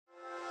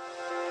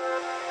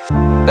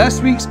This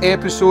week's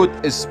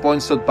episode is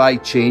sponsored by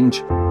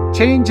Change.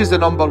 Change is the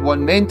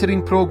 #1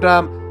 mentoring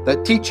program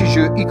that teaches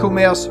you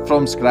e-commerce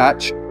from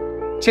scratch.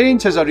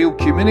 Change has a real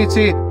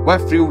community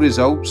with real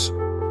results.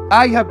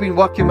 I have been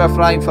working with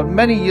Ryan for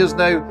many years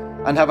now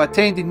and have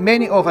attended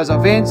many of his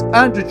events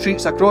and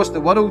retreats across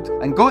the world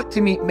and got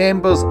to meet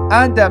members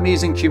and the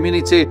amazing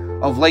community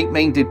of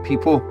like-minded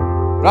people.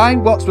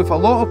 Ryan works with a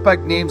lot of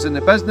big names in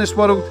the business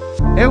world,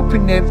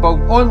 helping them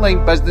build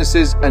online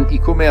businesses and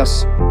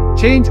e-commerce.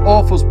 Change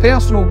offers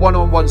personal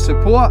one-on-one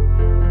support,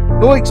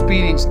 no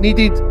experience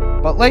needed,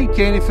 but like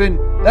anything,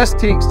 this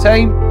takes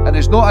time and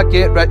is not a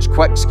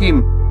get-rich-quick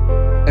scheme.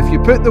 If you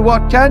put the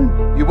work in,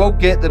 you will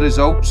get the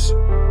results.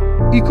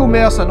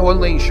 E-commerce and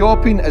online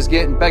shopping is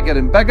getting bigger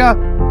and bigger.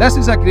 This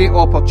is a great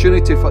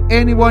opportunity for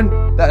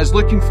anyone that is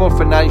looking for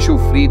financial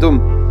freedom.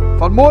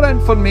 For more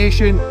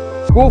information,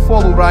 go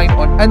follow Ryan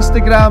on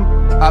Instagram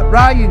at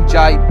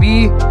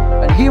RyanJB,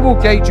 and he will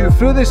guide you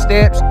through the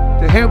steps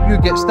to help you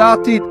get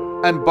started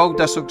and build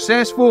a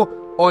successful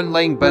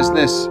online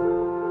business.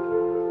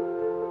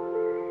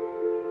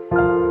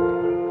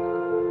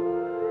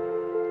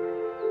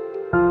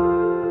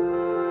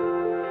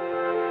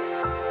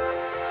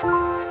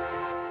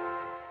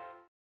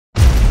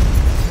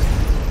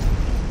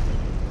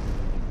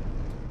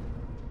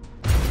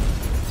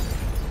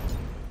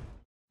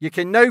 You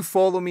can now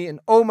follow me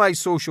on all my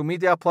social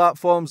media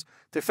platforms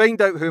to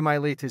find out who my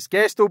latest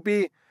guest will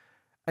be.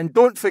 And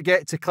don't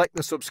forget to click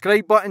the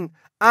subscribe button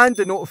and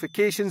the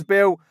notifications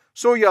bell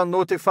so you're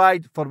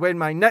notified for when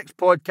my next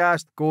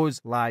podcast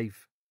goes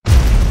live.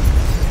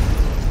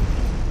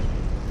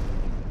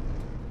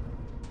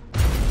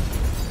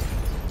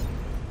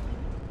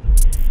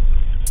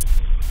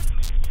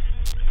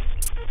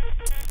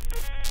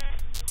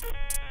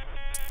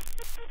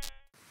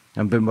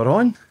 And then we're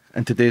on.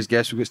 And today's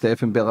guest, we've got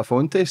Stefan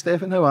Belafonte.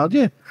 Stefan, how are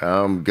you?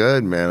 I'm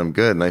good, man. I'm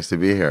good. Nice to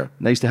be here.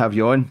 Nice to have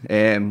you on.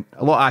 A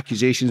lot of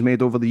accusations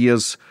made over the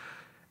years.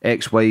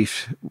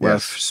 Ex-wife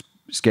with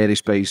Scary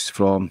Spice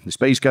from the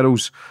Spice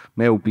Girls,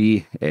 Mel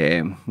B.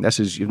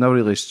 You've never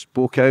really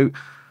spoke out,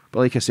 but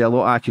like I say, a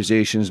lot of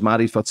accusations.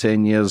 Married for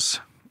 10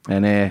 years,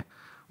 and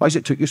why has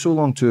it took you so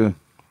long to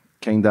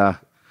kind of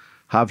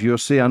have your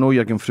say? I know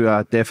you're going through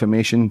a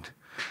defamation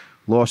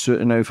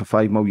lawsuit now for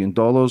 $5 million.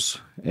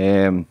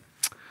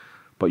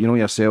 But you know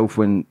yourself,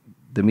 when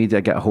the media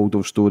get a hold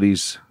of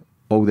stories,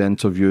 all the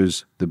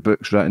interviews, the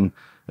books written,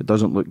 it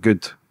doesn't look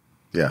good.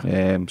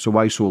 Yeah. So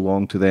why so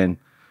long to then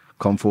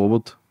come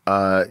forward?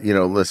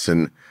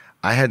 Listen,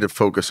 I had to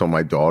focus on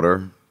my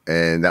daughter,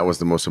 and that was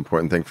the most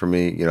important thing for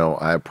me. You know,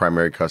 I have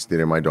primary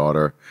custody of my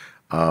daughter.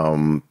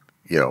 A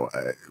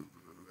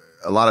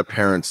lot of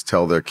parents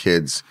tell their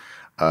kids,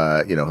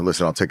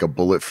 listen, I'll take a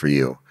bullet for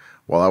you.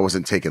 Well, I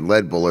wasn't taking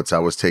lead bullets, I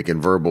was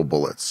taking verbal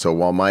bullets. So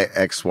while my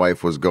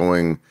ex-wife was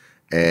going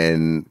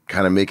and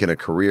kind of making a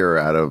career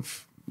out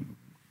of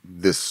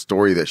this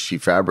story that she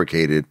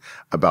fabricated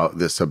about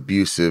this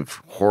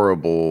abusive,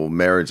 horrible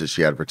marriage that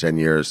she had for 10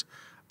 years,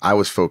 I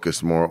was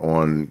focused more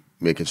on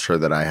making sure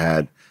that I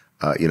had,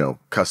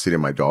 custody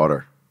of my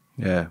daughter.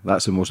 Yeah,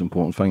 that's the most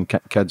important thing.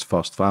 Kids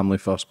first, family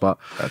first. But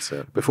that's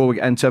it. Before we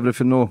get into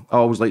everything, though, I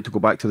always like to go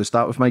back to the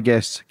start with my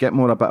guests, get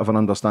a bit of an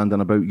understanding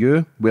about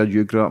you, where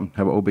you grew up and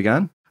how it all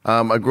began.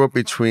 I grew up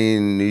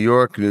between New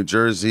York, New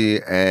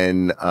Jersey,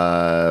 and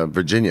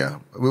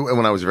Virginia.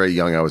 When I was very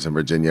young, I was in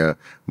Virginia,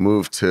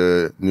 moved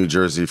to New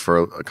Jersey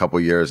for a couple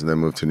of years, and then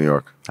moved to New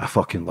York. I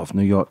fucking love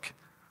New York.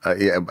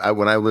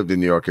 When I lived in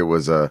New York, it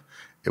was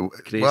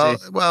crazy.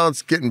 Well,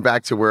 it's getting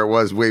back to where it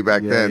was way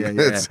back then.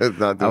 Yeah. It's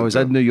not I was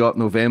in New York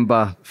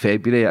November,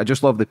 February. I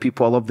just love the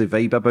people. I love the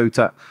vibe about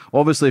it.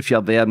 Obviously, if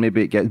you're there,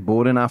 maybe it gets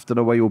boring after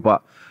a while,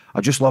 but I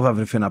just love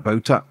everything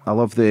about it. I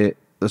love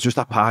there's just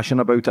a passion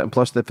about it. And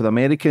plus, for the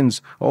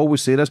Americans, I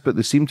always say this, but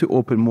they seem to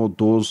open more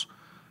doors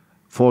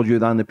for you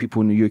than the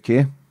people in the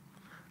UK.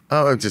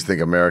 Oh, I just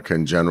think America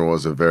in general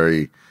is a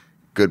very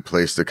good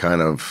place to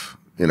kind of,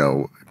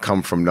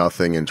 come from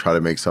nothing and try to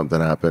make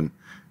something happen.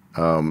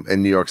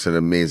 And New York's an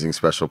amazing,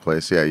 special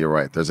place. Yeah, you're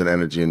right. There's an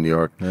energy in New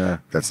York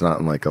that's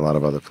not in like a lot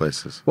of other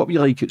places. What were you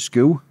like at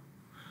school?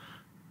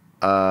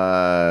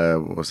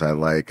 What was I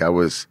like? I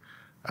was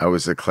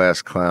a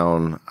class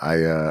clown.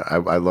 I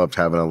loved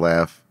having a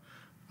laugh.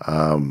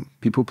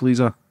 People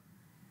pleaser?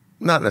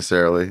 Not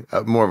necessarily.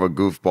 More of a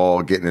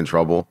goofball, getting in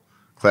trouble.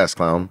 Class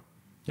clown.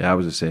 Yeah, I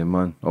was the same,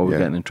 man. Always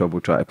getting in trouble,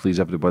 trying to please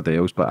everybody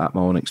else, but at my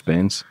own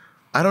expense.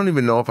 I don't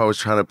even know if I was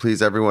trying to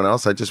please everyone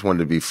else. I just wanted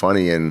to be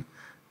funny and,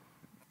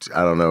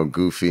 I don't know,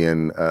 goofy,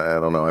 and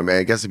I don't know. I mean,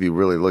 I guess if you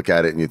really look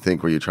at it and you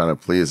think where you're trying to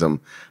please them,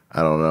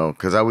 I don't know.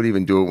 Because I would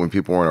even do it when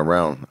people weren't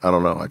around. I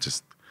don't know. I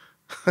just...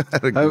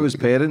 How was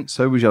parents?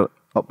 How was your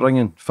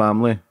upbringing,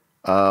 family?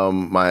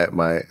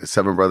 My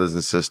 7 brothers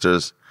and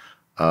sisters.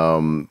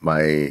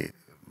 My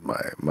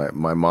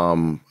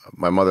mom,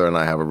 my mother and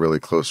I have a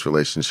really close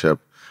relationship.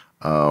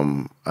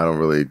 I don't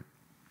really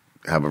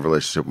have a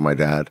relationship with my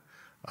dad.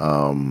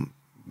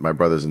 My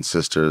brothers and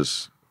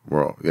sisters,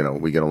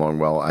 we get along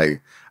well. I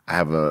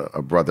have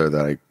a brother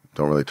that I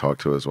don't really talk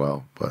to as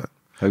well, but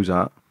how's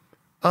that?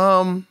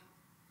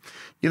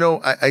 You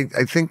know, I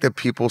think that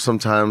people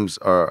sometimes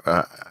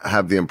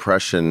have the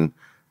impression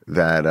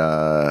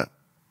that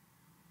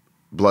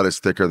blood is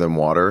thicker than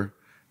water,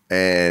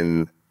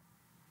 and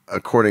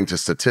according to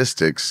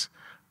statistics,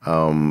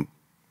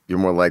 you're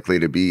more likely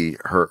to be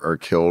hurt or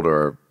killed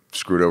or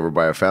screwed over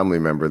by a family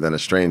member than a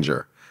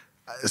stranger.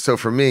 So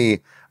for me,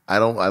 I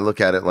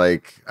look at it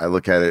like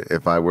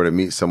if I were to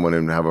meet someone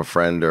and have a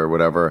friend or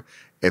whatever,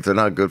 if they're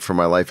not good for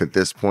my life at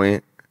this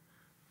point,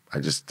 I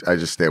just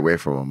stay away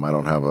from them. I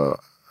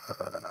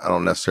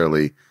don't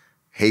necessarily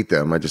hate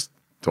them. I just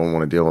don't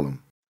want to deal with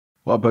them.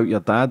 What about your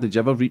dad? Did you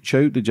ever reach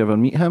out? Did you ever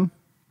meet him?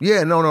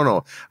 Yeah,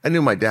 no. I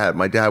knew my dad.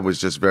 My dad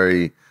was just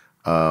very,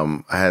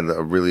 I had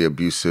a really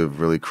abusive,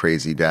 really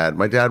crazy dad.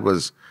 My dad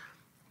was,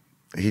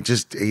 he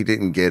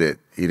didn't get it.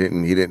 He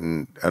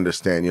didn't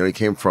understand. You know, he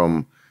came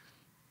from,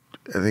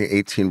 I think,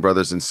 18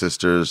 brothers and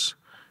sisters.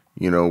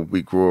 You know,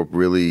 we grew up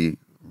really,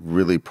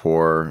 really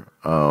poor.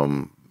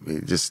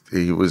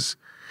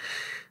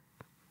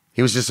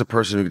 He was just a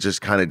person who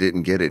just kind of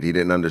didn't get it. He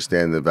didn't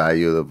understand the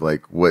value of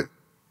like what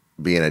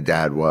being a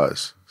dad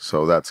was.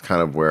 So that's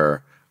kind of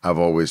where I've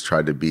always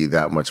tried to be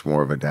that much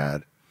more of a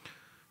dad.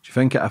 Do you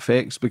think it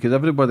affects, because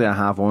everybody I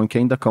have on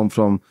kind of come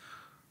from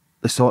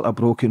the sort of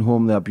broken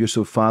home, the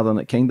abusive father, and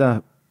it kind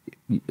of,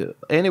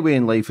 anyway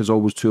in life, there's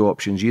always two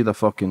options. You either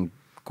fucking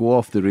go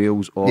off the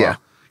rails, or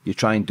you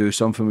try and do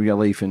something with your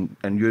life and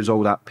use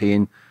all that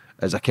pain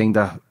as a kind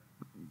of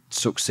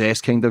success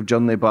kind of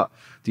journey. But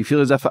do you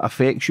feel as if it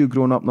affects you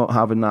growing up not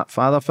having that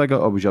father figure,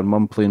 or was your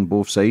mum playing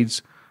both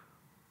sides,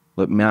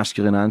 like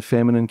masculine and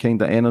feminine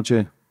kind of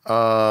energy?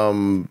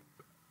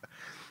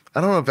 I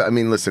don't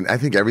know listen, I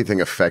think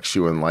everything affects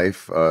you in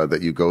life that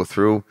you go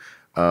through.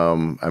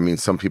 I mean,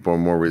 some people are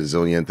more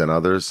resilient than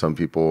others. Some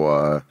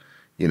people,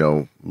 you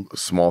know,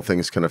 small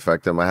things can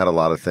affect them. I had a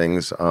lot of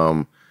things.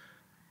 I'm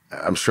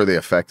sure they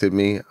affected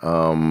me.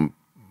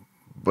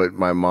 But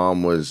my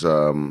mom was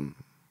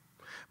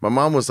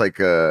like,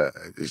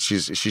 she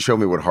showed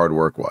me what hard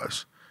work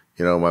was.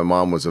 You know, my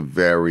mom was a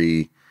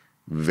very,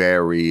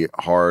 very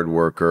hard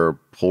worker,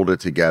 pulled it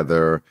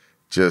together,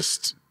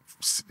 just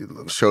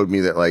showed me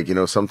that, like, you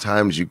know,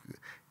 sometimes you,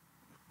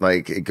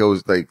 like, it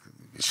goes, like,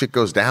 shit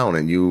goes down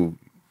and you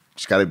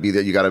just got to be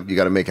there. You got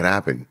to make it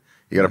happen.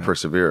 You got to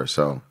persevere.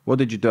 So what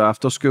did you do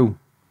after school?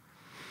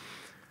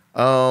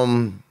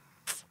 My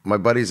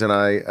buddies and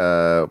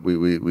I,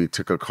 we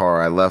took a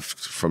car. I left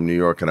from New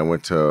York and I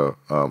went to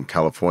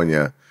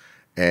California,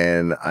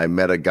 and I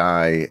met a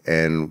guy,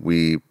 and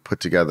we put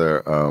together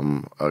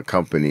a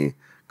company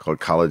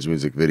called College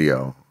Music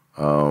Video.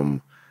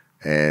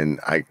 And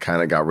I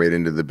kind of got right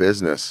into the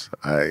business.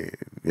 I,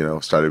 you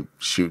know, started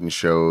shooting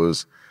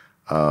shows.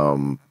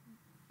 From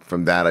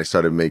that, I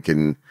started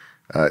making,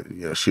 you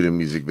know, shooting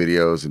music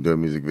videos and doing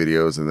music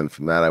videos. And then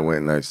from that, I went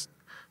and I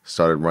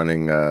started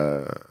running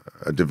a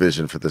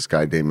division for this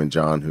guy, Damon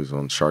John, who's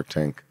on Shark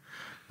Tank.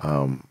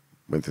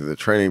 Went through the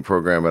training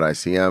program at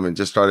ICM and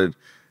just started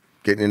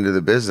getting into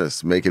the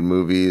business, making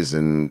movies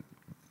and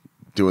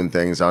doing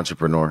things,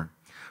 entrepreneur.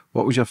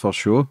 What was your first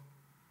show?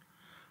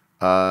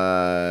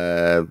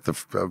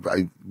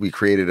 We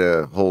created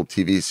a whole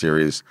TV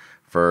series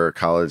for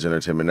College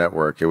Entertainment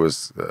Network. It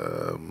was,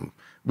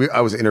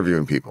 I was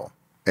interviewing people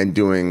and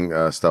doing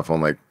stuff on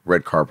like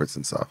red carpets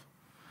and stuff.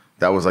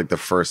 That was like the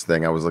first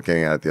thing I was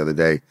looking at the other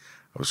day.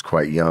 I was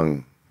quite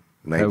young,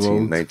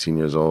 19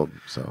 years old.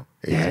 So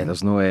 18. Yeah,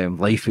 there's no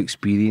life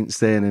experience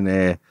then,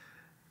 and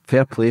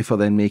fair play for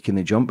then making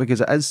the jump,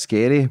 because it is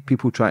scary.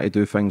 People try to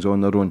do things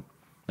on their own.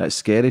 It's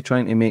scary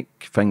trying to make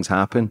things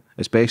happen,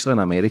 especially in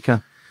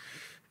America.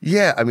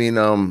 Yeah, I mean,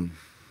 I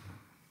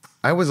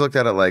always looked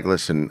at it like,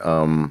 listen,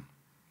 there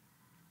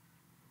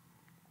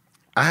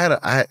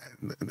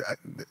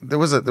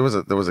was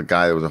a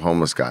guy that was a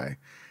homeless guy,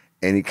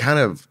 and he kind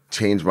of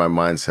changed my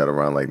mindset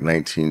around like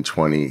 19,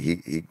 20.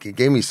 He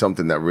gave me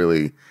something that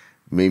really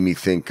made me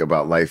think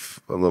about life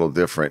a little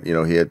different. You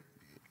know,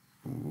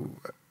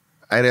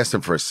 I had asked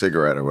him for a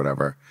cigarette or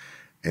whatever,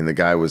 and the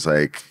guy was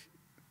like,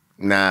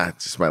 nah,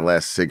 it's just my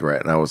last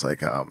cigarette. And I was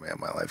like, oh man,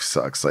 my life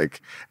sucks.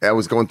 Like, I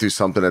was going through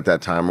something at that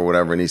time or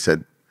whatever. And he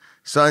said,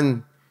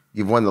 son,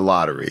 you've won the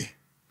lottery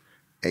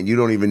and you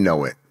don't even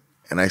know it.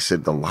 And I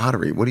said, the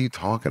lottery? What are you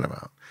talking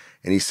about?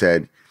 And he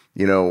said,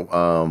 you know,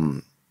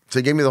 so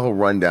he gave me the whole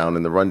rundown,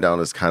 and the rundown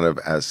is kind of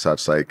as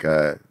such, like,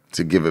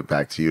 to give it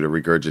back to you, to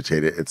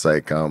regurgitate it. It's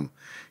like, you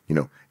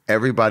know,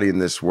 everybody in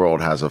this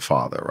world has a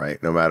father,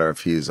 right? No matter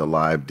if he's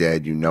alive,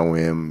 dead, you know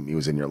him, he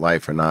was in your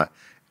life or not,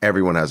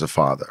 everyone has a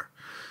father.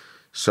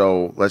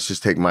 So let's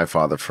just take my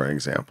father for an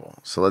example.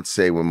 So let's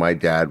say when my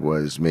dad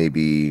was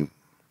maybe,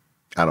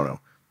 I don't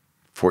know,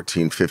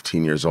 14,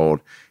 15 years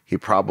old, he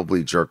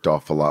probably jerked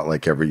off a lot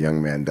like every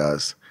young man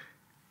does.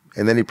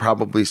 And then he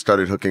probably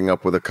started hooking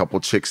up with a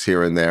couple chicks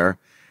here and there.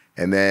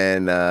 And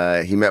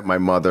then he met my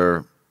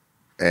mother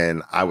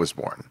and I was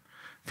born.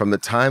 From the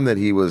time that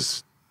he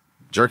was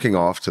jerking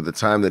off to the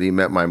time that he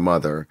met my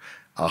mother,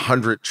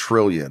 100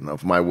 trillion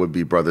of my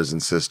would-be brothers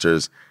and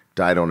sisters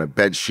died on a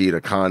bed sheet,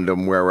 a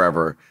condom,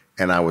 wherever.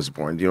 and I was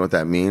born. Do you know what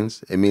that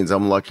means? It means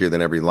I'm luckier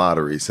than every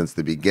lottery since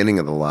the beginning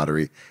of the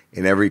lottery.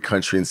 In every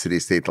country and city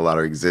state the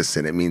lottery exists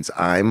in. It means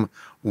I'm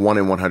 1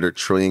 in 100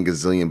 trillion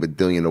gazillion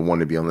badillion to 1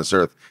 to be on this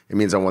earth. It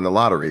means I won the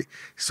lottery.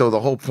 So the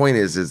whole point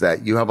is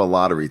that you have a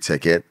lottery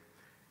ticket.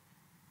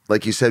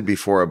 Like you said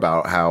before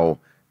about how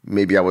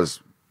maybe I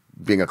was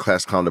being a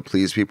class clown to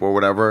please people or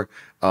whatever.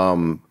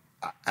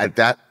 At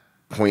that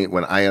point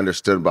when I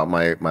understood about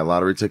my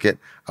lottery ticket,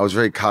 I was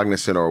very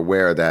cognizant or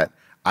aware that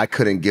I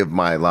couldn't give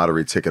my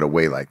lottery ticket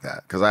away like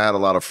that, because I had a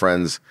lot of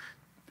friends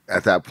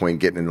at that point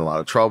getting in a lot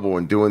of trouble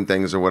and doing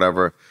things or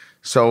whatever.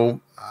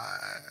 So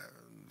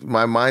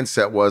my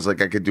mindset was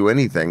like I could do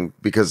anything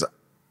because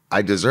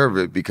I deserve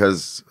it,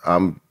 because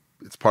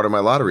it's part of my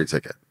lottery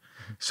ticket.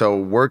 So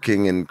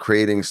working and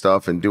creating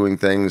stuff and doing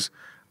things,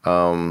 it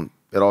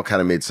all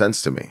kind of made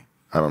sense to me.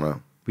 I don't know.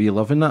 Were you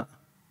loving that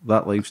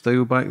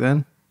lifestyle back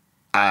then?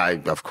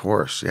 Of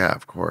course. Yeah,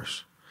 of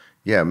course.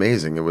 Yeah,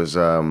 amazing. It was,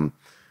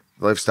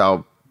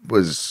 lifestyle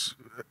was,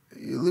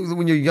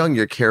 when you're young,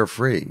 you're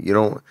carefree. You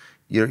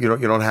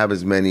don't have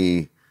as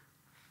many,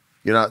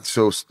 you're not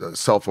so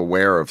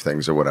self-aware of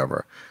things or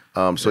whatever.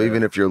 So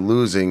even if you're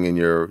losing and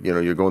you're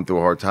going through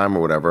a hard time or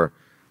whatever.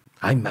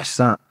 I miss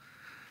that.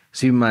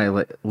 See, in my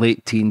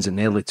late teens and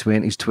early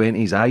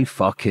 20s, I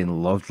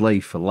fucking loved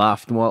life. I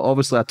laughed. Well,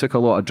 obviously, I took a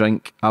lot of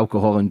drink,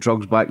 alcohol, and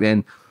drugs back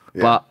then,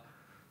 but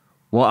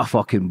what a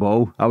fucking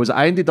ball.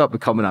 I ended up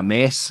becoming a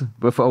mess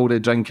with all the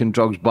drink and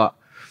drugs, but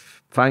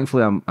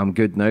thankfully, I'm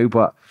good now.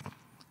 But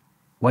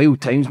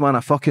wild times, man, I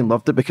fucking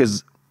loved it,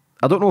 because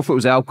I don't know if it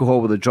was alcohol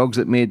or the drugs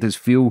that made us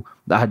feel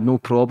that I had no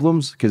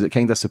problems, because it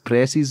kind of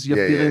suppresses your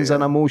feelings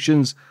and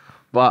emotions.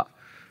 But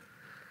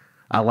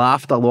I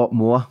laughed a lot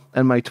more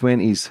in my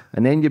 20s.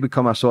 And then you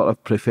become a sort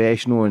of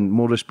professional and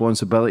more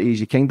responsibilities.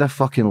 You kind of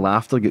fucking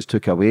laughter gets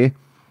took away.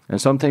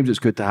 And sometimes it's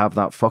good to have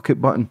that fuck it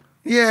button.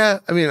 Yeah,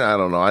 I mean, I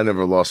don't know. I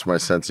never lost my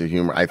sense of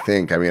humor, I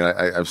think. I mean,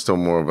 I'm still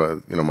more of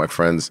a, my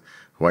friends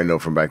who I know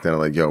from back then are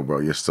like, yo, bro,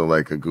 you're still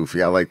like a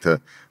goofy. I like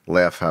to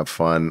laugh, have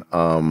fun.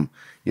 I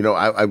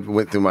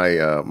went through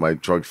my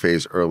drug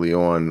phase early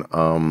on.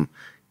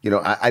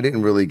 I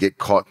didn't really get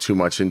caught too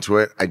much into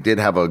it. I did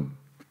have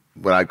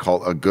what I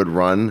call a good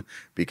run,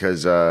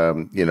 because,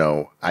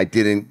 I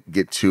didn't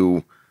get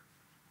too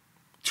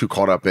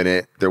caught up in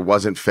it. There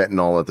wasn't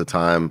fentanyl at the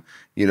time,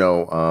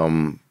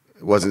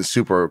 it wasn't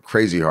super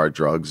crazy hard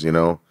drugs,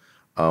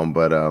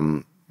 but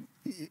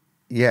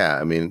yeah,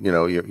 I mean,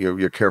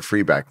 you're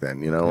carefree back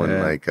then,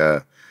 and like,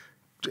 I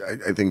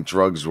think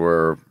drugs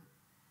were,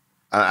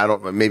 I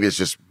don't, maybe it's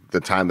just the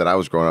time that I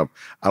was growing up.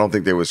 I don't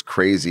think they were as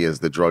crazy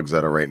as the drugs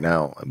that are right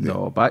now.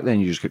 No, back then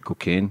you just get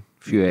cocaine,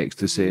 a few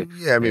ecstasy.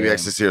 Yeah, maybe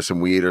ecstasy or some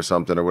weed or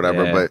something or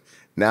whatever. Yeah. But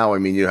now, I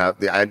mean, you have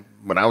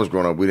when I was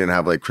growing up, we didn't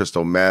have like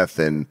crystal meth,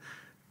 and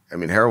I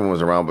mean, heroin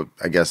was around, but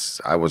I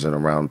guess I wasn't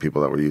around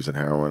people that were using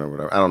heroin or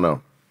whatever. I don't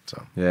know.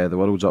 So yeah, the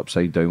world's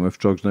upside down with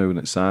drugs now, and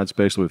it's sad,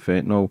 especially with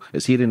fentanyl.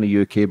 It's here in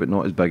the UK, but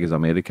not as big as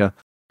America.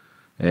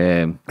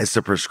 It's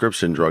the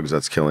prescription drugs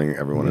that's killing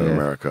everyone in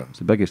America. It's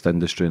the biggest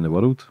industry in the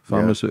world,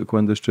 pharmaceutical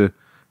industry,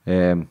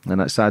 and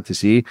it's sad to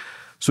see.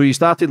 So you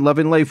started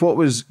living life.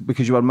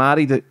 Because you were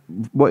married?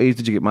 What age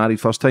did you get married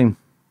first time?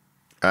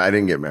 I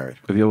didn't get married.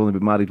 Have you only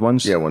been married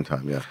once? Yeah, one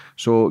time, yeah.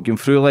 So going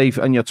through life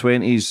in your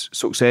 20s,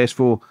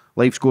 successful,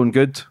 life's going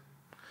good?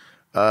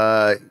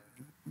 It's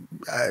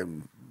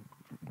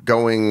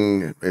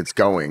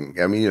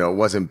going. I mean, it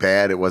wasn't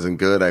bad. It wasn't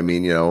good. I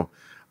mean,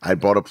 I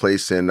bought a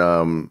place in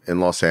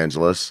Los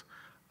Angeles.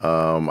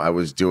 I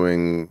was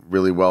doing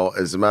really well.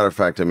 As a matter of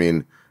fact, I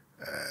mean,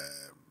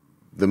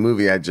 the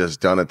movie I'd just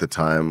done at the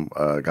time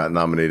got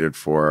nominated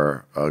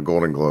for a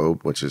Golden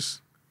Globe, which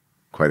is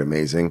quite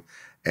amazing.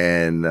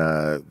 And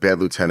Bad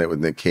Lieutenant with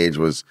Nick Cage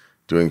was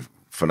doing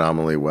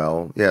phenomenally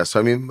well. Yeah, so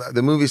I mean,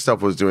 the movie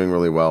stuff was doing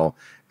really well,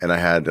 and I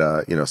had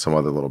some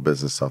other little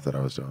business stuff that I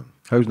was doing.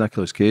 How's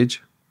Nicolas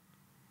Cage?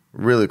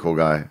 Really cool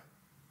guy.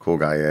 Cool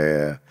guy.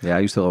 Yeah. Yeah, I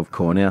used to love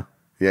Con Air.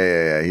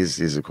 Yeah.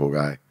 He's a cool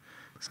guy.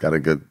 He's got a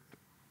good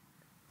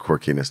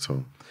quirkiness to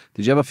him.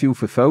 Did you ever feel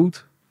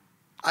fulfilled?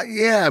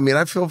 Yeah, I mean,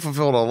 I feel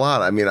fulfilled a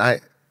lot. I mean,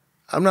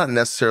 I'm not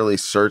necessarily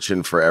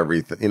searching for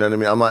everything. You know what I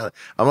mean?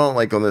 I'm not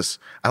like on this.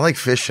 I like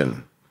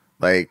fishing.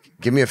 Like,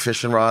 give me a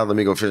fishing rod, let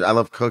me go fish. I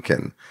love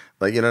cooking.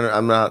 Like,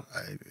 I'm not.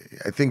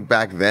 I think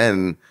back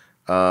then,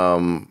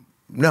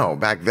 no,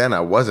 back then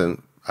I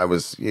wasn't. I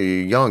was you're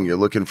young. You're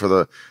looking for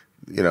the,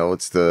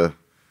 it's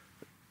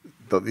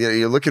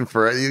you're looking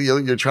for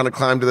you're trying to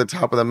climb to the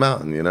top of the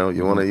mountain. You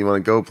want to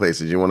go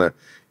places. You want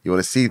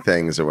to see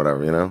things or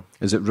whatever.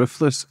 Is it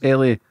ruthless,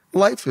 Ellie?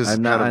 Life is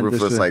kind of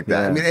ruthless like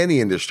that. Yeah. I mean, any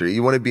industry.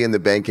 You want to be in the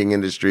banking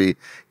industry,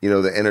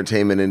 the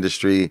entertainment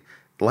industry.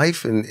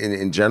 Life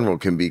in general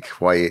can be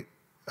quite,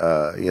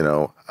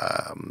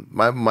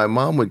 my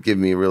mom would give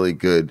me really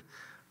good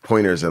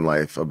pointers in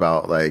life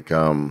about I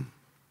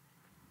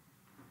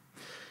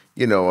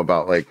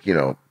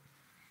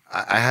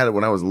had,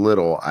 when I was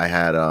little, I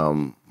had,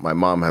 my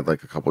mom had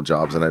like a couple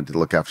jobs and I had to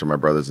look after my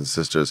brothers and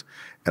sisters.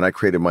 And I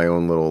created my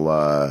own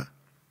little,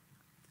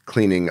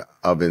 cleaning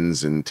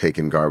ovens and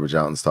taking garbage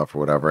out and stuff or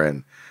whatever.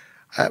 And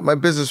my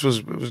business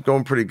was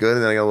going pretty good,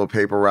 and then I got a little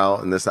paper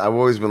route and this. I've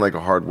always been like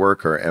a hard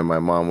worker, and my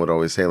mom would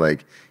always say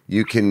like,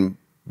 you can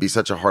be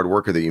such a hard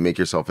worker that you make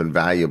yourself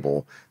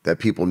invaluable, that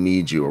people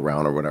need you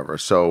around or whatever.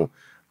 So,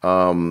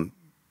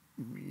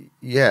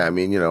 yeah, I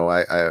mean, you know,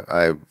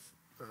 I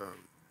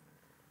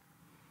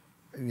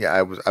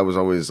was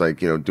always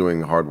like, you know,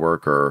 doing hard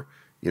work or,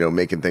 you know,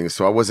 making things.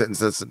 So I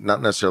wasn't,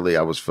 not necessarily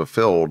I was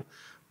fulfilled,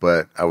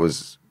 but I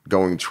was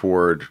going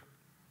toward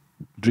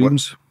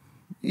dreams.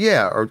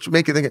 Yeah, or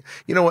making things.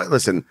 You know what?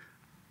 Listen,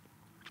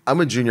 I'm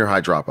a junior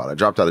high dropout. I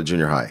dropped out of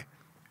junior high.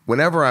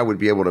 Whenever I would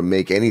be able to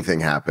make anything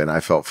happen,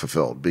 I felt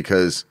fulfilled,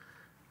 because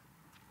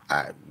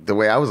the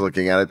way I was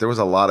looking at it, there was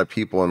a lot of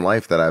people in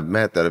life that I've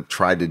met that have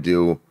tried to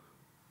do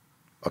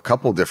a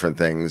couple different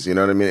things, you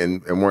know what I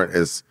mean, and weren't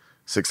as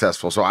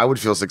successful. So I would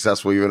feel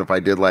successful even if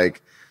I did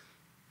like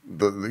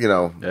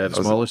the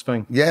smallest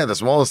thing. Yeah, the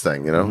smallest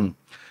thing, you know. Mm-hmm.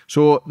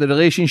 So the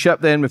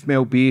relationship then with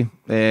Mel B,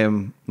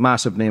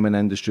 massive name in the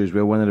industry as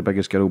well, one of the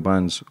biggest girl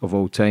bands of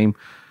all time.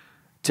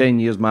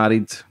 10 years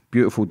married,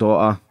 beautiful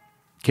daughter,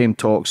 came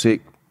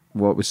toxic.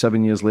 What was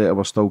 7 years later,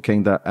 we're still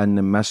kind of in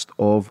the midst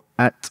of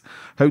it.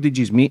 How did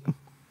you meet?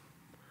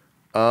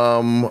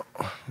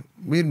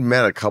 We'd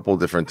met a couple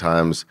different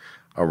times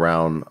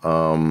around,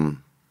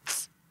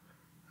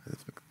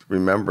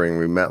 remembering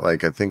we met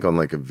like, I think on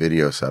like a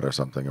video set or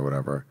something or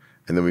whatever.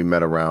 And then we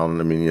met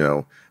around, I mean, you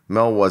know,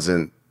 Mel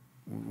wasn't,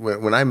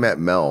 when I met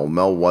Mel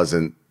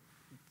wasn't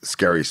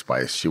Scary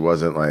Spice. She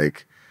wasn't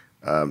like,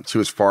 she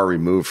was far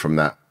removed from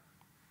that.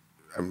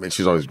 I mean,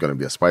 she's always going to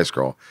be a Spice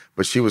Girl,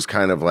 but she was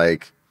kind of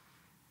like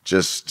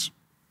just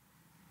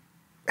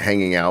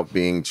hanging out,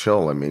 being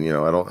chill. I mean, you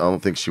know, I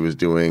don't think she was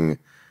doing,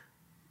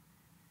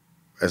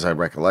 as I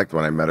recollect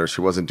when I met her,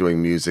 she wasn't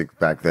doing music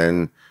back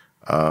then.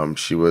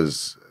 She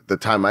was, the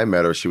time I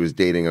met her, she was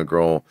dating a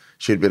girl.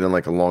 She had been in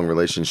like a long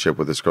relationship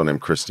with this girl named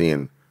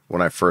Christine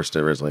when I first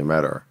originally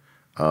met her.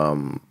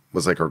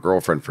 Was like her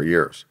girlfriend for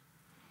years.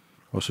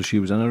 Oh, so she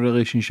was in a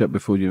relationship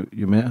before you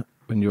met her?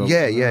 When you were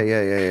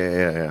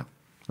Yeah.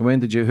 And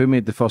when did who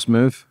made the first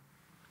move?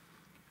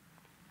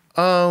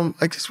 I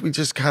guess we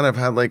just kind of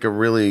had like a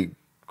really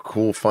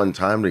cool, fun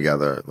time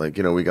together. Like,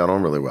 you know, we got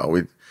on really well.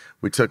 We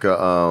took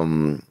a,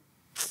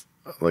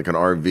 like an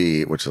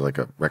RV, which is like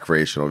a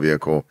recreational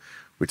vehicle.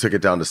 We took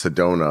it down to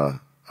Sedona,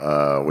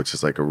 which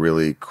is like a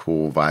really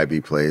cool,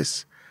 vibey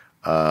place.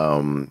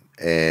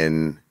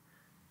 And,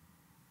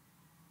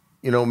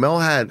 you know, Mel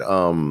had,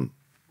 I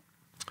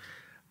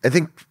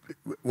think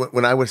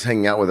when I was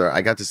hanging out with her,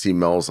 I got to see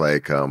Mel's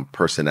like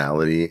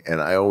personality,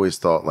 and I always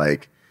thought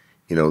like,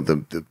 you know,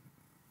 the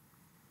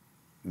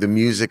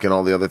music and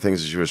all the other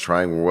things that she was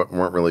trying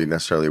weren't really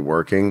necessarily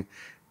working,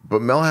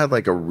 but Mel had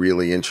like a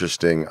really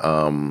interesting,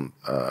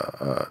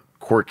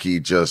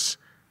 quirky, just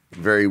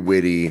very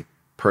witty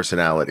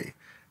personality,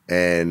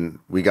 and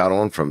we got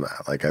on from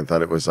that. Like, I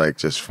thought it was like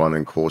just fun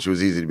and cool. She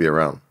was easy to be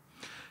around.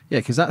 Yeah,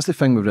 because that's the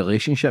thing with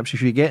relationships.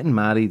 If you're getting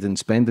married and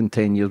spending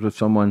 10 years with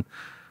someone,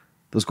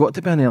 there's got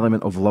to be an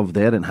element of love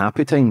there in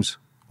happy times.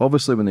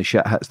 Obviously, when the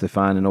shit hits the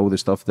fan and all the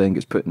stuff then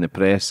gets put in the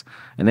press,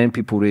 and then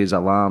people raise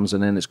alarms,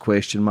 and then it's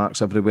question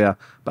marks everywhere.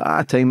 But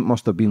at a time, it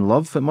must have been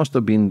love. It must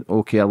have been,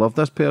 okay, I love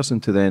this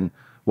person, to then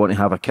want to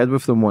have a kid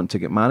with them, want to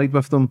get married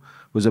with them.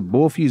 Was it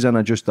both of you in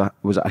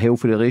was it a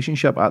healthy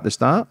relationship at the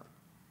start?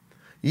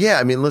 Yeah,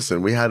 I mean,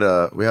 listen, we had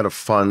a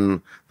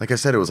fun, like I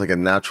said, it was like a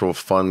natural,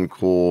 fun,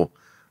 cool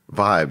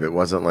vibe. It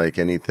wasn't like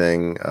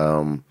anything,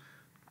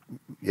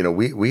 you know,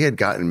 we had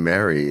gotten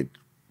married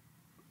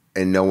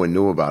and no one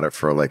knew about it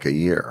for like a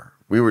year.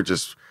 We were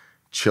just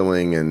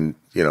chilling and,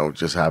 you know,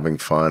 just having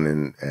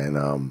fun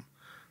and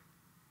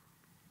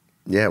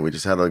yeah, we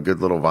just had a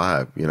good little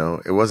vibe, you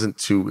know. It wasn't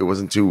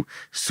too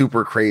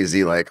super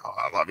crazy, like, oh,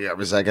 I love you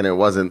every second. It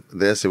wasn't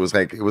this. It was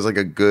like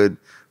a good,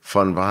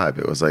 fun vibe.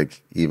 It was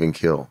like even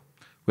kill.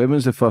 When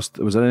was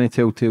there any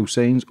telltale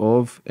signs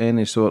of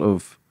any sort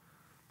of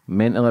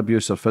mental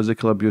abuse or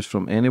physical abuse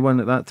from anyone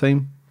at that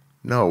time?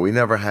 No, we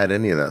never had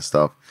any of that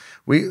stuff.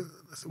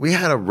 We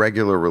had a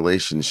regular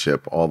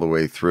relationship all the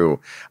way through.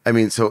 I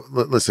mean, so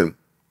listen,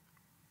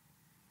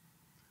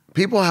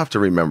 people have to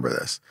remember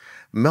this.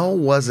 Mel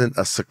wasn't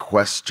a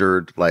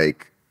sequestered,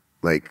 like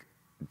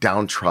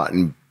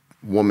downtrodden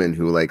woman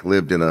who like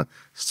lived in a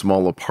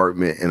small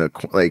apartment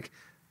like,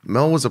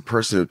 Mel was a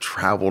person who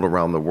traveled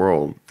around the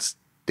world,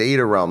 stayed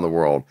around the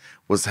world,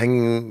 was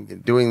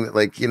hanging, doing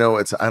like, you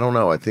know, I don't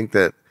know. I think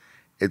that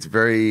it's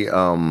very,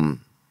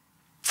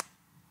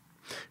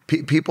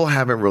 people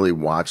haven't really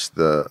watched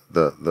the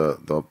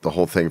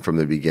whole thing from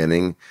the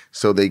beginning,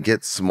 so they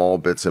get small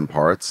bits and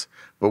parts.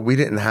 But we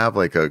didn't have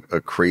like a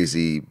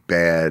crazy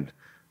bad.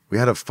 We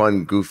had a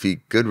fun,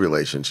 goofy, good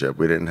relationship.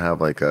 We didn't have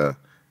like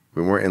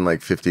we weren't in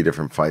like 50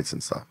 different fights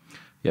and stuff.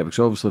 Yeah, because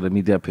obviously the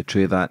media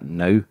portray that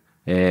now.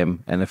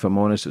 And if I'm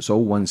honest, it's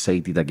all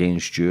one-sided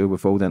against you.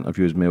 With all the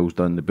interviews Mel's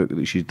done, the book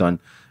that she's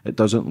done, it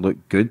doesn't look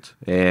good.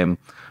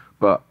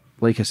 But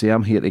like I say,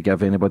 I'm here to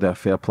give anybody a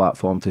fair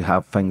platform to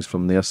have things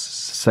from their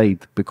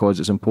side, because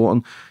it's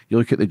important. You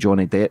look at the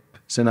Johnny Depp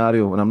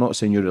scenario, and I'm not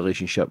saying your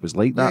relationship was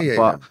like that,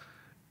 but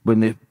when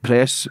the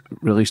press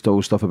released all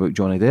the stuff about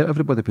Johnny Depp,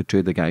 everybody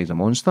portrayed the guy as a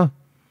monster.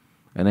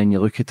 And then you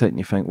look at it and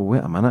you think, well,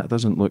 wait a minute, it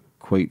doesn't look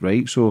quite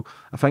right. So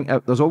I think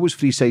there's always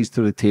three sides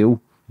to the tale,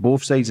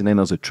 both sides, and then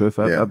there's the truth.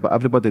 Yeah. But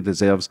everybody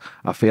deserves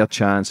a fair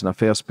chance and a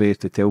fair space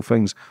to tell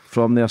things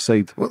from their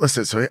side. Well,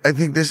 listen, so I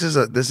think this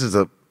is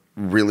a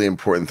really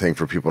important thing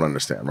for people to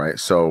understand, right?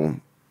 So,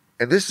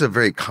 and this is a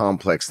very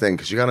complex thing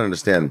because you got to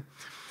understand,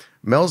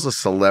 Mel's a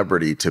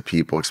celebrity to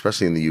people,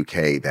 especially in the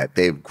UK, that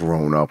they've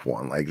grown up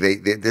on. Like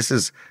this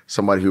is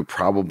somebody who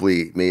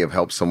probably may have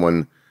helped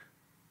someone,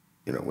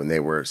 you know, when they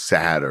were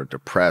sad or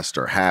depressed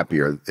or happy,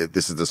 or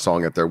this is the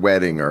song at their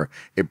wedding, or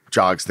it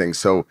jogs things.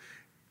 So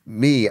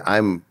me,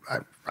 I'm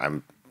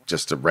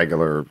just a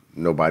regular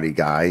nobody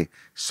guy.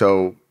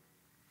 So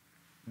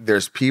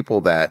there's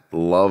people that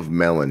love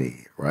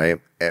Melanie,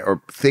 right?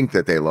 Or think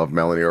that they love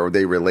Melanie, or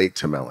they relate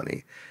to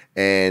Melanie.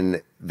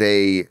 And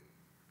they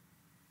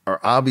are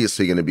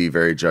obviously going to be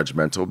very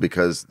judgmental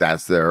because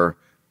that's their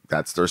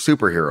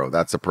superhero.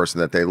 That's the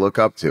person that they look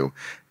up to.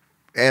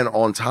 And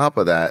on top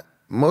of that,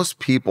 most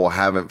people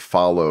haven't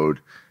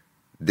followed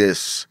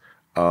this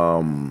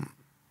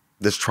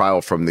this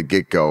trial from the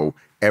get-go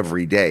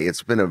every day.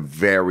 It's been a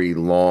very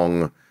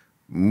long,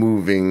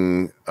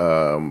 moving,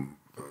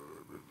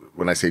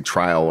 when I say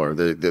trial, or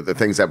the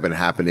things that have been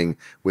happening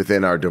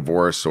within our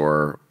divorce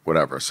or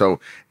whatever. So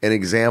an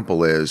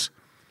example is,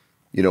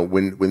 you know,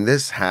 when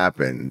this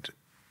happened,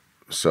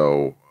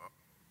 so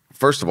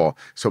first of all,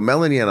 so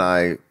Melanie and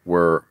I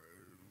were,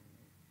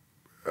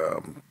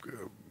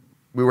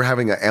 we were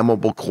having an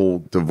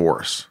amicable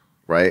divorce,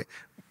 right?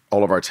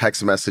 All of our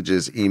text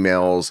messages,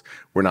 emails,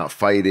 we're not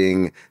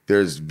fighting.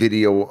 There's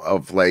video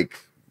of like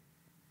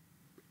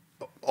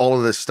all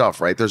of this stuff,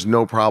 right? There's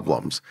no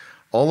problems.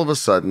 All of a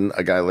sudden,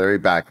 a guy, Larry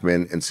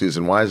Bachman and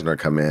Susan Weisner,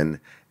 come in,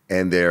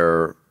 and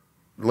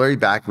Larry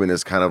Bachman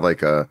is kind of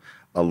like a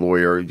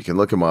lawyer. You can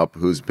look him up,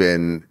 who's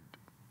been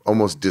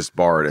almost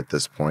disbarred at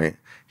this point.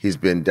 He's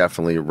been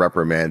definitely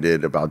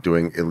reprimanded about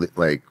doing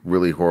like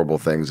really horrible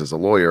things as a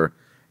lawyer.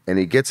 And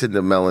he gets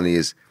into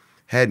Melanie's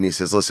head and he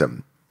says,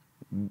 listen,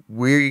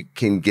 we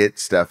can get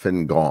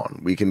Stefan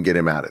gone. We can get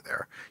him out of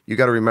there. You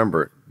got to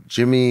remember,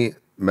 Jimmy,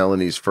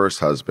 Melanie's first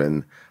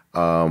husband,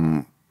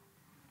 I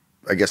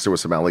guess there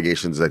was some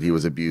allegations that he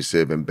was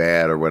abusive and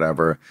bad or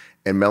whatever.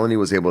 And Melanie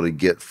was able to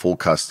get full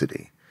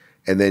custody.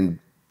 And then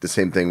the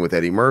same thing with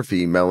Eddie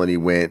Murphy. Melanie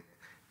went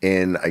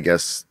in, I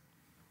guess,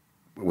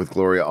 with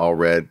Gloria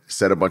Allred,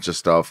 said a bunch of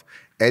stuff.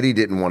 Eddie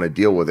didn't want to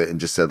deal with it and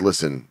just said,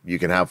 listen, you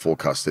can have full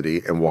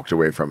custody, and walked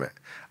away from it.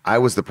 I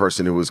was the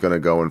person who was going to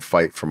go and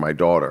fight for my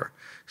daughter.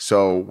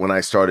 So when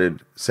I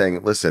started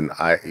saying, listen,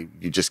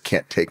 you just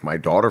can't take my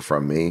daughter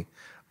from me,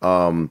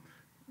 Melanie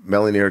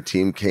and her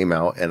team came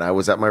out, and I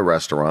was at my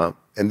restaurant,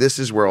 and this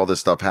is where all this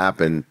stuff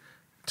happened,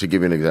 to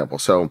give you an example.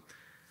 So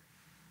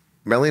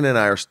Melanie and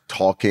I are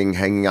talking,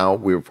 hanging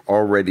out. We've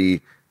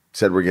already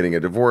said we're getting a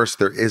divorce.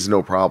 There is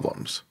no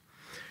problems.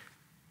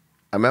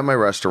 I'm at my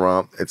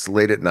restaurant. It's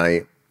late at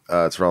night.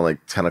 It's around like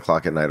 10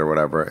 o'clock at night or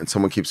whatever. And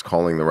someone keeps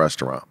calling the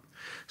restaurant.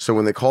 So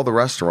when they call the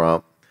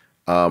restaurant,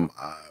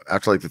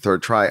 after like the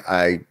third try,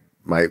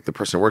 the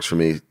person who works for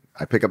me,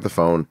 I pick up the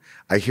phone.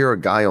 I hear a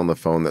guy on the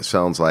phone that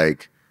sounds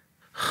like,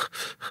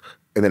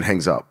 and then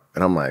hangs up.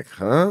 And I'm like,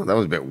 huh? That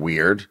was a bit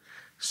weird.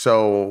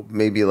 So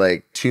maybe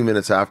like 2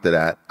 minutes after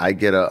that, I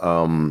get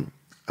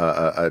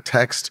a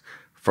text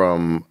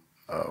from,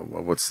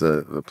 what's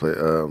the play?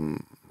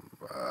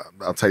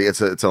 I'll tell you, it's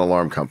an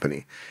alarm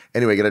company.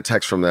 Anyway, I get a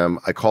text from them.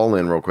 I call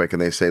in real quick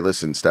and they say,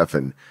 listen,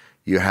 Stefan,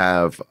 you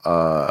have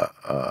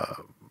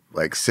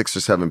like 6 or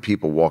 7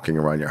 people walking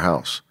around your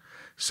house.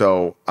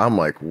 So I'm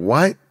like,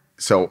 what?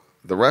 So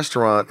the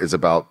restaurant is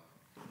about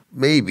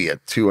maybe a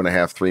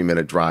 2.5, 3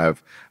 minute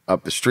drive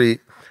up the street.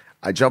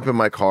 I jump in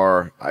my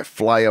car. I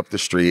fly up the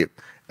street.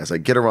 As I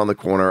get around the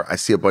corner, I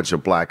see a bunch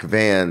of black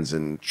vans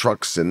and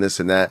trucks and this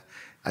and that.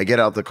 I get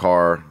out the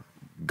car,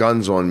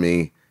 guns on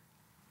me.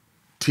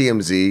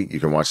 TMZ, you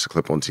can watch the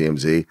clip on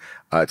TMZ.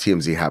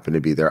 TMZ happened to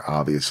be there,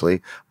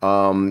 obviously.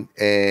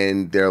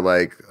 And they're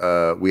like,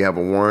 we have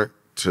a warrant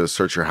to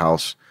search your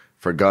house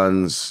for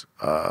guns,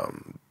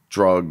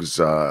 drugs,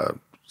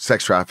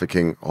 sex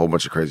trafficking, a whole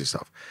bunch of crazy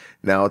stuff.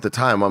 Now, at the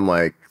time, I'm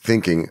like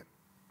thinking,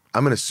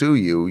 I'm going to sue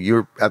you.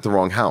 You're at the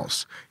wrong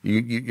house.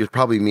 You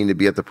probably mean to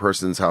be at the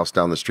person's house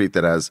down the street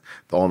that has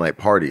the all-night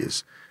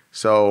parties.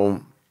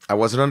 So I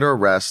wasn't under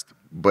arrest,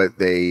 but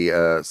they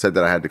said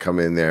that I had to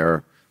come in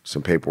there,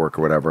 some paperwork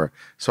or whatever.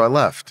 So I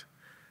left.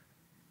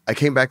 I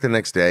came back the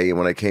next day, and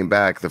when I came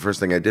back, the first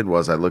thing I did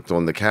was I looked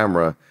on the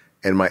camera,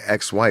 and my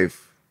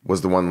ex-wife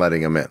was the one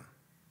letting him in.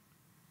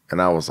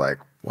 And I was like,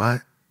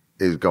 what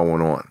is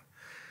going on?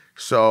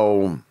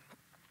 So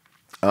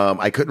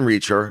I couldn't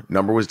reach her.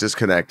 Number was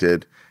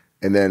disconnected.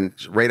 And then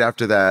right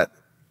after that,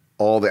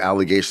 all the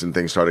allegation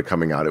things started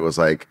coming out. It was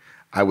like,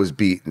 I was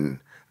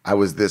beaten. I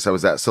was this, I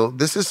was that. So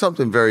this is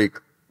something very,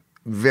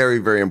 very,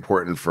 very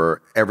important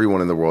for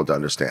everyone in the world to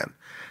understand.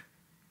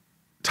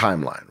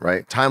 Timeline,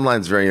 right?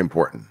 Timeline's very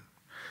important.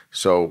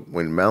 So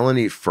when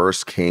Melanie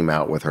first came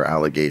out with her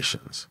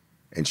allegations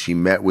and she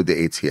met with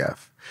the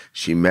ATF,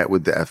 She met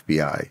with the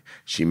FBI.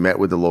 She met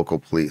with the local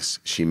police.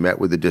 She met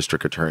with the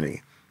district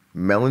attorney.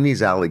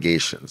 Melanie's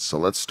allegations. So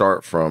let's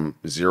start from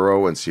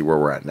zero and see where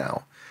we're at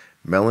now.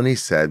 Melanie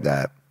said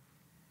that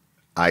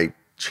I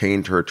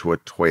chained her to a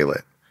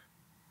toilet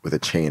with a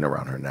chain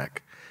around her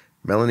neck.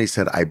 Melanie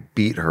said I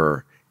beat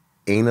her,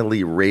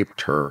 anally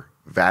raped her,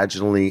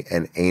 vaginally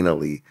and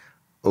anally,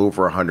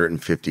 over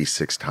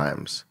 156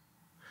 times.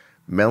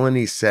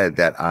 Melanie said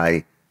that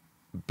I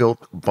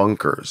built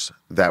bunkers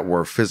that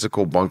were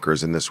physical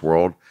bunkers in this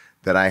world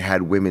that I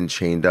had women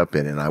chained up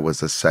in, and I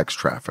was a sex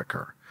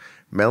trafficker.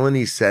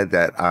 Melanie said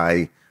that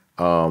I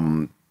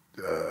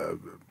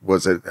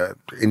was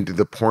into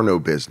the porno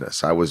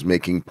business. I was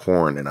making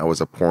porn, and I was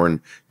a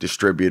porn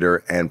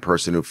distributor and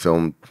person who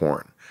filmed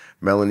porn.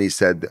 Melanie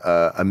said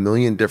a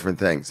million different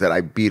things, that I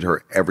beat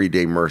her every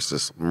day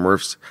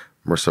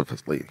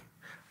mercilessly.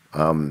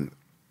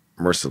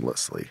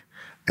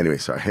 Anyway,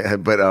 sorry.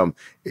 But,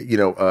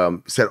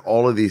 said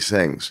all of these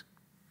things.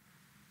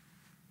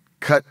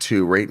 Cut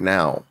to right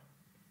now,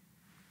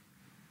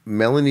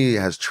 Melanie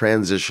has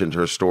transitioned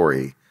her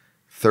story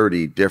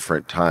 30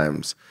 different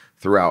times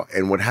throughout.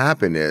 And what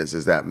happened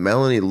is that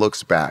Melanie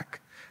looks back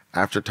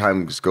after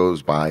time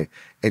goes by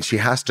and she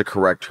has to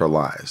correct her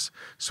lies.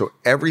 So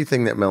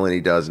everything that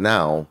Melanie does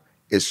now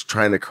is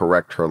trying to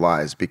correct her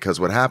lies, because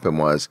what happened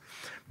was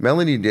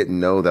Melanie didn't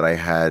know that I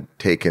had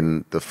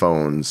taken the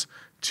phones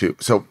to,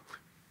 so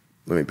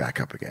let me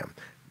back up again.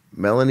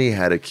 Melanie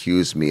had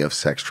accused me of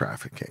sex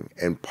trafficking.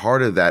 And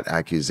part of that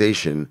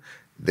accusation,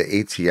 the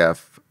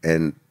ATF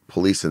and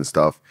police and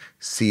stuff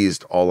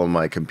seized all of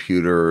my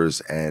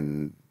computers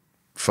and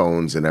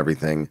phones and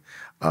everything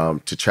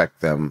to check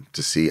them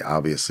to see,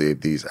 obviously,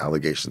 if these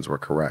allegations were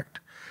correct.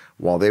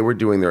 While they were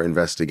doing their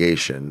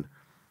investigation,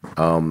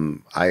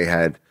 I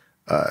had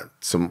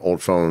some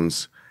old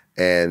phones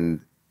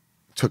and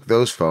took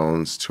those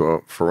phones to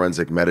a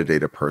forensic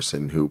metadata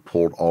person who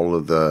pulled all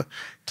of the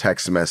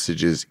text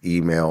messages,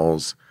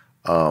 emails,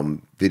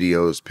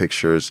 videos,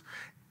 pictures,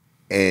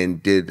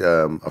 and did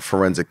a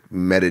forensic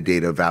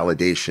metadata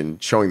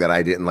validation showing that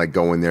I didn't like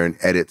go in there and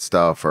edit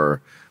stuff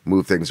or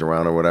move things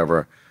around or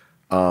whatever.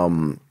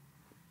 When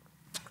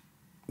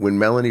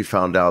Melanie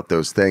found out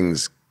those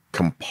things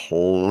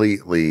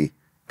completely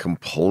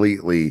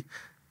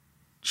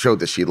showed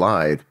that she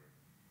lied,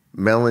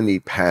 Melanie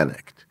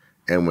panicked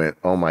and went,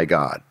 oh my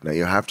God. Now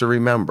you have to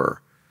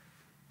remember,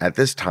 at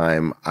this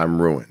time,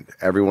 I'm ruined.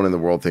 Everyone in the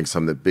world thinks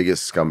I'm the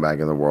biggest scumbag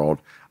in the world.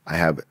 I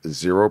have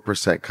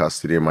 0%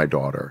 custody of my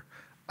daughter.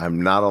 I'm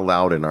not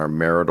allowed in our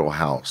marital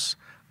house.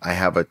 I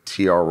have a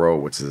TRO,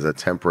 which is a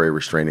temporary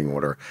restraining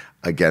order,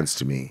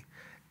 against me.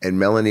 And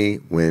Melanie,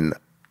 when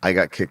I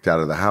got kicked out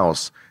of the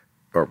house,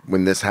 or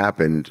when this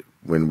happened,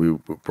 when we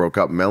broke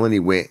up, Melanie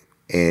went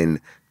and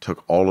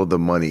took all of the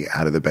money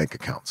out of the bank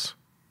accounts,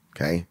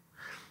 okay?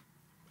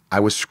 I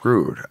was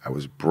screwed. I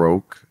was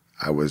broke.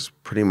 I was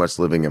pretty much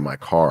living in my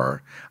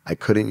car. I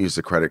couldn't use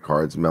the credit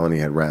cards. Melanie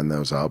had ran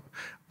those up.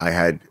 I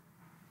had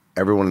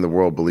everyone in the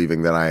world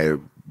believing that I had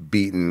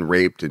beaten,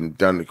 raped, and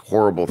done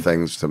horrible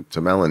things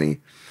to Melanie.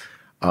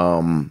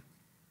 And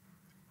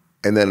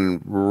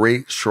then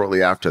right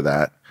shortly after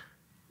that,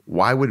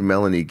 why would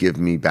Melanie give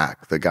me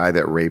back? The guy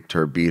that raped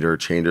her, beat her,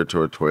 chained her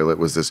to a toilet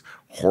was this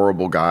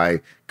horrible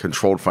guy,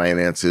 controlled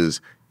finances,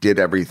 did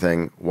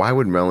everything. Why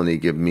would Melanie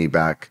give me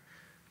back?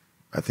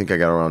 I think I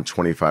got around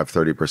 25,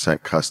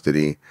 30%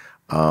 custody,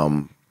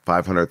 $500,000,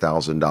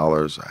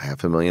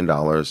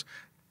 $500,000,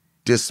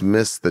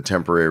 dismiss the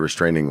temporary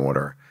restraining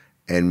order,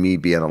 and me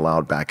being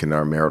allowed back in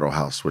our marital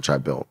house, which I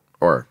built.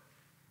 Or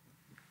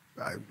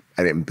I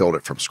didn't build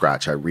it from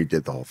scratch. I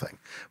redid the whole thing.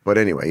 But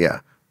anyway,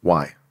 yeah.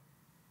 Why?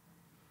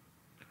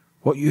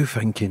 What you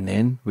thinking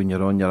then when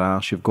you're on your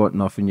arse, you've got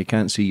nothing, you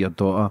can't see your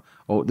daughter?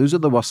 Oh, those are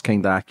the worst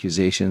kind of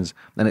accusations.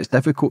 And it's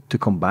difficult to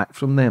come back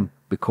from them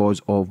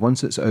because of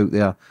once it's out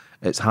there,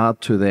 it's hard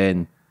to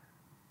then,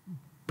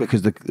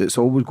 because it's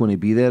always going to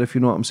be there, if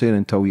you know what I'm saying,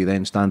 until you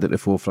then stand at the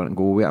forefront and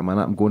go, wait a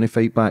minute, I'm going to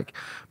fight back.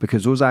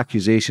 Because those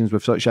accusations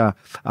with such a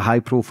high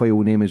profile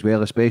name as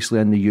well,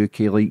 especially in the UK,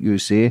 like you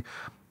say,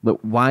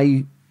 look,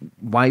 why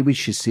would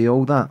she say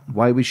all that?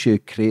 Why would she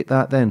create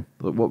that then?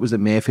 Like, what was the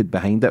method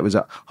behind it? Was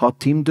it her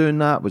team doing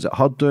that? Was it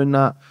her doing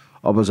that?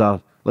 Or was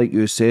her, like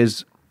you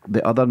says,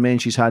 the other men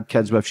she's had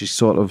kids with, she's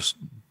sort of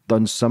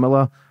done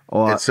similar?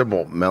 Or it's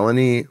simple.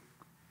 Melanie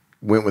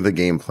went with a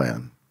game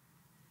plan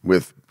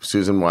with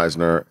Susan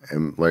Weisner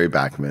and Larry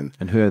Backman.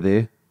 And who are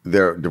they?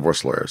 They're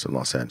divorce lawyers in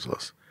Los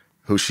Angeles.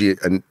 Who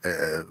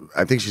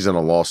I think she's in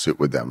a lawsuit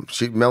with them.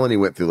 Melanie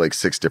went through like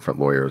 6 different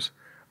lawyers.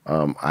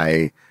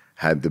 I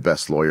had the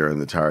best lawyer in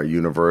the entire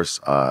universe,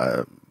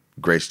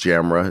 Grace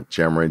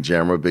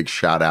Jamra, big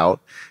shout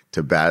out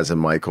to Baz and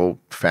Michael,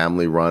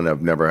 family run.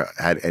 I've never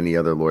had any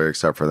other lawyer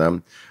except for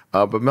them.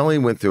 But Melanie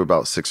went through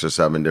about 6 or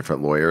 7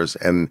 different lawyers.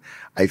 And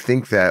I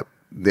think that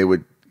they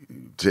would,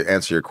 to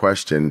answer your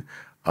question,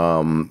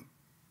 when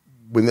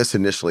this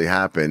initially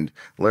happened,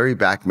 Larry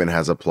Backman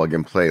has a plug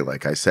and play.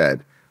 Like I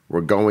said,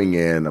 we're going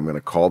in, I'm going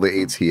to call the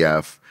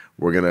ATF.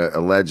 we're going to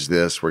allege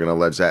this, we're going to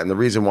allege that. And the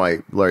reason why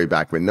Larry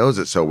Backman knows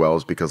it so well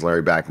is because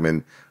Larry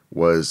Backman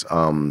was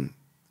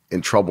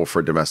in trouble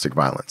for domestic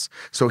violence.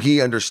 So he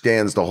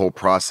understands the whole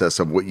process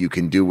of what you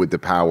can do with the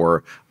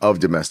power of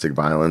domestic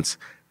violence,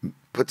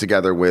 put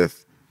together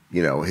with,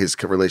 you know, his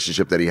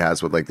relationship that he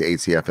has with like the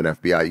ATF and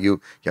FBI.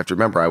 You have to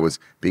remember, I was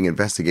being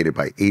investigated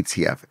by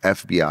ATF,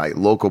 FBI,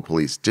 local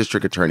police,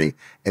 district attorney,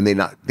 and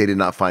they did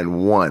not find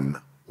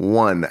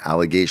one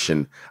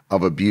allegation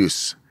of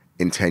abuse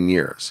in 10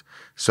 years.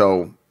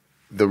 So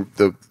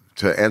to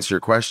answer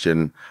your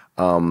question,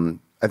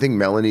 I think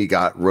Melanie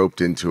got roped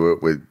into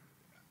it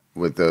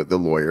with the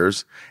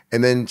lawyers,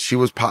 and then she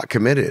was pot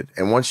committed.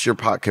 And once you're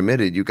pot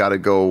committed, you got to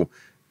go.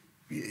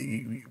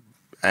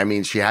 I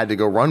mean, she had to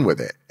go run with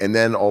it. And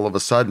then all of a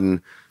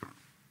sudden,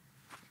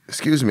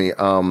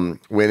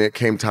 when it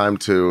came time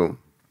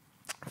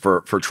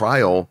for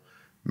trial,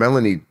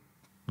 Melanie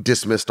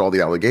dismissed all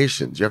the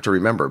allegations. You have to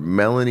remember,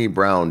 Melanie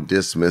Brown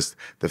dismissed,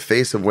 the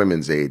face of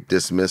Women's Aid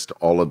dismissed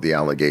all of the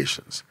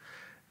allegations.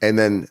 And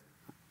then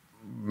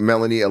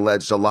Melanie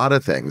alleged a lot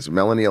of things.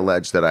 Melanie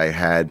alleged that I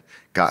had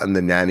gotten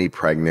the nanny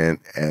pregnant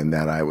and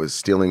that I was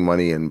stealing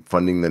money and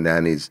funding the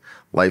nanny's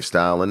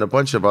lifestyle and a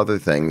bunch of other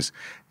things.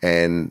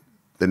 And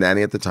the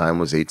nanny at the time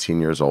was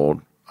 18 years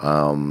old,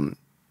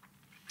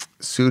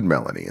 sued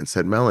Melanie and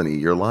said, Melanie,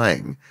 you're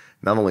lying.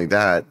 Not only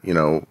that, you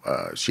know,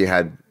 she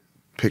had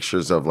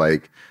pictures of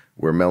like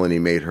where Melanie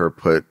made her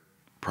put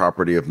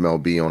property of Mel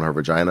B on her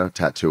vagina,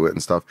 tattoo it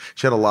and stuff.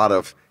 She had a lot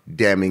of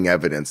damning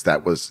evidence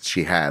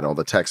she had all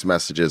the text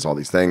messages, all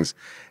these things.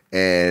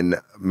 And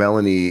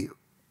Melanie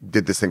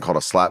did this thing called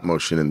a slap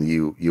motion in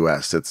the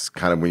US. It's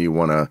kind of when you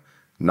want to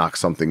knock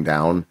something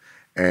down,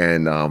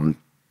 and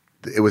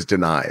it was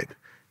denied.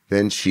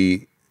 Then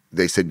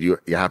they said, you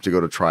have to go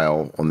to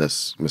trial on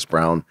this, Miss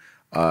Brown.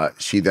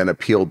 She then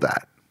appealed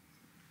that.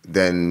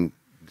 Then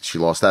she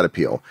lost that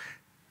appeal.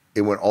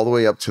 It went all the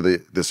way up to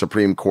the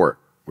Supreme Court,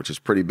 which is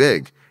pretty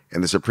big.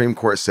 And the Supreme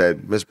Court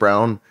said, Miss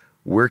Brown,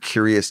 we're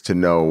curious to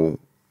know,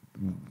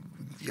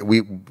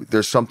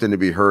 there's something to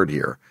be heard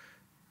here.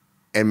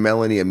 And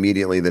Melanie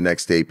immediately the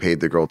next day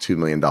paid the girl $2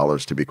 million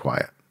to be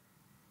quiet.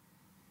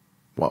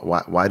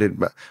 Why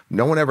did,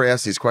 no one ever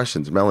asked these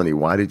questions. Melanie,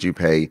 why did you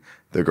pay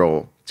the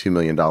girl $2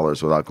 million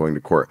without going to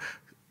court?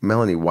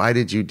 Melanie, why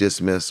did you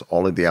dismiss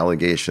all of the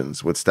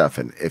allegations with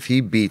Stefan? If he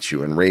beat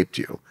you and raped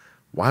you,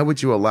 why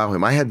would you allow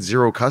him? I had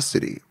zero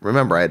custody.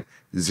 Remember, I had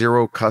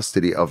zero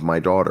custody of my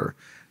daughter.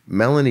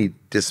 Melanie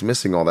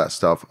dismissing all that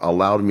stuff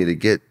allowed me to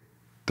get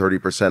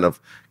 30% of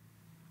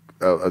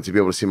to be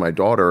able to see my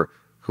daughter,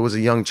 who was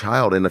a young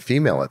child and a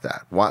female at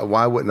that.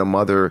 Why wouldn't a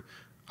mother?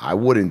 I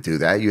wouldn't do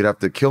that. You'd have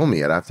to kill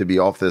me. I'd have to be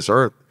off this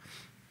earth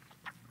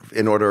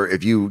in order,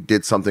 if you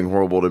did something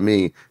horrible to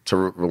me, to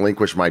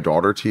relinquish my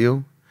daughter to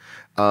you.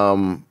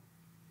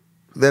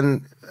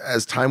 Then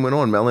as time went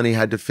on, Melanie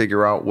had to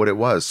figure out what it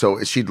was.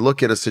 So she'd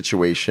look at a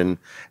situation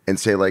and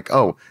say like,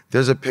 oh,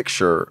 there's a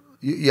picture.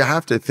 You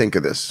have to think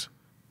of this.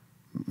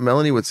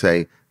 Melanie would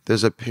say,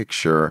 there's a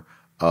picture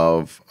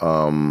of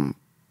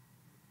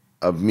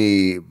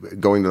me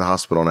going to the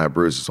hospital and I have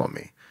bruises on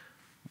me.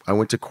 I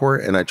went to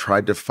court and I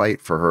tried to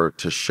fight for her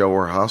to show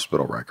her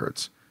hospital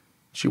records.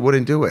 She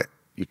wouldn't do it.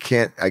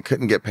 I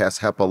couldn't get past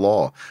HEPA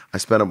law. I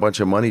spent a bunch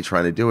of money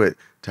trying to do it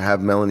to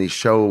have Melanie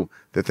show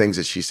the things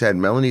that she said.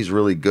 Melanie's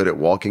really good at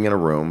walking in a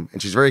room,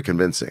 and she's very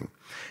convincing.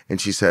 And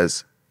she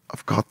says,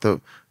 I've got the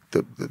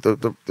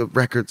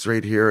records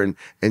right here, and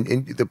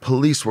the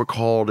police were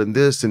called, and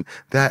this and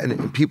that.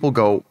 And people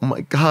go, oh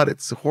my God,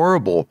 it's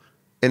horrible.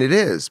 And it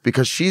is,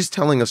 because she's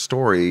telling a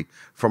story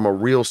from a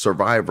real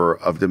survivor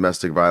of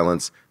domestic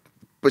violence,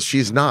 but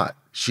she's not.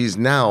 She's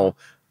now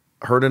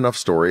heard enough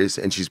stories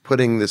and she's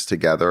putting this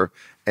together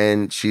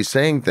and she's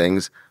saying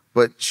things,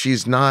 but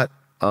she's not,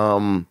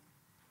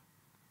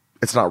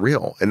 it's not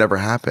real. It never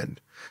happened.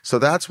 So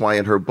that's why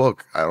in her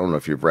book, I don't know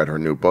if you've read her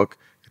new book,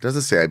 it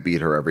doesn't say I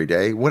beat her every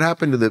day. What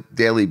happened to the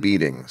daily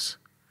beatings?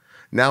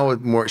 Now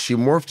she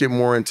morphed it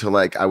more into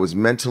like, I was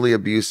mentally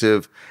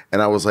abusive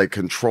and I was like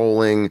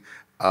controlling,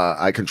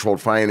 I controlled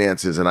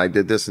finances and I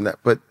did this and that.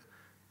 But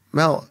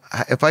Mel,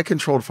 if I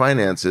controlled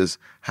finances,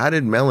 how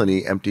did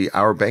Melanie empty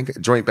our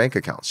joint bank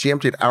accounts? She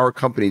emptied our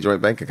company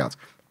joint bank accounts.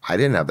 I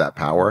didn't have that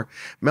power.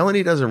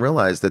 Melanie doesn't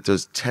realize that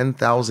there's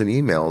 10,000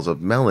 emails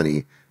of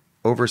Melanie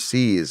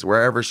overseas,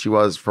 wherever she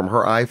was, from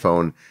her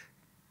iPhone,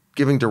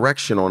 giving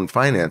direction on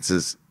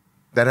finances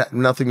that had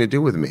nothing to do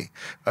with me.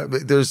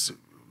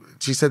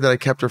 She said that I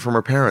kept her from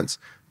her parents.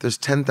 There's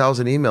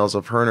 10,000 emails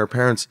of her and her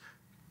parents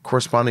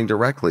corresponding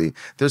directly.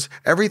 There's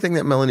everything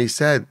that Melanie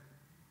said.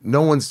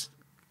 No one's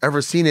ever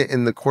seen it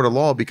in the court of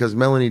law because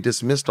Melanie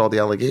dismissed all the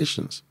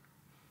allegations.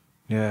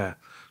 Yeah.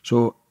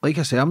 So, like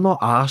I say, I'm not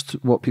asked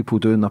what people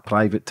do in their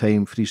private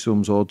time,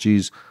 threesomes,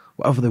 orgies,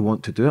 whatever they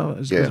want to do.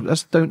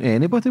 It's down to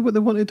anybody what they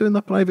want to do in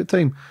their private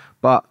time.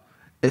 But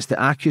it's the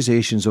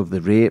accusations of the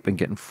rape and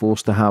getting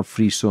forced to have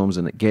threesomes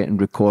and it getting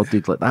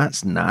recorded. Like,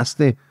 that's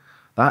nasty.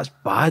 That's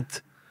bad.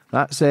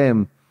 That's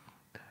and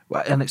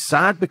it's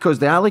sad because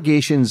the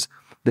allegations,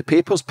 the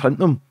papers print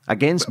them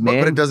against men.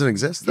 But it doesn't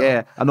exist, though.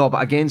 Yeah, I know,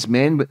 but against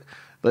men. But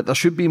like, there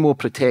should be more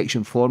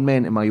protection for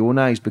men, in my own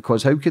eyes,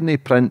 because how can they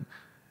print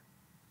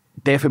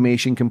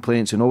defamation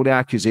complaints and all the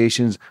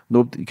accusations?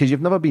 No, because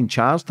you've never been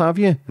charged, have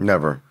you?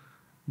 Never.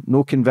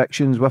 No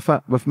convictions with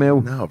it, with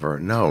Mel? Never.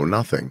 No,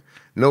 nothing.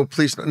 No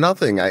police,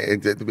 nothing.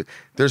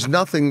 There's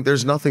nothing.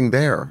 There's nothing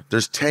there.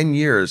 There's 10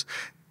 years.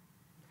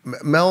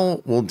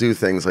 Mel will do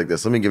things like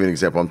this. Let me give you an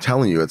example. I'm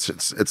telling you, it's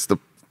the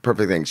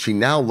perfect thing. She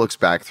now looks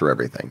back through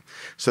everything.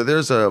 So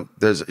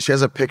she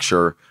has a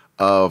picture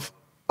of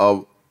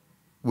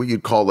what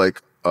you'd call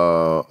like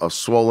a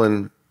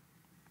swollen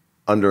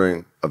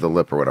undering of the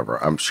lip or whatever.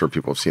 I'm sure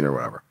people have seen it or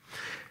whatever.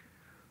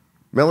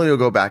 Melanie will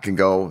go back and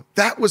go,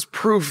 that was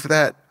proof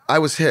that I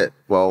was hit.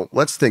 Well,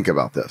 let's think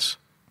about this.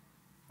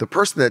 The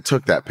person that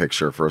took that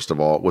picture, first of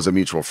all, was a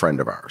mutual friend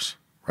of ours,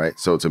 right?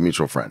 So it's a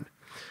mutual friend.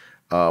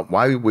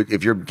 Why would,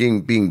 if you're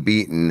being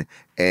beaten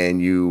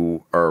and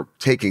you are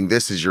taking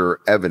this as your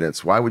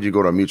evidence, why would you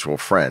go to a mutual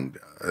friend?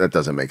 That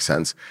doesn't make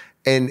sense.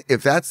 And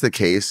if that's the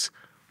case,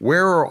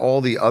 where are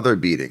all the other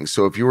beatings?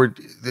 So if you were,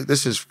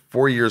 this is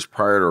 4 years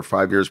prior or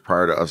 5 years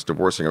prior to us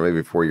divorcing, or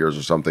maybe 4 years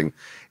or something.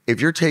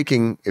 If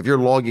you're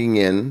logging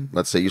in,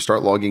 let's say you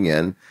start logging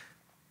in,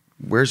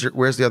 where's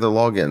the other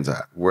logins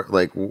at?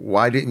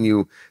 Why didn't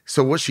you?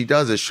 So what she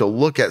does is she'll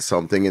look at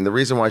something, and the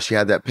reason why she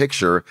had that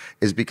picture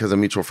is because a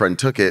mutual friend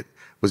took it,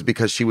 was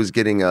because she was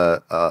getting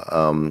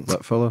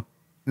What fella?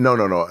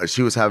 No.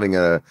 She was having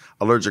a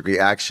allergic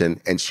reaction,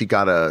 and she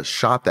got a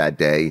shot that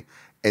day,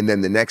 and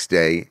then the next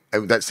day,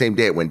 that same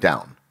day, it went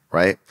down.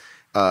 Right?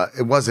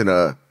 It wasn't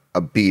a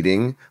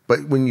beating,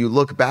 but when you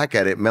look back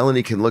at it,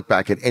 Melanie can look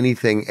back at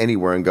anything,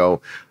 anywhere, and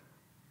go,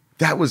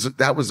 that was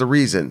the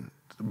reason.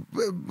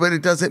 But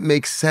it doesn't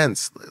make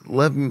sense.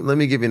 Let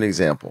me give you an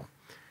example.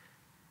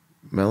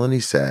 Melanie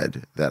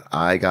said that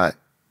I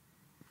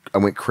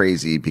went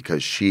crazy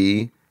because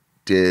she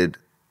did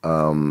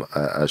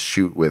a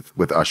shoot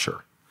with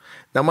Usher.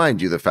 Now, mind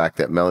you, the fact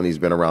that Melanie's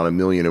been around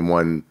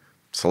 1,000,001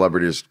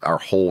 celebrities our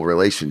whole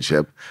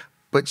relationship,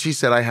 but she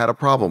said I had a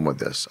problem with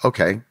this.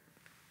 Okay.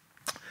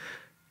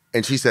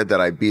 And she said that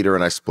I beat her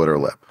and I split her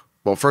lip.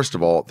 Well, first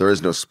of all, there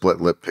is no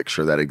split lip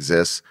picture that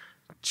exists.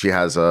 She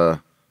has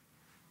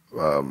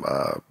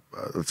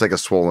it's like a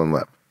swollen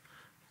lip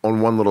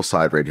on one little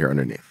side right here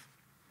underneath.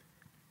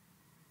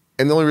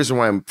 And the only reason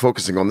why I'm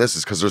focusing on this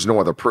is because there's no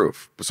other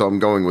proof. So I'm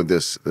going with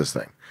this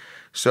thing.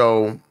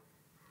 So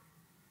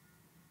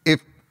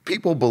if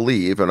people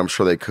believe, and I'm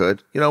sure they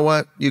could, you know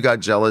what? You got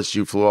jealous,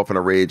 you flew off in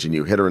a rage, and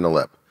you hit her in the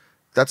lip.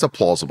 That's a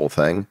plausible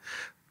thing.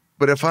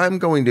 But if I'm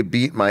going to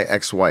beat my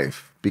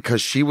ex-wife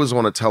because she was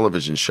on a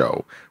television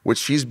show, which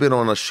she's been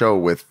on a show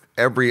with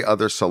every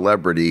other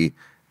celebrity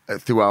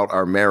throughout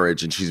our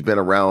marriage, and she's been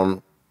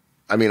around,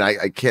 I mean,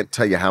 I can't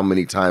tell you how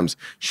many times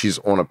she's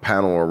on a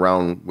panel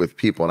around with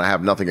people, and I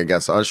have nothing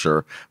against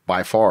Usher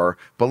by far,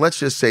 but let's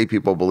just say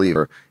people believe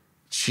her.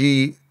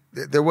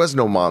 There was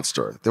no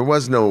monster. There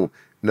was no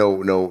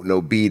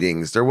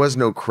beatings. There was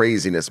no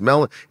craziness.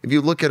 Mel, if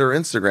you look at her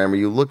Instagram or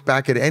you look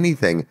back at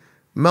anything,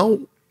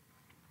 Mel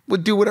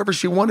would do whatever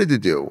she wanted to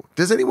do.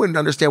 Does anyone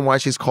understand why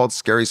she's called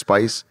Scary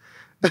Spice?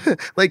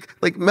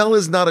 like Mel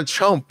is not a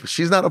chump.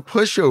 She's not a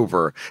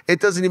pushover. It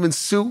doesn't even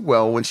suit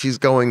well when she's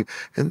going,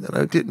 and then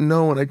I didn't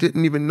know, and I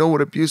didn't even know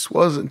what abuse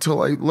was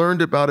until I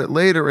learned about it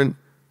later. And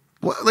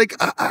what, like,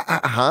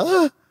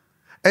 huh?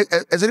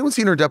 Has anyone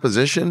seen her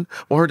deposition?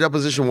 Well, her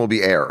deposition will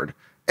be aired.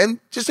 And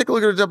just take a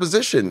look at her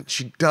deposition.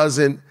 She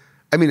doesn't,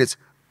 I mean,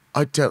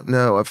 I don't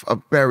know.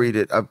 I've buried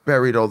it. I've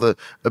buried all the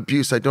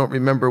abuse. I don't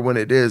remember when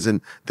it is.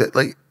 And that,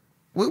 like,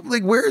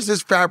 where is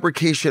this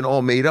fabrication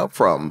all made up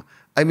from?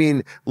 I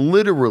mean,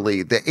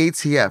 literally, the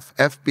ATF,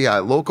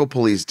 FBI, local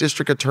police,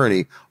 district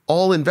attorney,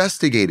 all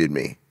investigated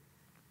me.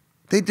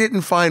 They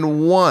didn't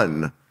find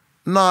one,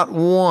 not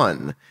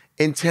one,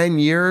 in 10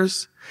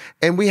 years.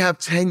 And we have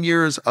 10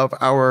 years of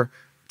our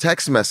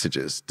text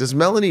messages. Does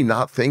Melanie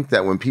not think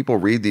that when people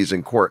read these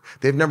in court,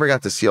 they've never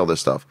got to see all this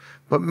stuff?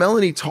 But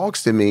Melanie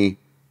talks to me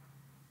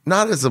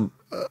not as a,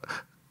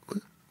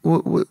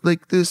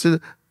 like this,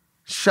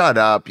 shut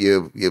up,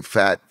 you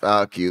fat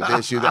fuck, you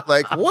this, you that.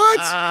 Like,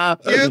 what?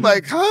 You're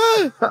like,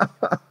 huh?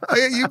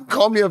 You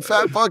call me a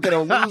fat fuck and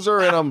a loser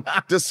and I'm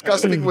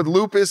disgusting with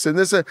lupus and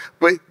this,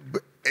 but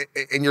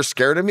and you're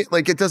scared of me?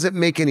 Like, it doesn't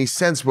make any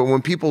sense. But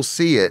when people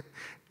see it,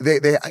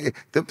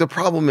 the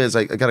problem is,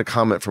 I got a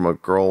comment from a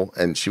girl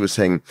and she was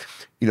saying,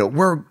 you know,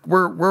 we're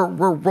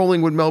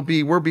rolling with Mel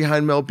B, we're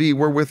behind Mel B,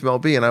 we're with Mel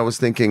B. And I was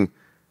thinking,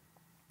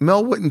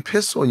 Mel wouldn't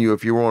piss on you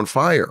if you were on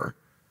fire.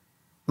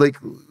 Like,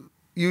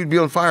 you'd be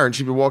on fire and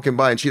she'd be walking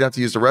by and she'd have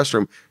to use the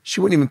restroom.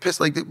 She wouldn't even piss.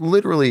 Like,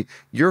 literally,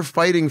 you're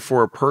fighting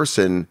for a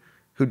person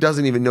who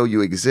doesn't even know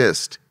you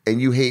exist, and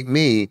you hate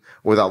me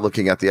without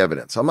looking at the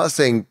evidence. I'm not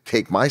saying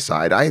take my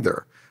side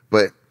either,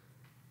 but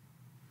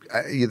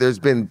there's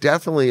been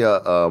definitely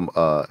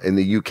in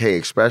the UK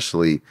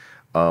especially,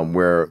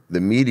 where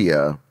the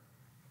media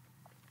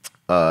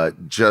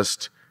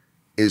just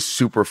is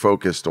super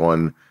focused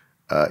on,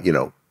 you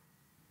know,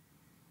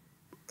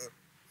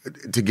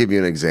 to give you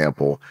an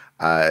example,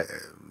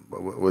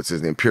 what's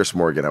his name? Pierce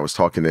Morgan. I was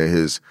talking to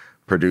his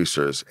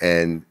producers,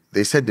 and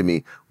they said to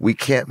me, "We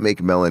can't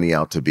make Melanie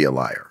out to be a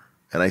liar."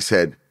 And I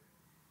said,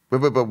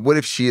 but what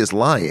if she is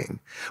lying?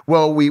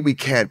 Well, we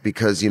can't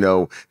because,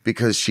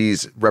 because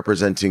she's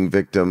representing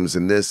victims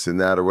and this and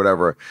that or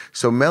whatever.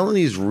 So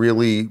Melanie's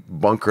really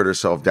bunkered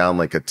herself down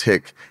like a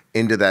tick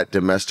into that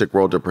domestic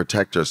world to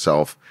protect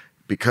herself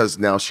because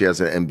now she has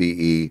an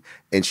MBE,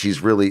 and she's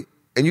really,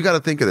 and you got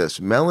to think of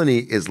this.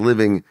 Melanie is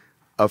living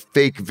a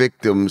fake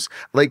victim's,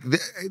 like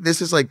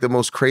this is like the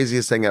most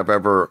craziest thing I've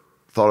ever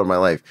thought of in my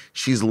life.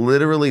 She's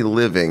literally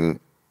living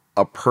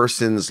a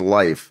person's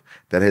life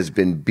that has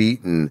been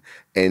beaten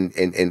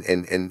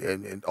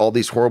and all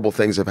these horrible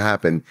things have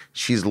happened.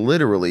 She's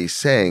literally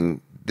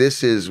saying,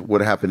 this is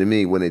what happened to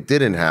me when it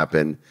didn't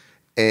happen,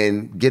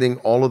 and getting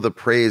all of the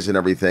praise and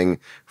everything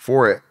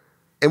for it.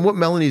 And what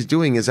Melanie's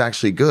doing is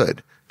actually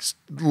good.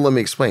 Let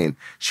me explain.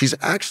 She's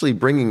actually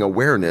bringing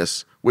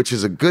awareness, which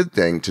is a good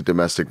thing, to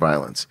domestic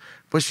violence,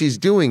 but she's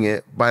doing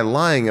it by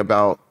lying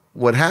about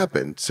what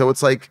happened. So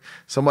it's like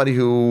somebody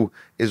who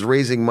is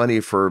raising money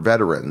for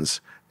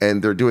veterans,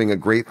 and they're doing a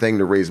great thing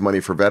to raise money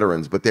for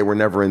veterans, but they were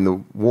never in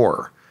the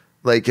war.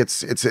 Like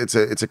it's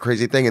a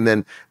crazy thing. And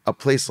then a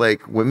place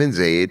like Women's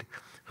Aid,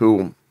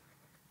 who,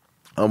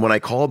 when I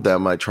called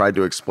them, I tried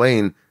to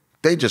explain,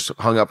 they just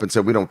hung up and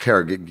said, "We don't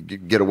care,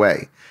 get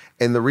away."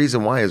 And the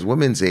reason why is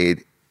Women's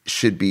Aid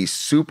should be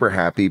super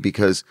happy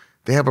because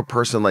they have a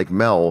person like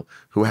Mel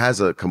who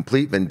has a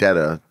complete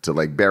vendetta to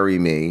like bury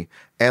me,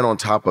 and on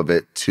top of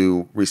it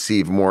to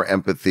receive more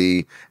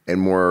empathy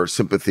and more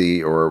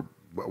sympathy or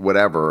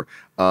whatever.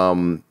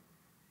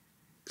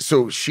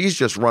 So she's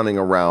just running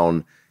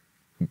around,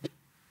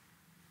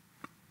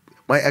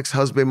 my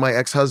ex-husband, my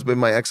ex-husband,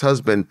 my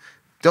ex-husband.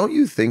 Don't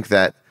you think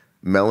that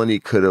Melanie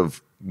could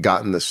have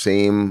gotten the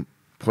same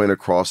point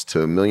across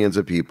to millions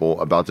of people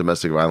about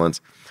domestic violence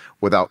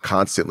without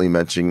constantly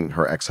mentioning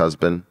her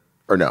ex-husband?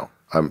 Or no,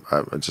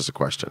 it's just a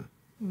question.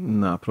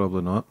 Nah,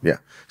 probably not. Yeah.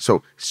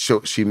 So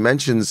she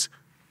mentions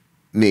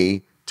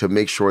me to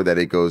make sure that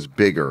it goes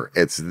bigger.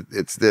 It's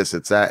this,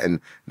 it's that,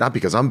 and not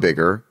because I'm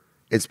bigger.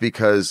 It's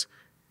because,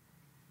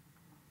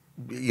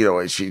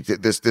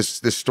 this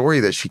story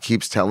that she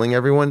keeps telling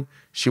everyone,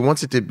 she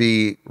wants it to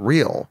be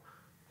real.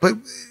 But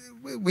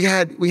we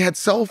had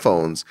cell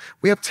phones,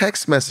 we have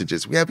text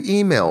messages, we have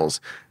emails.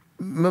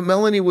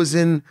 Melanie was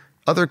in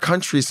other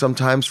countries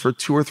sometimes for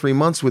 2 or 3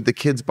 months with the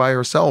kids by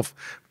herself,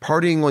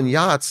 partying on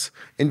yachts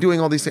and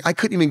doing all these things. I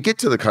couldn't even get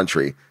to the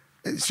country.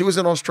 She was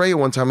in Australia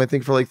one time, I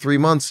think, for like 3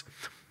 months.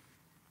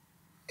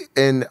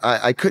 And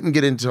I couldn't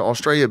get into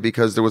Australia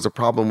because there was a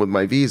problem with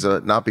my visa,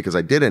 not because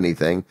I did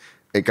anything.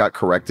 It got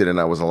corrected and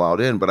I was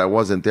allowed in, but I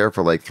wasn't there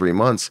for like 3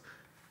 months.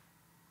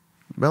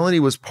 Melanie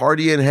was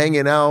partying,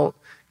 hanging out,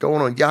 going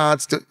on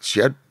yachts. She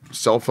had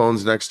cell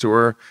phones next to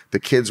her. The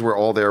kids were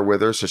all there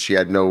with her, so she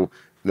had no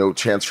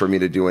chance for me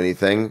to do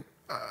anything.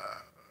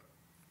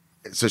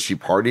 So she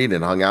partied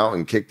and hung out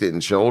and kicked it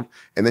and chilled.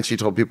 And then she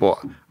told people,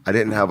 I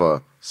didn't have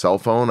a cell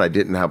phone. I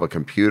didn't have a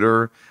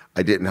computer.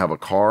 I didn't have a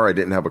car. I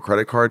didn't have a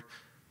credit card.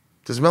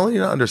 Does Melanie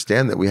not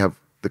understand that we have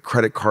the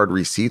credit card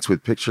receipts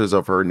with pictures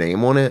of her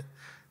name on it,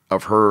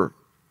 of her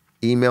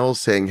emails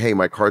saying, "Hey,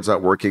 my card's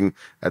not working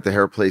at the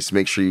hair place.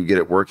 Make sure you get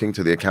it working,"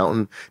 to the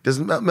accountant?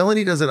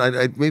 Melanie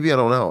doesn't? Maybe I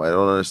don't know. I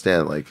don't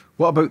understand. Like,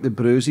 what about the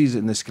bruises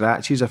and the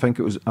scratches? I think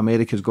it was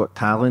America's Got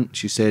Talent.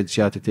 She said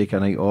she had to take a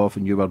night off,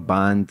 and you were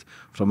banned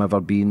from ever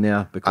being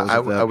there because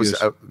of the abuse.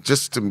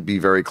 Just to be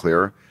very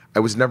clear, I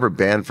was never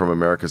banned from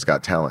America's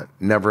Got Talent.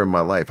 Never in my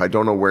life. I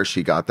don't know where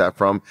she got that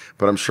from,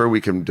 but I'm sure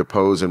we can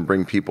depose and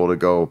bring people to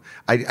go.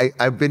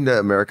 I've been to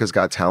America's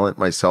Got Talent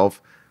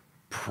myself.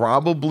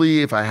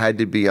 Probably, if I had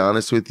to be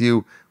honest with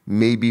you,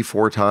 maybe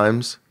 4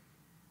 times.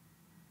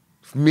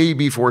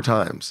 Maybe 4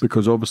 times.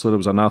 Because obviously there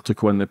was an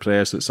article in the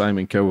press that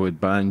Simon Cowell had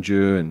banned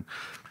you. And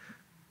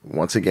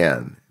once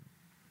again,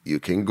 you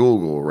can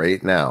Google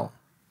right now,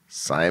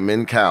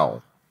 Simon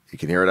Cowell. You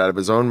can hear it out of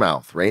his own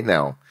mouth right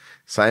now.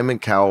 Simon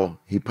Cowell,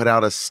 he put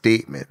out a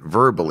statement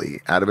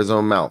verbally out of his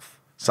own mouth,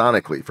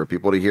 sonically, for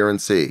people to hear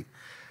and see.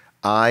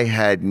 I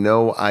had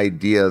no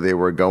idea they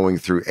were going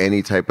through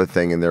any type of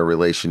thing in their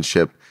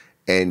relationship,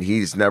 and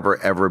he's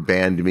never ever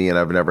banned me, and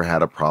I've never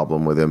had a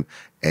problem with him.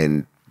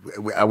 And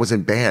I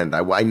wasn't banned.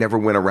 I never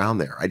went around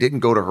there. I didn't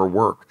go to her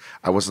work.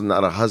 I was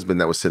not a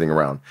husband that was sitting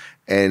around.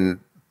 And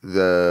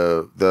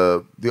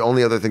the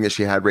only other thing that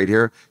she had right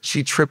here,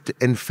 she tripped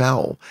and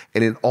fell.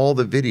 And in all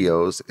the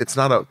videos,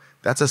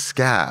 that's a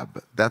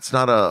scab. That's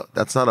not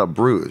a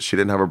bruise. She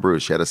didn't have a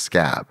bruise. She had a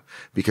scab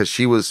because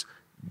she was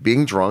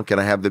being drunk,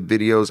 and I have the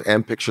videos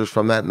and pictures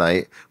from that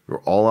night. We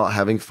were all out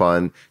having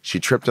fun. She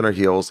tripped on her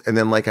heels. And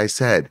then, like I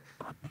said,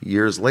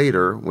 years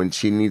later, when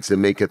she needs to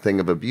make a thing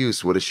of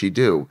abuse, what does she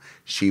do?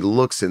 She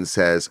looks and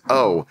says,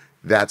 "Oh,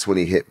 that's when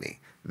he hit me.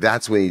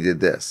 That's when he did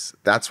this.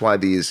 That's why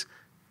these,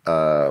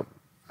 what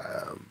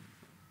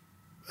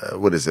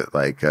is it?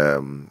 Like,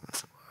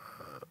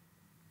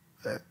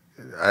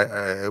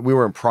 we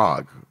were in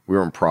Prague.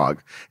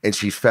 And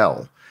she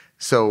fell.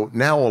 So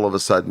now all of a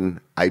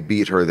sudden I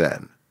beat her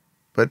then.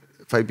 But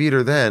if I beat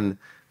her then,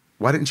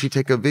 why didn't she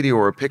take a video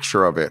or a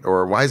picture of it?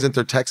 Or why isn't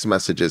there text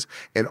messages?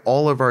 In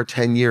all of our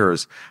 10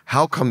 years,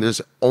 how come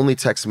there's only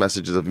text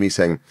messages of me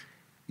saying,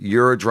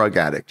 you're a drug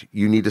addict.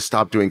 You need to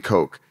stop doing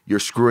coke. You're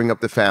screwing up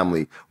the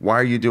family. Why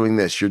are you doing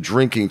this? You're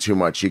drinking too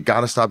much. You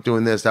got to stop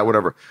doing this, that,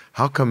 whatever.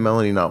 How come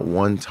Melanie not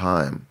one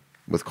time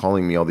with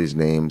calling me all these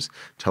names,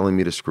 telling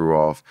me to screw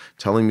off,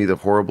 telling me the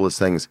horriblest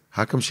things,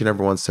 how come she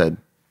never once said,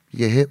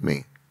 you hit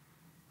me?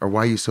 Or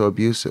why are you so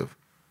abusive?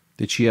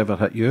 Did she ever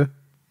hit you?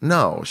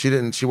 No, she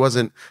didn't. She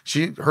wasn't.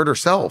 She hurt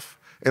herself.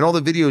 And all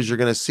the videos you're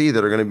going to see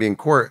that are going to be in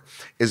court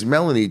is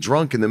Melanie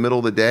drunk in the middle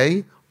of the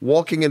day,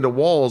 walking into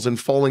walls and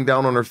falling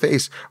down on her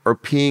face or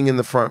peeing in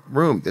the front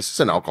room. This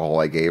isn't alcohol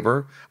I gave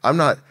her.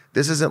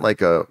 This isn't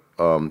like a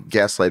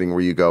gaslighting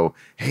where you go,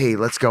 hey,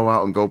 let's go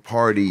out and go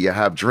party. You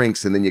have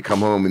drinks and then you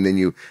come home and then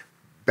you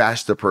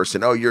bash the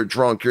person. Oh, you're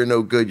drunk. You're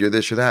no good. You're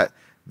this or that.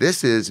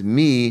 This is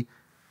me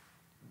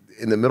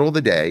in the middle of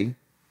the day,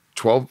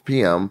 12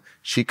 p.m.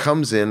 She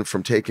comes in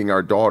from taking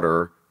our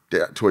daughter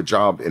to a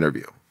job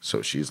interview.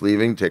 So she's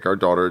leaving, take our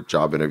daughter,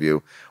 job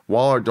interview.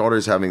 While our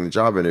daughter's having the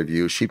job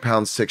interview, she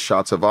pounds 6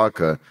 shots of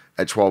vodka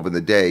at 12 in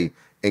the day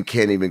and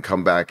can't even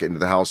come back into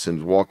the house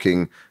and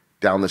walking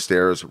down the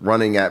stairs,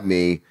 running at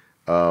me,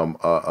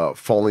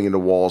 falling into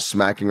walls,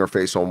 smacking her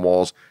face on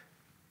walls.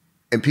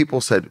 And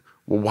people said,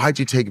 well, why'd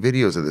you take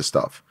videos of this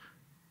stuff?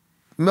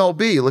 Mel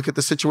B, look at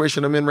the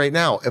situation I'm in right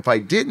now. If I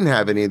didn't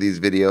have any of these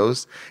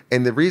videos,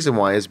 and the reason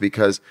why is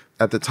because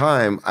at the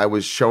time I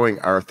was showing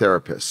our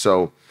therapist.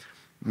 So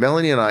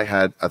Melanie and I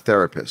had a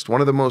therapist, one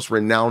of the most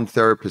renowned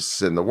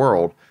therapists in the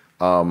world,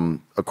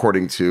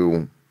 according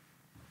to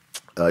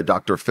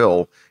Dr.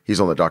 Phil. He's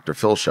on the Dr.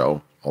 Phil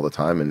show all the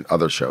time and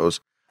other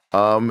shows.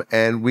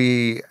 And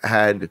we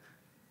had,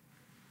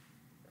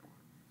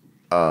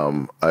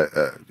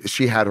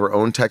 she had her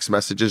own text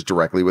messages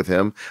directly with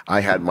him. I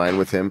had mine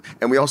with him.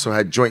 And we also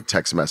had joint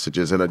text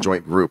messages in a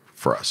joint group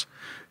for us.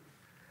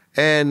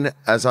 And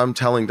as I'm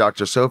telling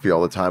Dr. Sophie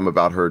all the time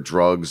about her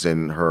drugs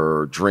and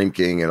her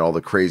drinking and all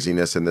the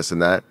craziness and this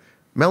and that,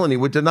 Melanie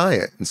would deny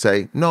it and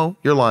say, no,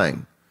 you're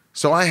lying.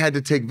 So I had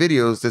to take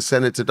videos to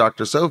send it to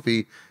Dr.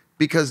 Sophie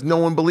because no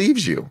one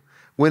believes you.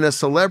 When a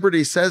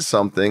celebrity says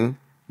something,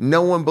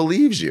 no one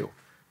believes you.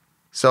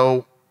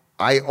 So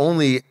I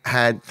only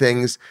had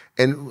things,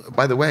 and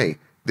by the way,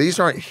 these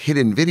aren't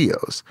hidden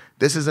videos.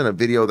 This isn't a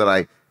video that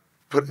I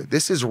put,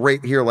 this is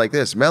right here like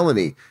this.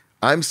 Melanie,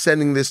 I'm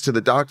sending this to the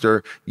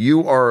doctor.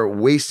 You are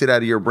wasted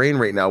out of your brain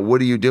right now.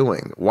 What are you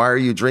doing? Why are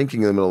you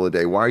drinking in the middle of the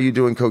day? Why are you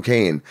doing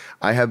cocaine?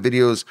 I have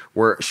videos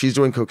where she's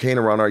doing cocaine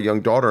around our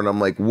young daughter, and I'm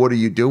like, what are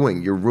you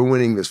doing? You're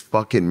ruining this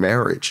fucking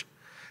marriage.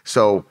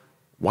 So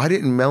why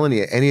didn't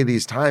Melanie at any of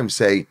these times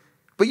say,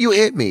 but you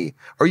hit me,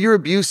 or you're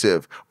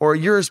abusive, or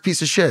you're a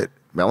piece of shit?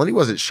 Melanie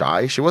wasn't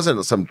shy. She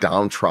wasn't some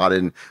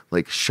downtrodden,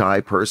 like,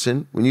 shy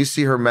person. When you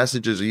see her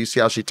messages or you see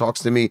how she talks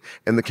to me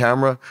in the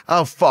camera,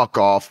 oh, fuck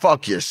off,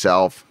 fuck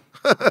yourself.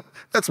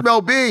 That's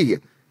Mel B.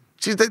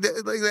 She's like,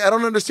 I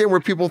don't understand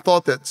where people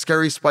thought that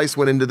Scary Spice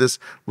went into this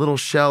little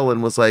shell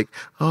and was like,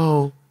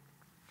 oh.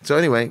 So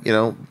anyway, you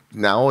know,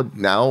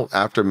 now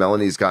after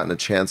Melanie's gotten a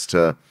chance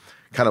to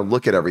kind of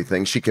look at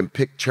everything, she can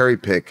cherry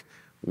pick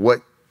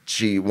what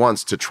she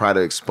wants to try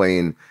to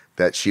explain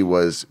that she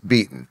was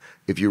beaten.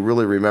 If you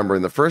really remember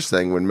in the first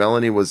thing, when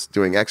Melanie was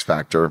doing X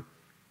Factor,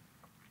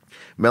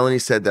 Melanie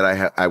said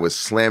that I was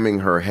slamming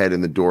her head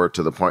in the door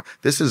to the point,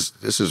 this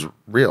is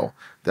real,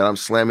 that I'm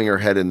slamming her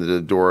head into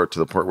the door to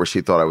the point where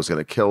she thought I was going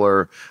to kill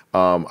her.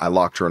 I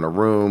locked her in a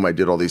room. I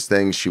did all these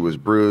things. She was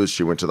bruised.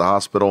 She went to the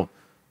hospital.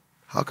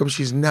 How come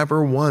she's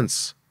never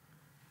once,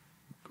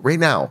 right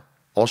now,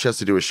 all she has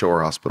to do is show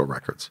her hospital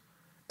records.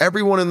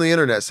 Everyone on the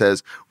internet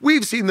says,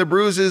 we've seen the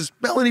bruises.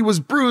 Melanie was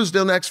bruised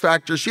on X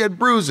Factor. She had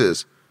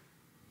bruises.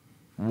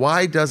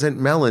 Why doesn't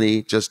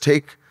Melanie just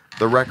take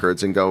the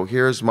records and go,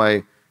 here's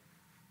my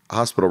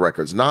hospital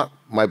records, not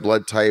my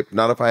blood type,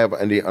 not if I have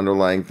any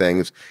underlying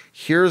things.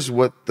 Here's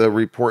what the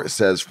report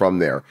says from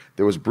there.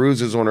 There was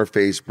bruises on her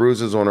face,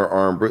 bruises on her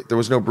arm. There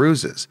was no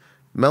bruises.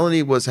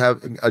 Melanie was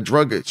having a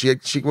drug. She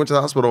went to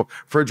the hospital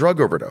for a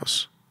drug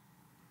overdose.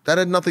 That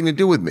had nothing to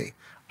do with me.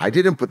 I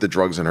didn't put the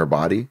drugs in her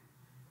body.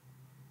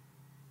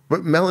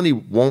 But Melanie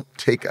won't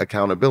take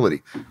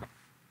accountability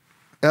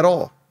at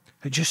all.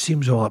 It just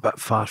seems all a bit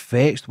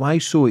far-fetched. Why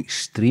so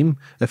extreme?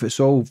 If it's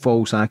all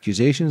false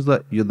accusations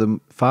that you're the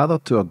father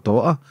to her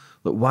daughter,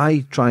 like,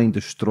 why try and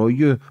destroy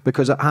you?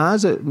 Because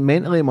it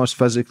mentally must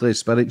physically,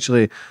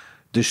 spiritually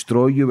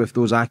destroy you with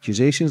those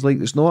accusations. Like,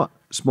 it's not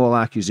small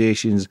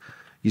accusations.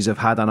 You have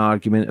had an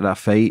argument or a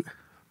fight.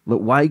 Like,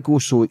 why go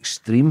so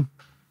extreme?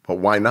 But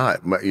why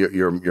not?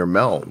 You're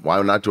Mel.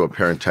 Why not do a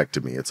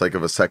parentectomy? It's like a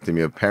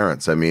vasectomy of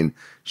parents. I mean,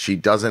 she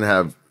did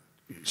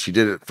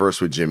it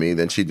first with Jimmy,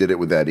 then she did it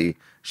with Eddie.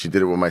 She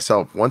did it with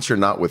myself. Once you're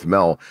not with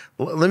Mel,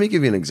 let me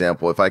give you an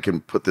example. If I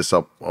can put this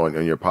up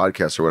on your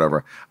podcast or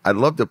whatever, I'd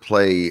love to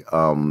play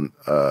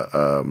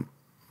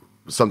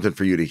something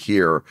for you to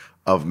hear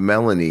of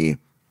Melanie.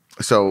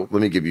 So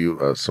let me give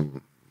you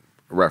some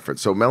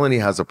reference. So Melanie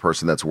has a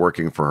person that's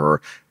working for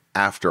her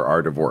after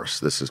our divorce.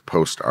 This is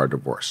post our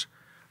divorce,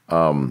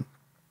 or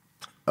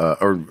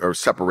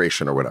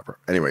separation or whatever.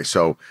 Anyway,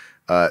 so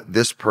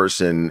this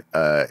person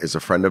is a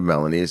friend of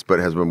Melanie's, but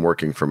has been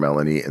working for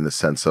Melanie in the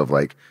sense of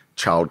like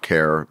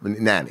childcare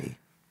nanny,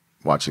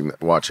 watching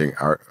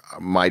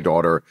my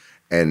daughter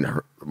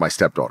and my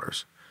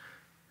stepdaughters.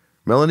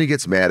 Melanie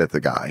gets mad at the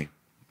guy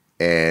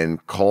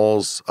and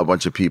calls a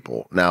bunch of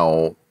people.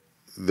 Now,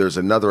 there's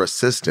another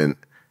assistant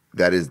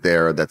that is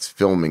there that's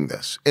filming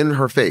this in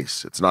her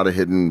face. It's not a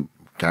hidden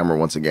camera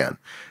once again.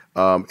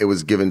 It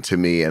was given to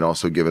me and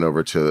also given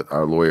over to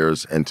our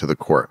lawyers and to the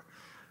court.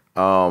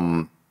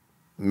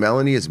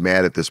 Melanie is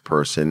mad at this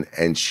person,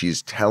 and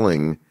she's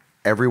telling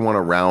everyone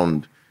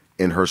around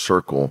in her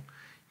circle,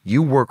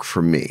 you work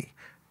for me.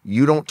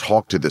 You don't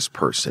talk to this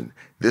person.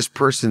 This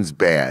person's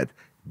bad.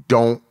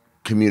 Don't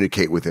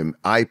communicate with him.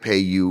 I pay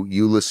you.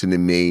 You listen to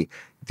me.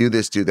 Do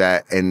this, do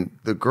that. And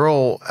the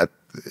girl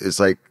is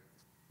like,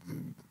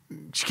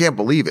 she can't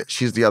believe it.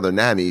 She's the other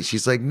nanny.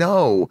 She's like,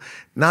 no,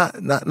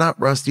 not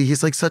Rusty.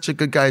 He's like such a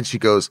good guy. And she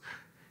goes,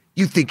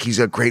 you think he's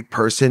a great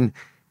person?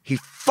 He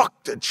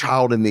fucked a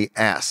child in the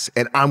ass,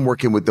 and I'm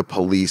working with the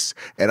police,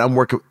 and I'm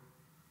working.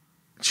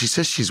 She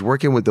says she's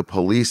working with the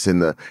police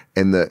and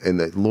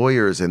the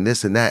lawyers and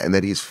this and that, and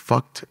that he's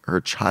fucked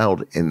her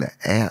child in the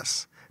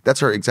ass.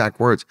 That's her exact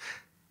words.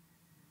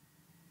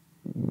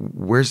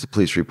 Where's the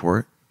police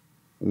report?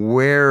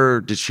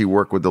 Where did she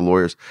work with the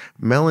lawyers?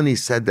 Melanie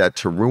said that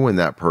to ruin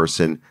that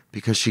person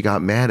because she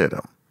got mad at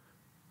him.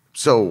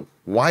 So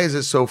why is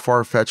it so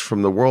far-fetched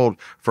from the world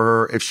for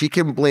her if she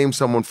can blame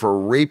someone for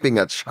raping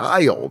a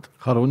child?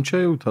 Her own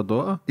child, her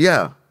daughter?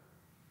 Yeah.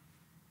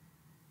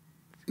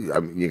 I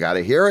mean, you got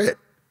to hear it.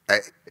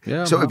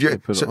 Yeah. So if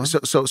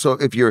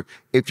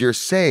you're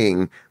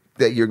saying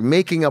that you're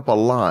making up a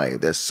lie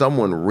that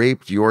someone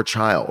raped your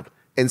child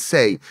and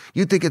say,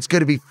 you think it's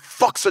going to be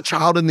fucks a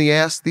child in the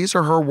ass? These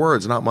are her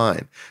words, not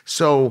mine.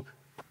 So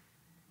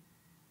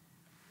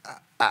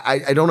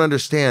I don't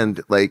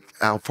understand like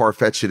how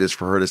far-fetched it is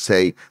for her to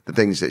say the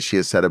things that she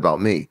has said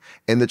about me.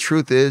 And the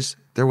truth is,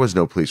 there was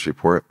no police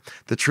report.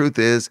 The truth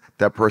is,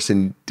 that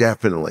person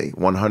definitely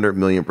 100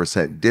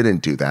 million%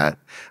 didn't do that.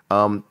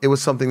 It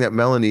was something that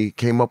Melanie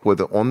came up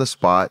with on the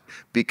spot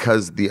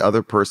because the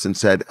other person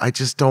said,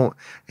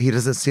 he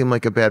doesn't seem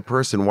like a bad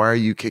person. Why are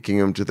you kicking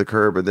him to the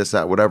curb or this,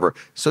 that, whatever?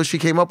 So she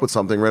came up with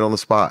something right on the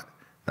spot.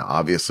 Now,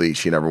 obviously,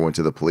 she never went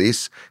to the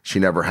police. She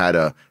never had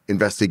a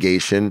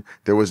investigation.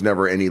 There was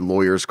never any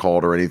lawyers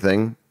called or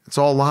anything. It's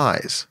all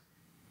lies.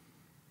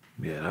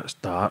 Yeah, that's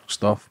dark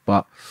stuff.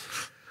 But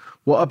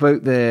what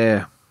about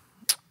her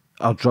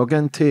drug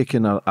intake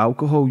and her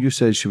alcohol? You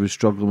said she was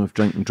struggling with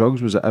drinking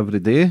drugs. Was it every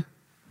day?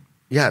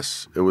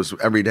 Yes, it was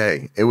every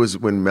day. It was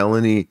when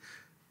Melanie's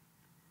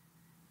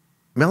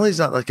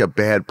not like a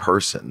bad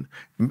person,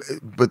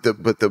 but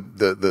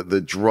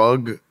the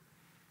drug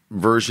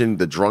version,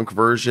 the drunk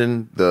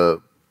version,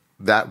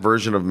 that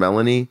version of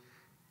Melanie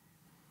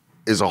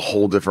is a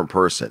whole different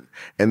person.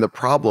 And the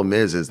problem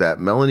is that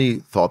Melanie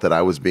thought that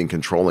I was being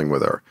controlling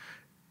with her.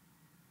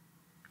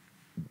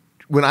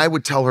 When I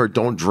would tell her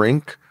don't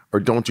drink or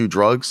don't do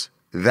drugs,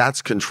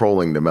 that's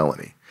controlling to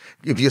Melanie.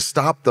 If you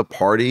stop the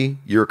party,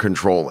 you're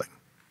controlling.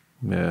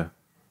 Yeah.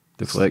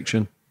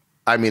 Deflection.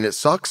 I mean, it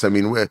sucks. I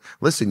mean,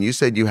 listen, you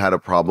said you had a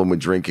problem with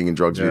drinking and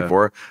drugs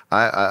before.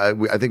 I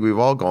think we've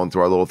all gone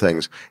through our little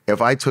things.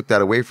 If I took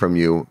that away from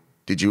you,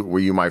 were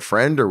you my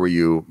friend, or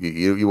you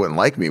wouldn't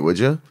like me, would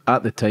you?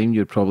 At the time,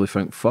 you'd probably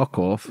think, fuck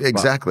off.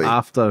 Exactly. But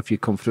after, if you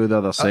come through the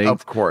other side,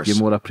 of course, you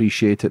more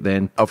appreciate it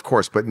then. Of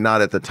course, but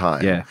not at the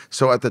time. Yeah.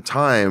 So at the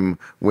time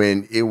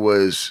when it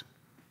was,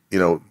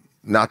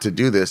 not to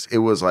do this, it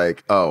was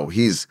like, oh,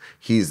 he's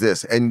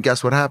this. And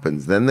guess what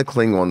happens? Then the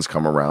cling ones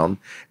come around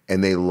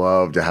and they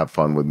love to have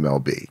fun with Mel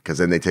B, because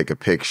then they take a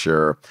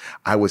picture.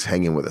 I was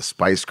hanging with a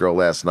Spice Girl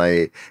last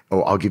night.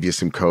 Oh, I'll give you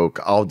some Coke.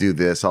 I'll do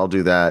this. I'll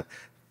do that.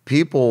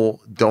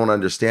 People don't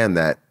understand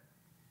that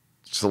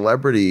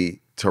celebrity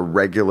to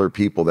regular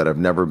people that have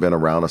never been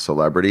around a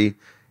celebrity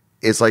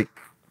is like,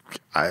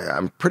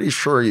 I'm pretty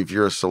sure if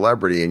you're a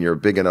celebrity and you're a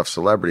big enough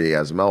celebrity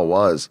as Mel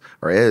was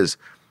or is,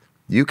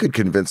 you could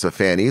convince a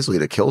fan easily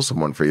to kill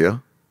someone for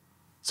you.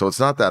 So it's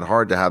not that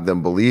hard to have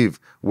them believe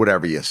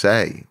whatever you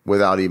say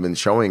without even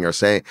showing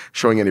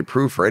any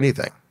proof or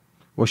anything.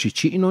 Was she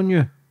cheating on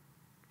you?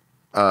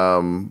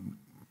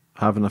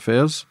 Having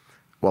affairs?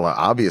 Well,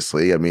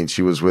 obviously, I mean,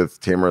 she was with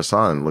Tamer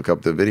Hassan. Look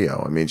up the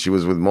video. I mean, she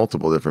was with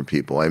multiple different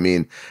people. I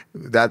mean,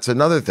 that's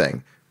another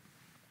thing.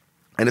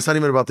 And it's not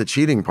even about the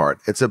cheating part.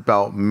 It's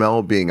about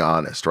Mel being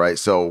honest, right?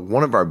 So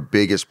one of our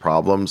biggest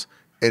problems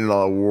in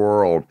the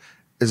world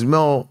is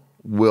Mel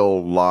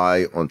will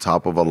lie on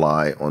top of a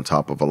lie on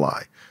top of a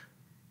lie,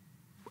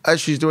 as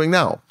she's doing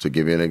now. To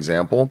give you an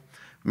example,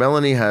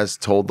 Melanie has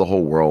told the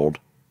whole world,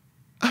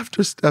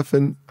 after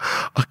Stefan,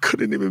 I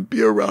couldn't even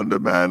be around a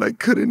man. I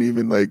didn't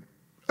even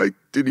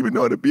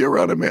know how to be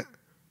around a man.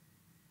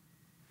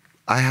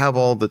 I have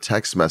all the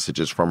text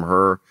messages from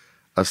her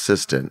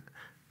assistant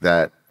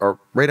that are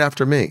right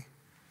after me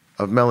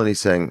of Melanie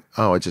saying,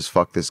 oh, I just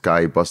fucked this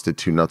guy. He busted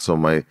 2 nuts on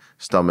my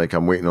stomach.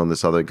 I'm waiting on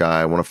this other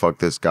guy. I want to fuck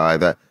this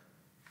guy.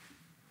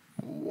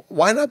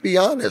 Why not be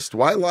honest?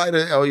 Why lie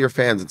to all your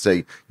fans and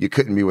say you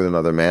couldn't be with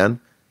another man?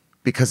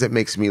 Because it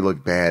makes me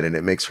look bad and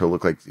it makes her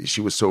look like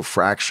she was so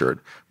fractured.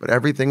 But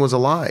everything was a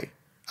lie.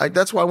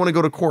 That's why I want to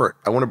go to court.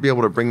 I want to be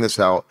able to bring this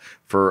out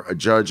for a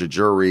judge, a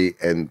jury,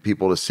 and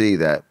people to see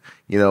that,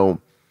 you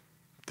know,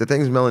 the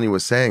things Melanie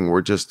was saying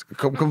were just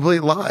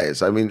complete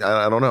lies. I mean,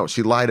 I don't know.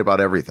 She lied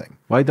about everything.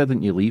 Why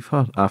didn't you leave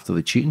her after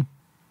the cheating?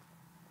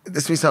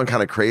 This may sound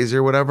kind of crazy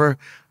or whatever.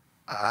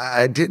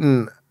 I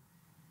didn't.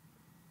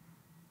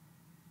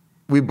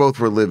 We both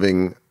were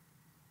living,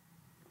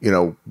 you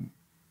know.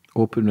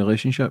 Open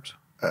relationships?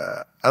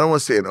 I don't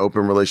want to say an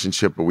open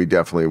relationship, but we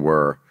definitely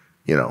were,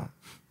 you know.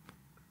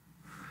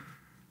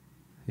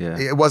 Yeah.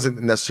 It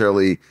wasn't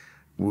necessarily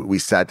we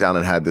sat down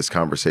and had this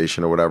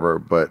conversation or whatever,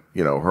 but,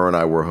 you know, her and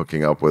I were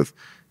hooking up with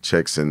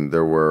chicks and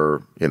there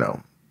were, you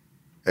know,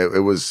 it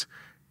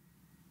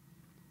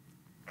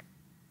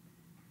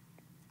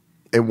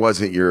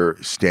wasn't your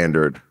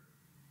standard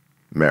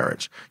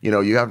marriage. You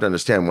know, you have to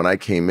understand, when I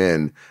came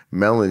in,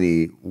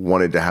 Melanie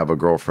wanted to have a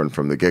girlfriend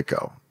from the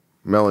get-go.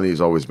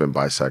 Melanie's always been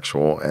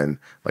bisexual. And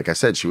like I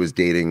said, she was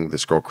dating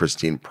this girl,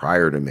 Christine,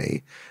 prior to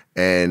me.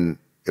 And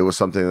it was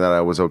something that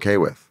I was okay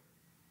with.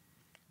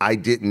 I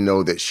didn't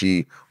know that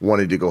she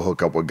wanted to go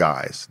hook up with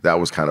guys. That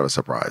was kind of a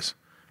surprise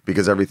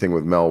because everything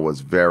with Mel was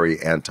very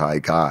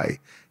anti-guy.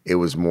 It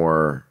was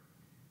more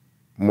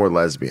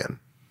lesbian.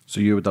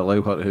 So you would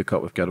allow her to hook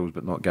up with girls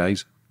but not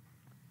guys?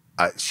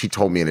 She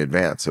told me in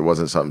advance. It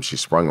wasn't something she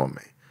sprung on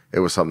me.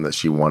 It was something that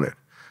she wanted.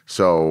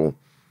 So,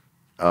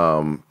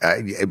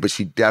 but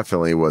she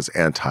definitely was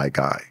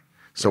anti-guy.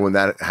 So when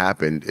that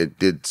happened, it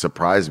did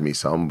surprise me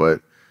some. But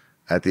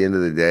at the end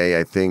of the day,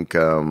 I think,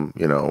 you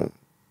know,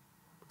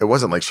 it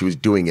wasn't like she was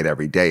doing it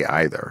every day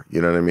either.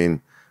 You know what I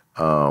mean?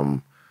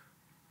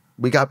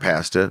 We got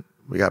past it.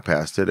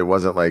 It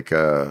wasn't like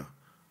a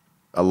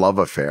love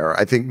affair.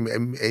 I think,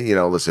 you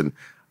know, listen,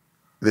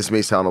 this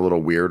may sound a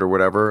little weird or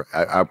whatever.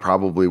 I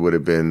probably would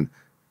have been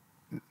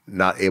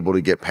not able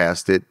to get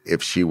past it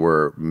if she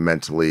were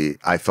mentally,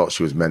 I felt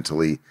she was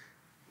mentally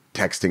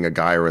texting a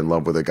guy or in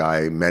love with a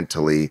guy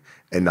mentally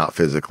and not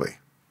physically.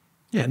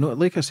 Yeah, no,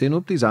 like I say,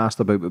 nobody's asked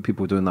about what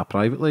people do in their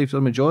private lives. The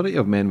majority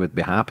of men would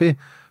be happy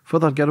for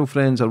their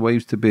girlfriends or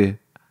wives to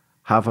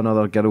have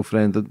another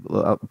girlfriend.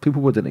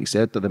 People wouldn't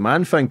accept it. The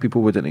man thing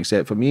people wouldn't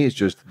accept. For me, it's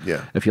just,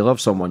 if you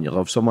love someone, you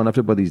love someone.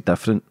 Everybody's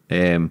different.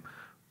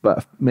 But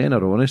if men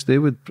are honest,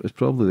 it's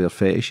probably their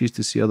fetish is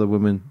to see other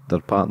women, their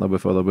partner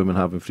with other women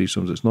having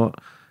threesomes. It's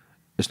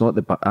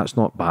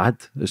not bad.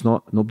 It's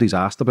not, nobody's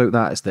asked about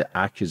that. It's the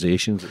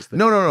accusations. It's the,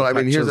 no. I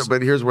mean,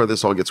 here's where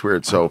this all gets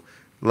weird. So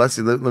let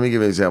me give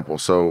you an example.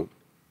 So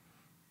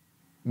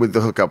with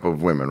the hookup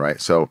of women, right?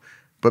 So,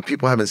 but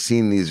people haven't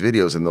seen these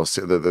videos and they'll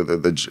see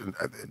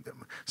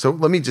so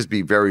let me just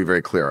be very,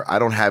 very clear. I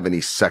don't have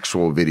any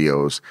sexual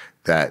videos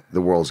that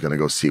the world's going to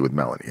go see with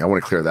Melanie. I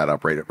want to clear that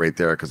up right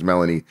there because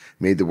Melanie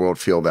made the world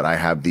feel that I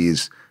have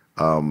these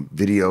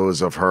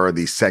videos of her,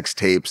 these sex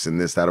tapes and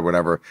this, that, or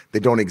whatever. They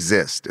don't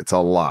exist. It's a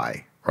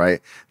lie,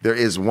 right? There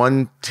is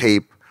one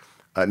tape,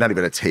 not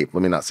even a tape.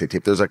 Let me not say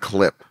tape. There's a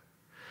clip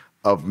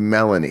of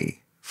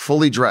Melanie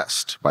fully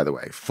dressed, by the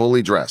way,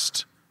 fully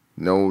dressed.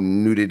 No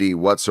nudity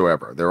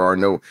whatsoever. There are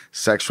no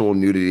sexual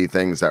nudity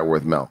things that were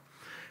with Mel.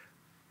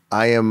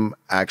 I am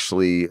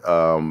actually,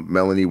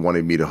 Melanie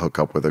wanted me to hook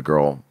up with a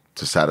girl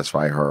to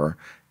satisfy her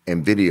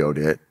and videoed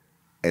it.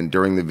 And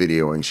during the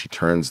videoing, she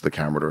turns the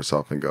camera to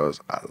herself and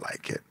goes, I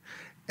like it.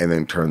 And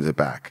then turns it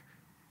back.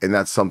 And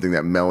that's something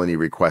that Melanie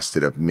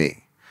requested of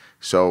me.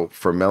 So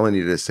for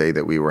Melanie to say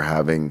that we were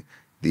having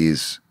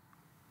these,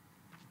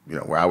 you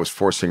know, where I was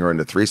forcing her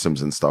into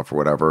threesomes and stuff or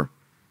whatever,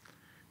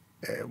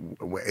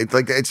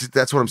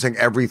 that's what I'm saying.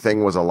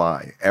 Everything was a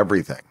lie.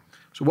 Everything.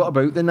 So what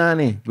about the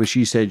nanny? Where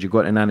she said you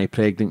got a nanny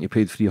pregnant, you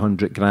paid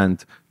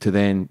 $300,000 to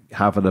then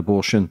have an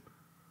abortion.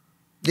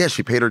 Yeah,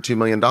 she paid her $2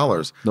 million.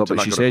 No, but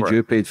she said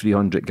you paid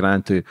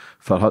 $300,000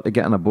 for her to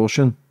get an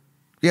abortion.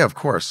 Yeah, of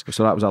course.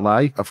 So that was a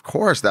lie? Of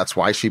course. That's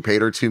why she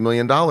paid her $2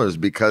 million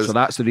because... So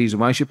that's the reason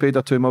why she paid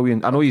her $2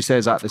 million. I know you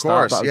says that at the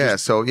start. Of course, yeah.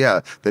 So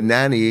yeah, the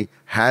nanny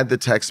had the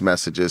text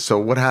messages. So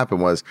what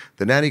happened was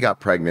the nanny got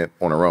pregnant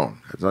on her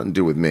own. It has nothing to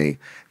do with me.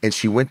 And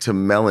she went to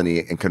Melanie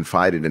and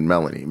confided in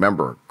Melanie.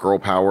 Remember, girl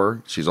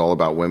power. She's all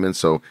about women.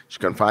 So she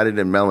confided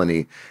in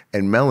Melanie.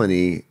 And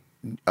Melanie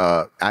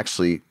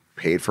actually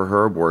paid for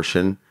her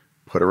abortion,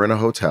 put her in a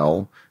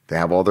hotel. They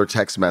have all their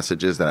text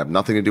messages that have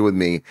nothing to do with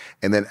me.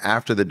 And then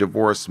after the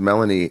divorce,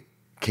 Melanie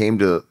came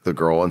to the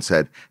girl and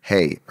said,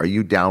 hey, are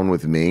you down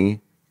with me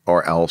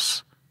or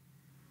else,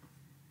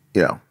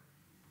 you know,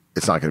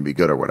 it's not going to be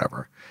good or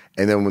whatever.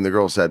 And then when the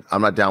girl said,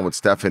 I'm not down with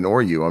Stefan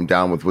or you, I'm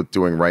down with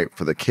doing right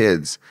for the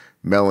kids,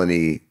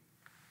 Melanie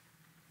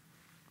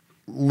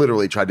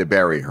literally tried to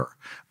bury her.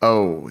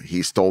 Oh,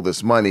 he stole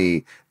this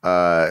money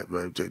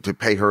to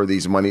pay her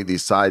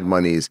these side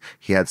monies.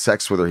 He had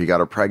sex with her. He got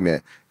her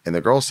pregnant. And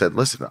the girl said,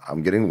 listen,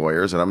 I'm getting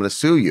lawyers and I'm going to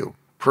sue you.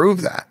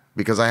 Prove that.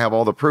 because I have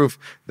all the proof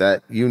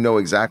that you know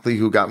exactly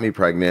who got me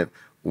pregnant.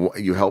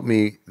 You helped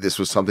me. This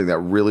was something that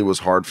really was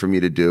hard for me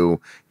to do.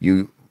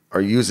 You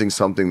are using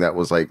something that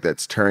was like,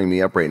 that's tearing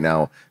me up right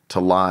now to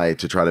lie,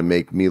 to try to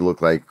make me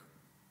look like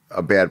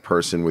a bad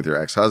person with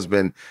your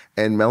ex-husband.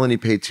 And Melanie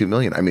paid $2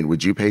 million. I mean,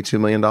 would you pay $2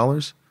 million?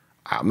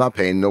 I'm not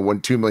paying no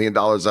one $2 million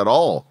at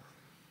all.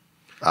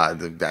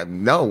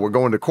 No, we're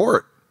going to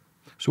court.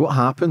 So what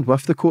happened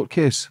with the court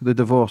case, the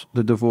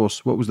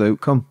divorce? What was the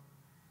outcome?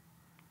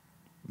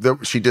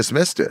 She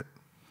dismissed it.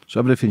 So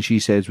everything she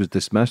says was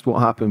dismissed. What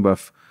happened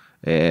with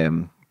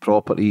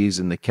properties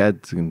and the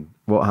kids and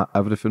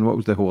everything? What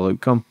was the whole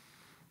outcome?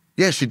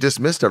 Yeah, she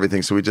dismissed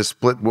everything. So we just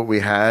split what we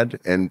had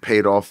and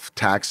paid off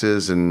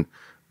taxes and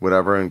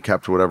whatever and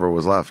kept whatever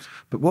was left.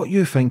 But what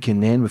you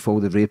thinking then with all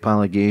the rape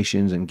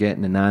allegations and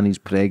getting the nannies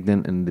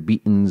pregnant and the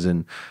beatings,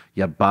 and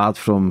you're barred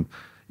from,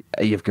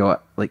 you've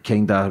got like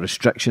kind of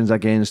restrictions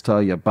against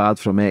her, you're barred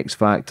from X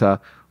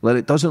Factor. Like,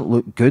 it doesn't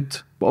look good.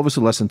 But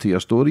obviously, listen to your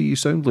story, you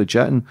sound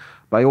legit, and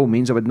by all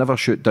means I would never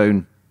shoot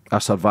down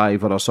a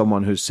survivor or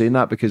someone who's saying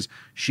that, because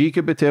she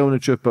could be telling the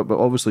truth, but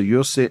obviously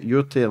you're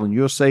telling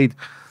your side.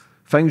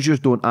 Things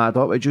just don't add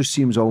up. It just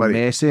seems all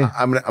messy.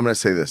 I'm gonna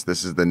say this.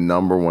 This is the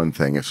number one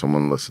thing if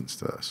someone listens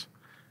to this.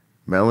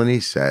 Melanie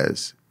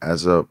says,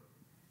 as a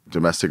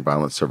domestic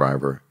violence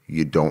survivor,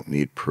 you don't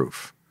need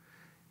proof.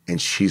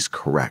 And she's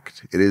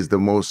correct. It is the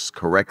most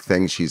correct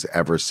thing she's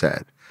ever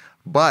said.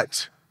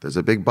 But, there's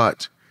a big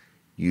but,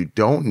 you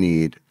don't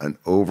need an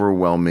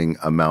overwhelming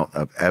amount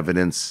of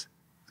evidence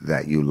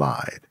that you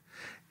lied.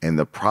 And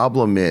the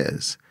problem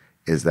is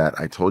that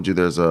I told you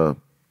there's a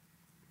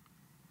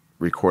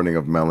recording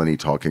of Melanie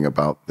talking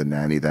about the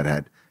nanny that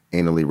had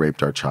anally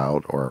raped our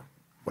child or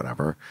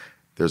whatever.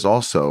 There's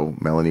also,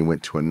 Melanie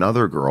went to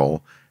another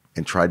girl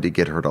and tried to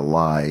get her to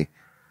lie,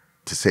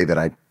 to say that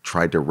I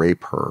tried to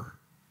rape her.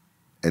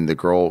 And the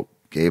girl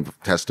gave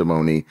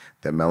testimony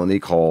that Melanie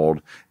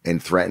called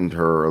and threatened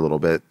her a little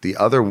bit. The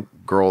other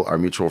girl, our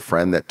mutual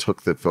friend that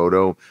took the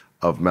photo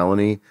of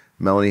Melanie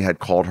had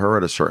called her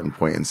at a certain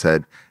point and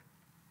said,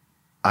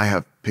 I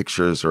have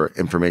pictures or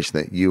information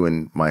that you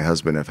and my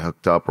husband have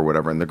hooked up or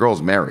whatever. And the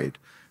girl's married.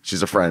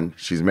 She's a friend.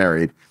 She's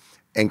married.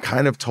 And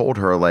kind of told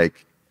her,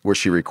 like, where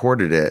she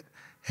recorded it,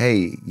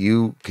 hey,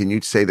 can you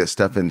say that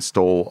Stefan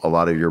stole a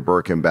lot of your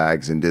Birkin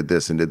bags and did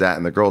this and did that?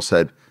 And the girl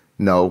said,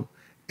 no,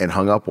 and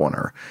hung up on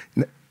her.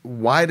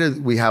 Why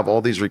did we have all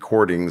these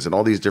recordings and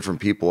all these different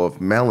people of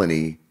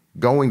Melanie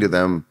going to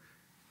them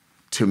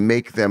to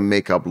make them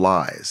make up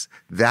lies?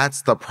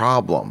 That's the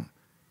problem.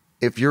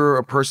 If you're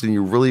a person,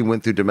 you really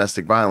went through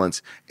domestic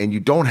violence and you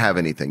don't have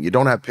anything, you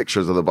don't have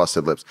pictures of the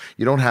busted lips,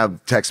 you don't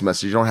have text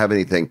messages, you don't have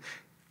anything,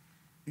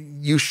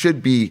 you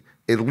should be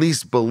at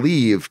least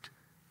believed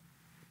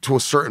to a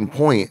certain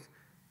point.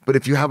 But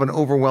if you have an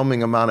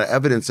overwhelming amount of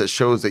evidence that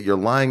shows that you're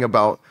lying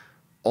about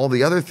all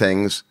the other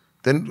things,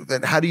 then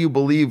how do you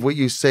believe what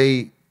you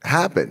say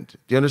happened?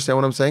 Do you understand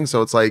what I'm saying?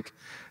 So it's like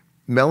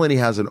Melanie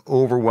has an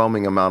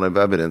overwhelming amount of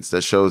evidence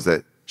that shows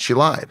that she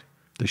lied.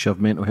 Does she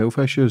have mental health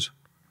issues?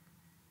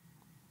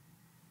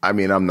 I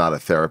mean, I'm not a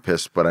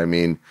therapist, but I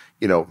mean,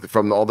 you know,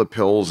 from all the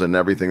pills and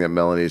everything that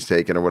Melanie's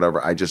taken or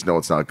whatever, I just know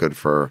it's not good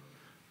for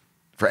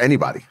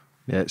anybody.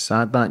 Yeah, it's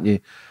sad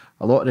that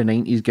a lot of the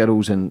 90s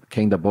girls and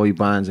kind of boy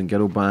bands and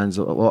girl bands,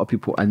 a lot of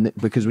people, and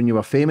because when you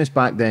were famous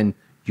back then,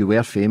 you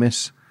were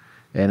famous,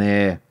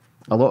 and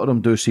a lot of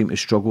them do seem to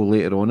struggle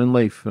later on in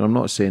life. And I'm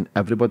not saying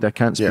everybody, I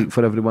can't speak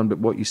for everyone, but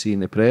what you see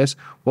in the press,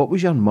 what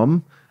was your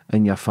mum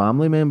and your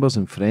family members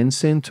and friends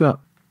saying to it?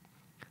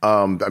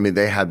 I mean,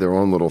 they had their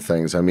own little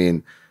things. I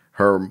mean,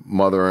 her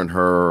mother and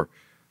her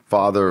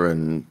father,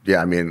 and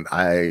yeah, I mean,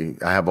 I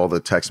have all the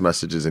text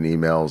messages and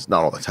emails,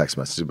 not all the text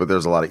messages, but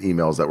there's a lot of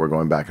emails that were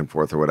going back and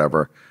forth or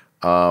whatever.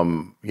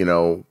 You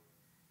know,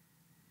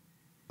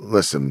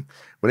 listen,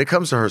 when it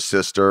comes to her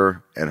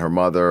sister and her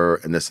mother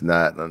and this and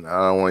that, and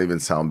I don't want to even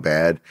sound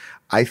bad,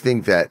 I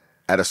think that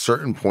at a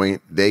certain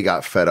point, they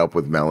got fed up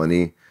with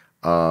Melanie.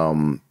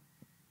 Melanie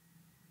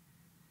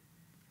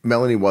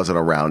wasn't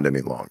around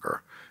any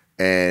longer.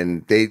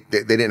 And they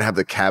didn't have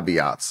the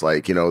caveats,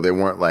 like, you know, they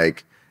weren't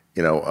like,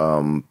 you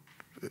know,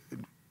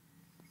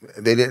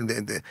 they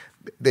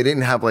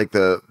didn't have like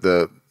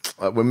the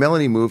when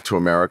Melanie moved to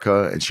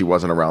America and she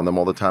wasn't around them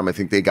all the time, I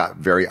think they got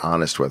very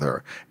honest with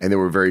her and they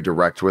were very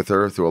direct with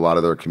her through a lot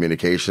of their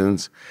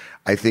communications.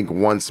 I think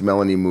once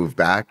Melanie moved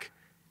back,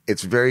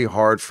 it's very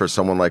hard for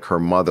someone like her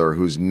mother,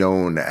 who's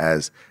known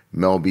as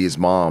Mel B's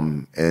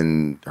mom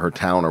in her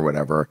town or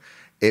whatever.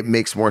 It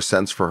makes more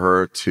sense for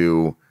her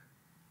to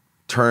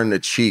turn a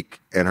cheek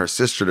and her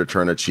sister to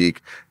turn a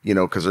cheek, you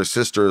know, because her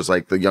sister is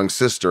like the young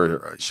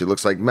sister. She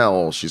looks like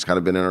Mel. She's kind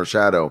of been in her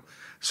shadow.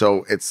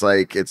 So it's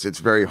like, it's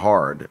very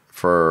hard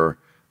for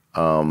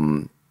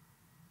them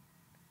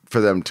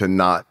to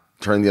not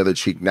turn the other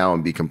cheek now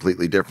and be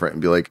completely different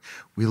and be like,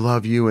 we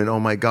love you and oh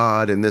my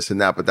God and this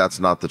and that. But that's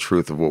not the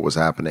truth of what was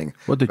happening.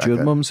 What did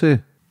your mum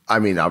say? I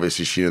mean,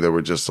 obviously she knew they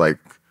were just like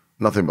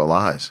nothing but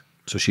lies.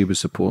 So she was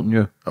supporting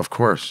you? Of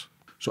course.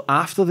 So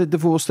after the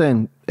divorce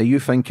then, are you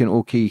thinking,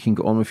 okay, you can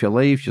get on with your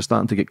life, you're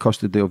starting to get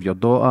custody of your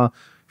daughter,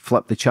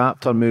 flip the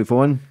chapter, move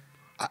on?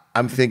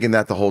 I'm thinking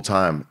that the whole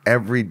time.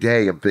 Every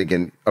day I'm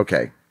thinking,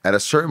 okay, at a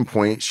certain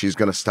point, she's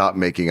going to stop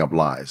making up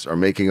lies or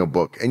making a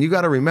book. And you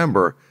got to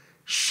remember,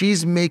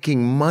 she's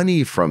making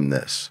money from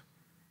this.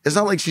 It's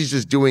not like she's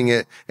just doing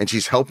it and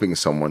she's helping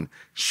someone.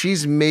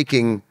 She's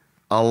making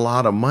a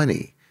lot of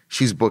money.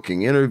 She's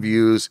booking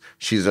interviews.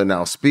 She's a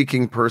now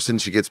speaking person.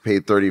 She gets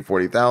paid 30,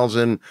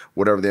 40,000,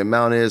 whatever the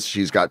amount is.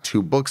 She's got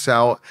 2 books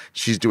out.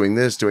 She's doing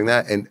this, doing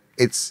that. And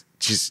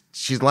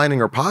she's lining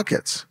her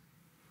pockets.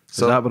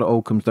 So is that what it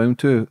all comes down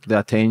to? The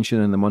attention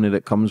and the money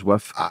that comes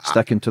with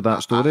sticking to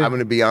that story? I'm going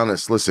to be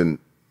honest. Listen,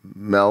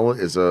 Mel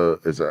has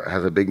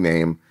a big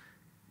name.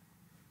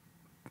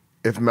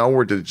 If Mel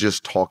were to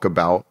just talk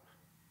about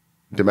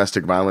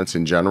domestic violence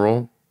in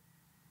general,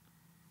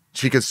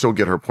 she could still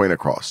get her point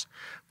across.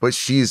 But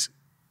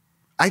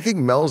I think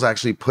Mel's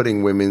actually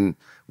putting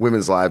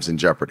women's lives in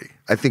jeopardy.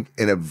 I think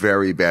in a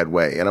very bad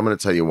way. And I'm going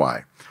to tell you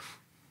why.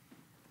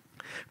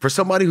 For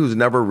somebody who's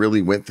never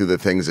really went through the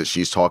things that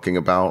she's talking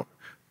about,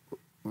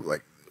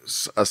 like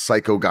a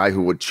psycho guy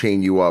who would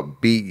chain you up,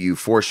 beat you,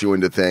 force you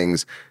into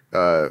things,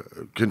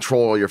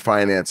 control your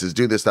finances,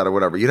 do this, that, or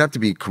whatever. You'd have to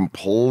be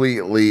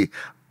completely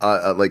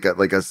like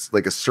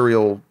a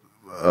serial,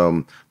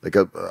 like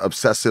a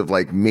obsessive,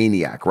 like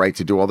maniac, right?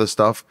 To do all this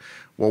stuff.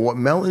 Well, what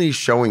Melanie's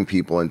showing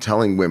people and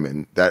telling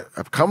women that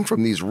have come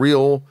from these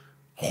real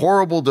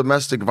horrible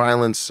domestic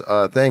violence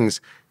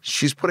things,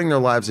 she's putting their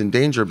lives in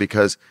danger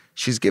because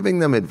she's giving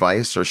them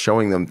advice or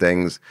showing them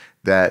things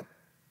that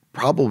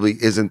probably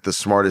isn't the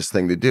smartest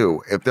thing to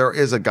do. If there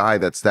is a guy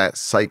that's that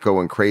psycho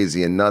and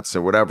crazy and nuts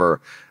or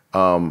whatever,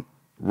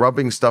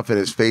 rubbing stuff in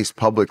his face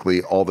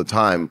publicly all the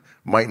time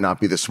might not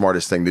be the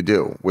smartest thing to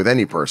do with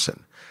any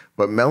person.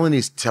 But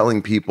Melanie's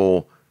telling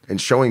people and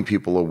showing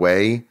people a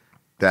way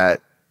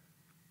that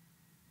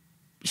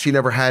she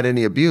never had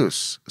any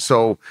abuse.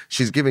 So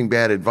she's giving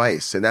bad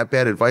advice, and that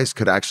bad advice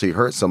could actually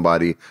hurt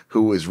somebody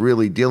who is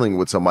really dealing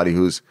with somebody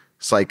who's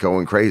psycho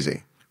and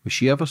crazy. Was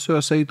she ever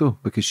suicidal?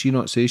 Because she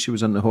not say she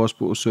was in the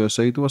hospital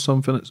suicidal or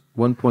something at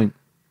one point?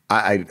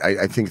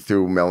 I think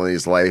through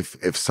Melanie's life,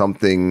 if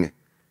something,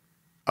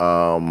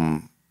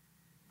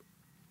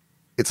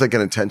 it's like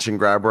an attention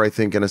grabber, I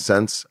think, in a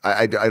sense.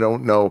 I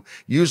don't know.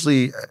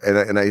 Usually,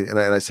 and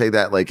I say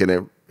that like in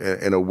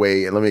a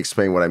way, and let me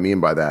explain what I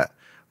mean by that.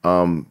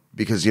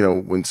 Because, you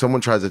know, when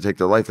someone tries to take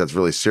their life, that's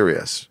really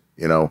serious,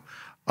 you know.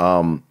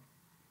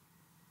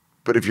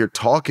 But if you're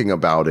talking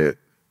about it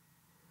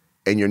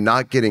and you're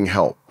not getting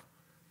help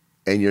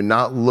and you're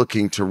not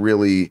looking to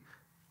really,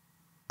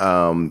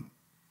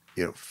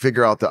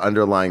 figure out the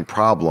underlying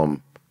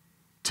problem,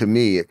 to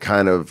me, it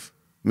kind of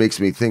makes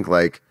me think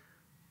like,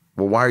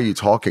 well, why are you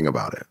talking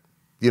about it?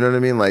 You know what I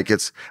mean? Like,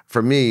 it's,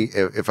 for me,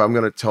 if I'm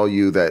going to tell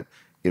you that,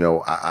 you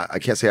know, I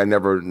can't say I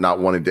never not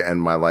wanted to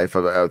end my life.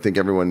 I think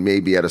everyone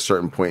maybe at a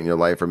certain point in your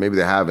life, or maybe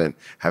they have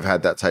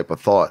had that type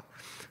of thought.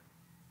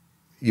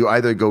 You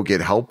either go get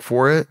help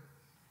for it,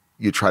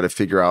 you try to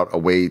figure out a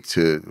way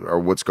or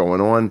what's going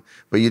on,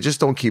 but you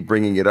just don't keep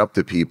bringing it up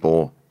to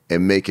people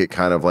and make it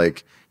kind of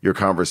like your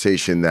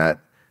conversation that,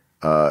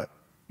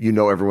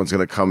 everyone's going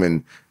to come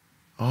and,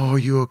 oh, are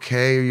you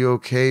okay? Are you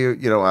okay? Or,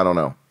 I don't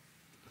know.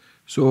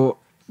 So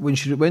when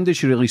did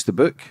she release the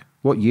book?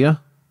 What year?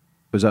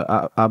 Was it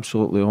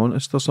Absolutely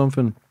Honest or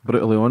something?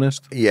 Brutally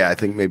Honest? Yeah, I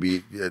think maybe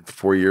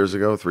 4 years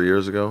ago, 3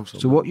 years ago.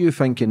 So what you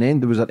thinking then?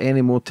 Was there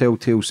any more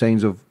telltale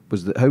signs of,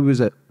 how was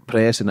it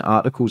press and the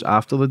articles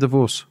after the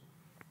divorce?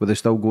 Were they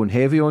still going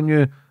heavy on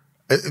you?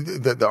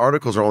 The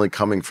articles are only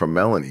coming from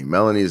Melanie.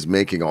 Melanie is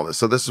making all this.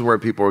 So this is where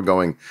people are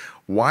going,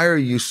 why are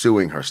you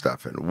suing her,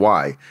 Stefan?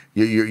 Why?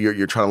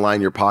 You're trying to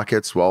line your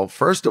pockets? Well,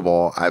 first of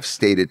all, I've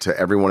stated to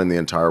everyone in the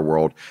entire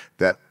world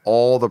that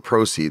all the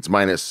proceeds,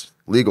 minus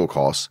legal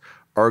costs,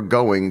 are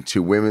going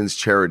to women's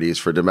charities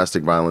for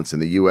domestic violence in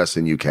the US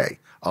and UK.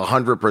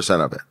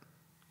 100% of it.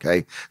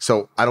 Okay?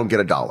 So I don't get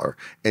 $1.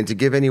 And to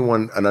give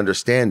anyone an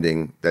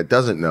understanding that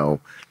doesn't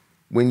know,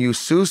 when you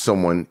sue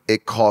someone,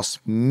 it costs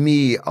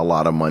me a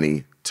lot of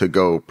money to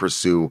go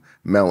pursue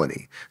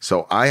Melanie.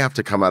 So I have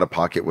to come out of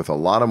pocket with a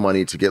lot of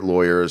money to get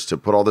lawyers, to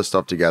put all this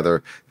stuff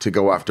together, to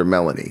go after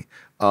Melanie.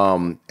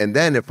 And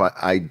then if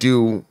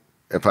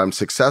I'm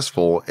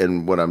successful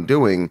in what I'm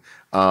doing,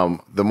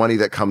 the money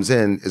that comes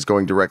in is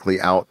going directly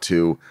out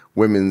to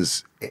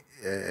women's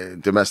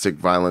domestic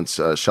violence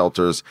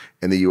shelters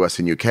in the US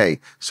and UK.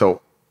 So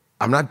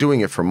I'm not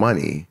doing it for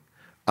money.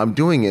 I'm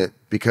doing it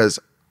because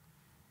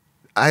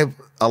I've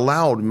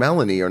allowed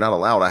Melanie, or not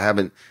allowed, I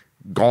haven't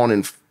gone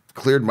and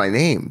cleared my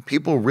name.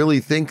 People really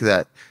think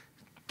that,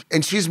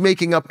 and she's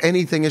making up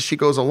anything as she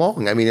goes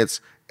along. I mean,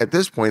 at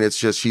this point, it's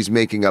just she's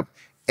making up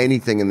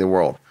anything in the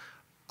world.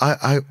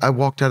 I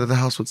walked out of the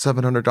house with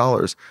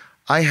 $700.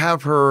 I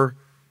have her,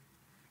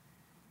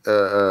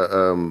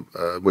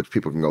 which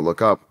people can go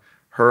look up,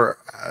 her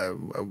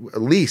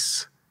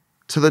lease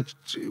to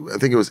I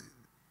think it was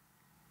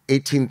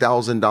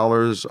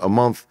 $18,000 a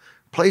month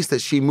place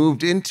that she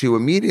moved into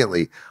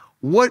immediately.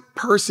 What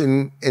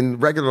person in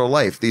regular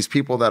life, these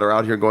people that are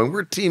out here going,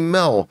 we're Team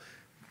Mel,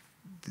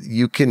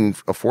 you can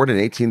afford an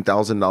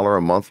 $18,000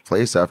 a month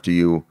place after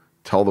you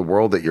tell the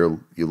world that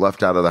you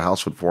left out of the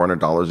house with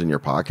 $400 in your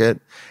pocket,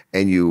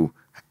 and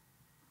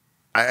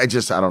I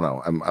don't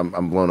know.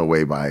 I'm blown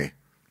away by.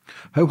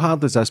 How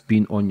hard has this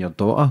been on your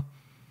daughter?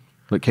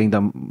 Like kind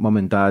of mum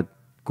and dad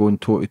going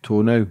toe to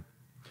toe now?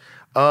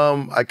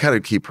 I kind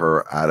of keep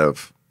her out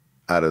of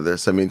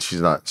this. I mean,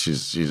 she's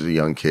a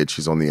young kid.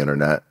 She's on the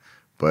internet,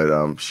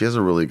 but she has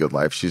a really good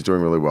life. She's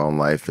doing really well in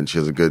life, and she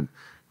has a good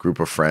group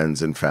of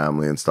friends and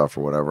family and stuff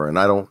or whatever. And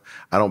I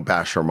don't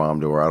bash her mom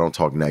to her. I don't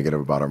talk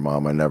negative about her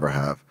mom. I never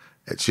have.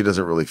 She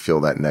doesn't really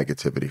feel that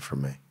negativity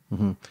from me.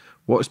 Mm-hmm.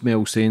 What's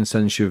Mel saying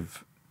since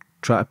you've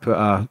tried to put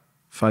a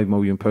 £5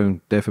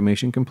 million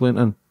defamation complaint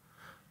in?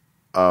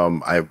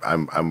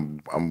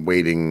 I'm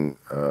waiting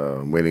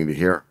to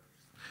hear.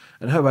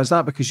 And how is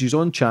that? Because she's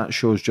on chat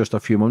shows just a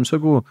few months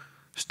ago,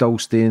 still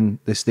saying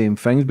the same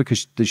things.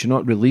 Because did she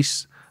not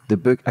release the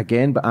book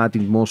again, but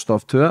adding more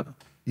stuff to it?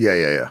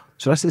 Yeah.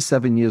 So this is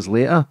 7 years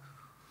later.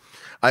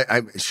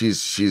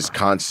 She's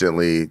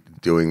constantly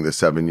doing the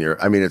 7 year.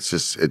 I mean,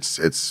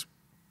 it's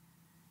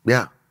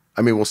yeah.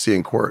 I mean, we'll see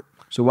in court.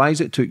 So why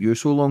has it took you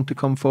so long to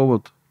come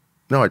forward?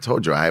 No, I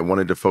told you I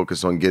wanted to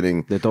focus on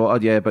getting the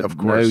daughter. Yeah, but of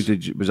course. Now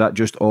was that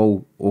just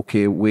all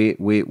okay? Wait,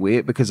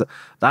 because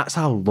that's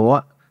a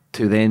lot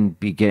to then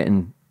be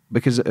getting.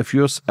 Because if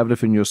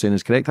everything you're saying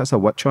is correct, that's a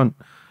witch hunt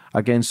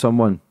against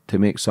someone to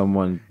make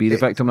someone be the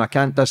victim. And I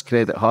can't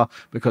discredit her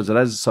because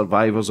there is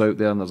survivors out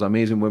there and there's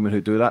amazing women who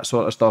do that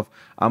sort of stuff.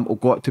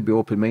 I've got to be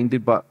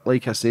open-minded, but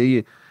like I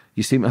say,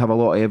 you seem to have a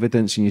lot of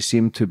evidence and you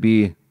seem to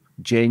be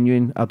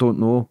genuine. I don't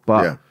know,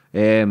 but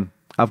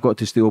I've got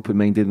to stay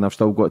open-minded, and I've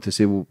still got to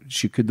say, well,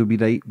 she could be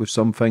right with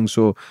some things.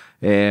 So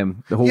the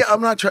whole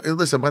I'm not trying.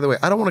 Listen, by the way,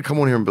 I don't want to come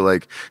on here and be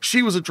like,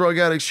 she was a drug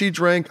addict, she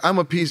drank, I'm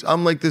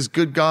like this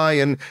good guy,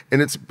 and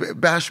it's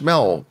bash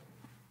Mel.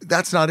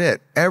 That's not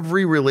it.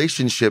 Every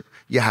relationship,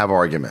 you have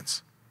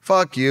arguments.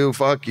 Fuck you.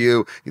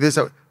 This.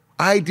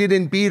 I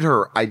didn't beat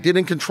her. I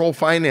didn't control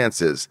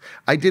finances.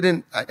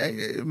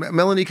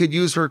 Melanie could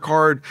use her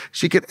card.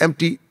 She could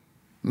empty.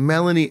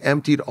 Melanie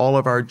emptied all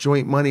of our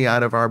joint money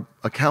out of our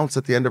accounts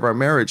at the end of our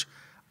marriage.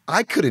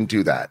 I couldn't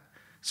do that.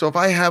 So if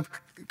I have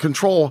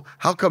control,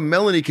 how come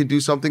Melanie can do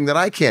something that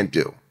I can't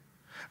do?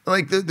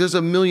 Like there's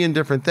a million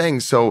different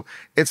things. So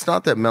it's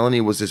not that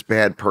Melanie was this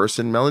bad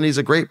person. Melanie's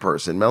a great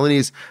person.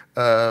 Melanie's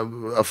a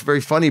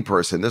very funny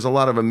person. There's a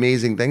lot of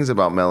amazing things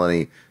about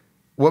Melanie.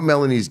 What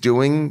Melanie's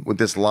doing with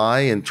this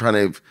lie and trying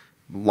to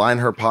line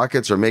her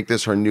pockets or make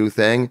this her new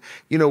thing.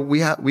 You know,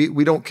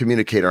 we don't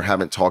communicate or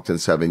haven't talked in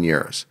 7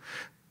 years.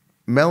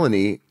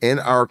 Melanie, in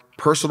our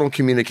personal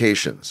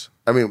communications,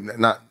 I mean,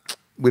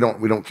 we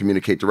don't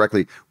communicate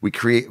directly. We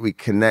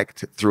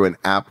connect through an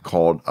app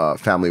called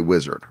Family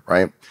Wizard,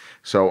 right?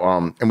 So,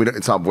 and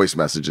it's not voice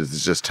messages,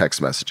 it's just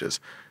text messages.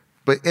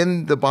 But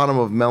in the bottom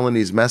of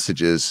Melanie's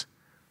messages,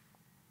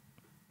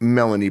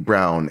 Melanie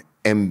Brown,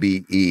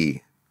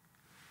 MBE.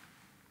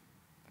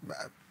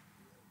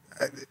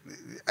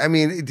 I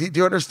mean, do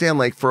you understand?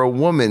 Like, for a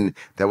woman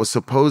that was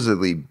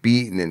supposedly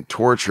beaten and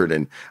tortured,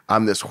 and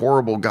I'm this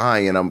horrible guy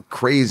and I'm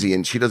crazy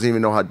and she doesn't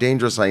even know how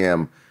dangerous I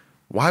am,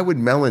 why would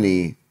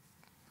Melanie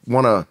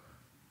want to?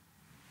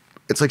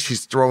 It's like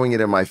she's throwing it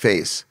in my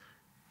face.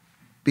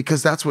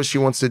 Because that's what she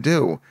wants to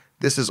do.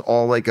 This is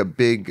all like a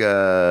big,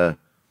 I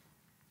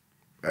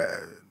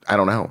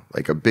don't know,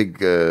 like a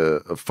big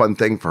fun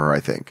thing for her,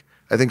 I think.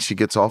 I think she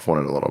gets off on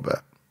it a little bit.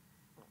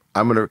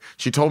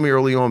 She told me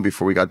early on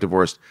before we got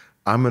divorced,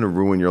 I'm going to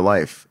ruin your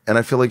life. And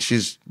I feel like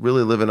she's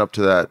really living up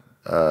to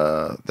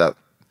that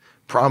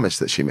promise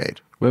that she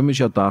made. When was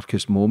your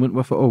darkest moment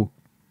with it all?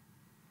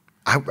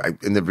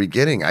 In the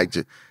beginning,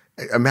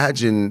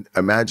 imagine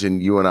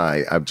you and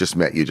I've just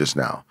met you just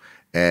now.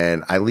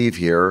 And I leave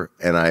here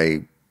and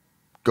I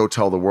go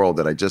tell the world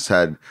that I've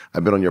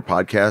been on your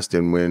podcast.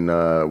 And when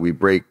we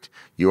braked,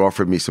 you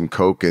offered me some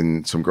Coke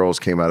and some girls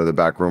came out of the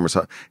back room or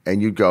something.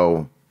 And you'd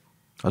go,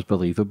 that's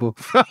believable.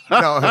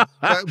 No.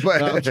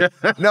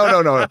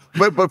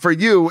 But for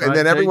you, and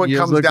then everyone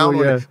comes down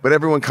on you, but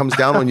everyone comes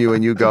down on you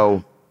and you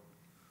go,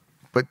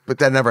 but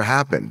that never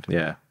happened.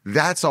 Yeah.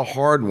 That's a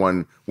hard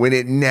one when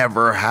it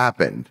never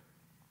happened.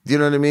 Do you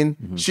know what I mean?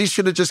 Mm-hmm. She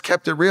should have just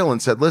kept it real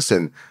and said,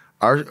 listen,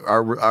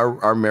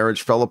 our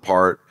marriage fell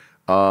apart.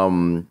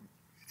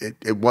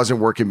 It wasn't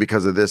working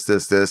because of this,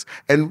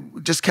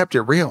 and just kept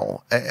it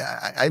real.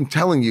 I'm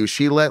telling you,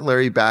 she let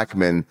Larry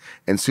Backman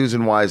and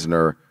Susan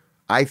Weisner,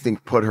 I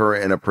think, put her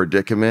in a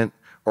predicament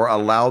or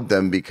allowed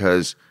them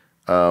because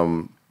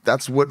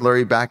that's what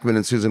Larry Backman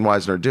and Susan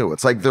Weisner do.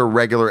 It's like their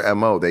regular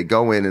MO. They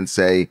go in and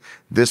say,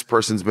 this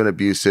person's been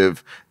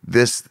abusive,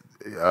 this,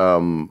 this.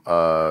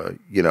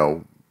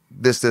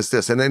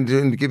 And then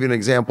to give you an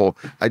example,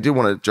 I do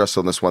want to address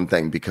on this one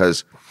thing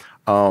because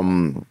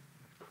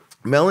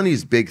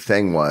Melanie's big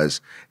thing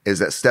is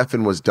that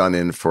Stefan was done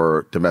in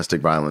for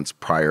domestic violence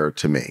prior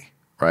to me,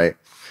 right?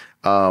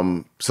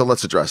 So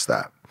let's address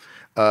that.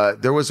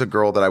 There was a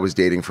girl that I was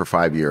dating for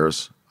 5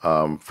 years.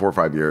 4 or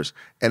 5 years,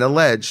 and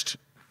alleged,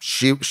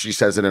 she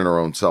says it in her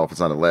own self, it's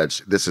not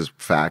alleged, this is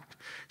fact.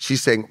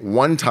 She's saying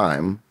one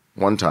time,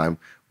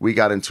 we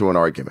got into an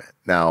argument.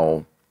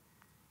 Now,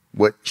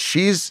 let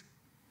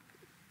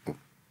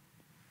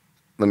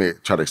me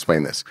try to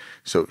explain this.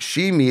 So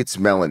she meets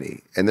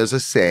Melanie, and there's a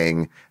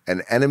saying,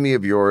 an enemy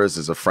of yours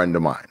is a friend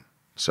of mine.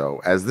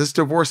 So as this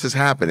divorce is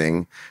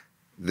happening,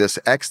 this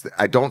ex,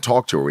 I don't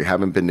talk to her, we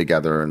haven't been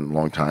together in a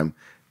long time,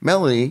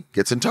 Melanie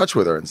gets in touch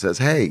with her and says,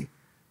 hey,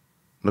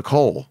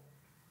 Nicole,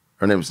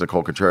 her name is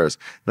Nicole Contreras.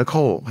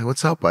 Nicole, hey,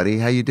 what's up, buddy?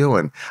 How you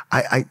doing?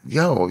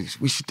 Yo,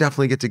 we should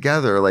definitely get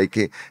together. Like,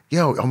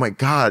 yo, oh my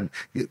God.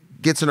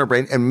 Gets in her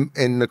brain.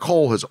 And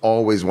Nicole has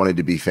always wanted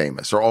to be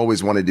famous, or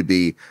always wanted to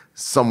be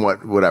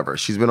somewhat whatever.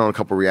 She's been on a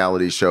couple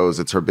reality shows.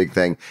 It's her big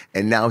thing.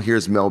 And now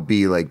here's Mel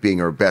B, like, being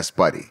her best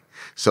buddy.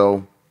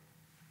 So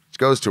she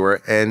goes to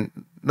her, and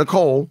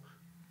Nicole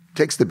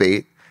takes the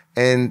bait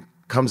and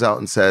comes out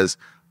and says,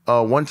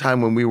 one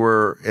time when we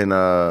were in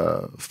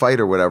a fight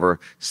or whatever,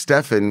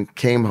 Stefan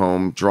came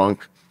home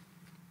drunk,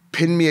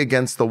 pinned me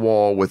against the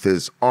wall with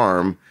his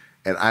arm,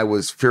 and I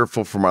was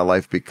fearful for my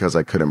life because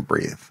I couldn't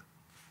breathe.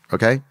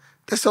 Okay?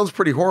 That sounds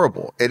pretty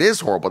horrible. It is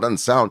horrible. It doesn't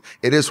sound,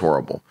 it is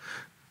horrible.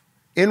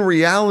 In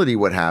reality,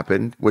 what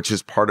happened, which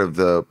is part of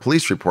the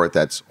police report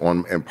that's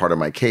on and part of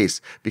my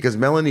case, because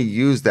Melanie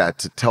used that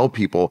to tell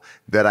people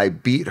that I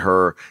beat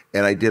her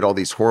and I did all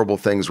these horrible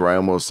things where I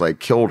almost like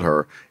killed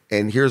her.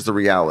 And here's the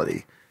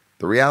reality.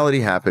 The reality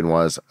happened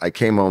was I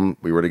came home,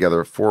 we were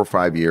together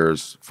 4.5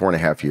 years,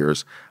 4.5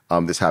 years.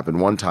 This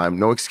happened one time,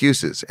 no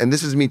excuses. And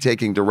this is me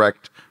taking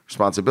direct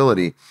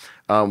responsibility.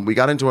 We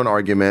got into an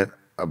argument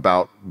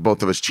about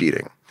both of us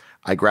cheating.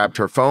 I grabbed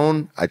her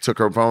phone, I took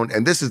her phone,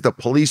 and this is the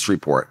police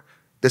report.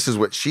 This is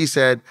what she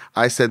said.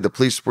 I said the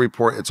police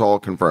report, it's all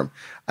confirmed.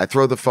 I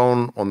throw the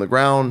phone on the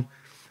ground.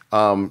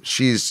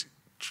 She's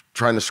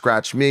trying to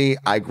scratch me.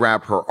 I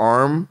grab her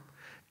arm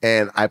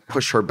and I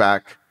push her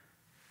back.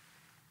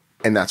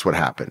 And that's what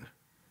happened.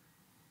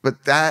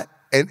 But that,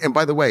 and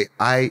by the way,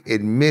 I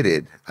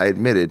admitted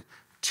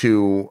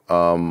to,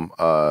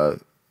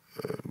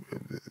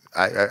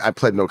 I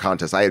pled no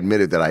contest. I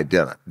admitted that I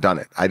done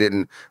it. I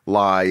didn't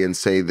lie and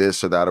say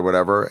this or that or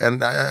whatever.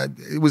 And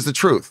it was the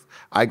truth.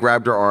 I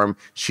grabbed her arm,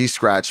 she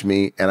scratched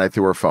me, and I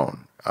threw her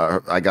phone.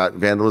 I got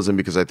vandalism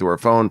because I threw her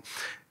phone.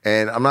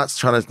 And I'm not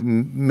trying to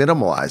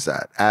minimize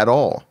that at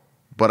all.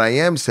 But I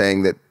am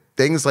saying that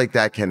things like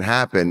that can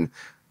happen.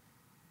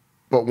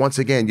 But once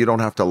again, you don't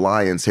have to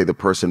lie and say the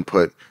person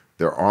put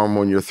their arm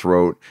on your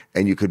throat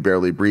and you could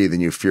barely breathe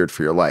and you feared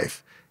for your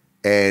life.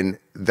 And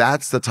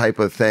that's the type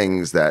of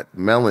things that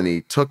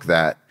Melanie took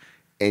that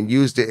and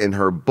used it in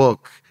her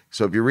book.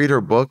 So if you read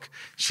her book,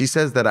 she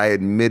says that I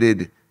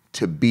admitted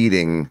to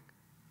beating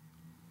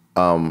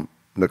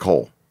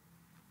Nicole.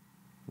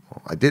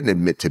 Well, I didn't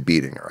admit to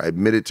beating her. I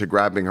admitted to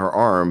grabbing her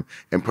arm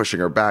and pushing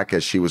her back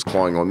as she was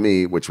clawing on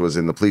me, which was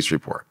in the police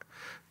report.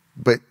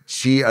 But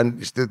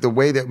the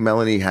way that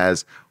Melanie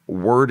has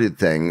worded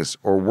things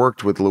or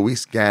worked with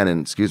Louise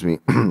Gannon,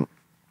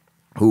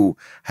 who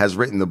has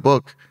written the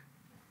book,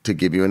 to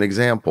give you an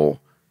example,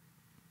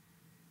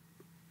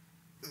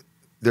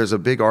 there's a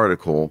big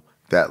article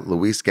that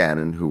Louise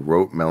Gannon, who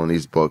wrote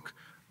Melanie's book,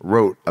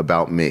 wrote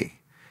about me.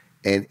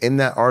 And in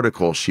that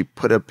article, she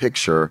put a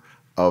picture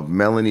of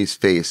Melanie's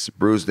face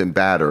bruised and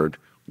battered,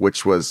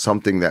 which was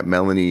something that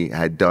Melanie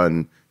had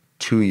done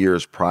 2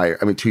 years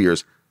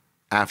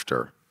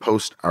after,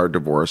 post our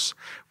divorce,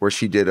 where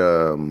she did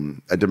a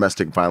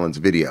domestic violence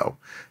video.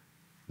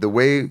 The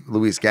way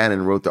Louise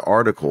Gannon wrote the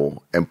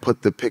article and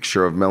put the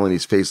picture of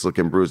Melanie's face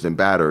looking bruised and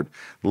battered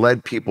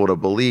led people to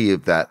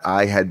believe that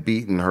I had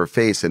beaten her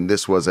face and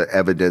this was an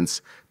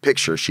evidence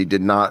picture. She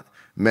did not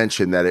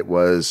mention that it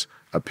was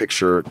a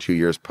picture 2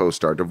 years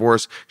post our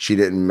divorce. She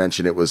didn't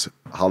mention it was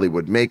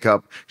Hollywood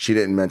makeup. She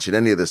didn't mention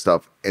any of this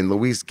stuff. And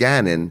Louise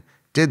Gannon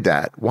did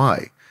that.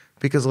 Why?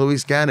 Because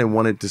Louise Gannon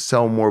wanted to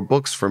sell more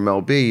books for Mel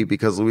B,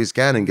 because Louise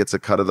Gannon gets a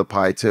cut of the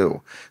pie too.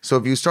 So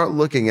if you start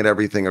looking at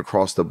everything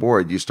across the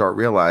board, you start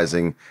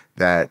realizing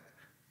that,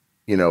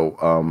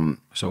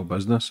 So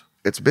business?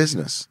 It's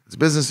business. It's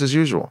business as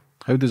usual.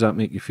 How does that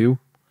make you feel?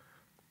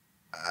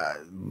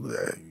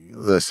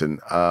 Listen,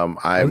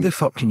 how the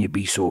fuck can you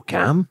be so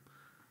calm?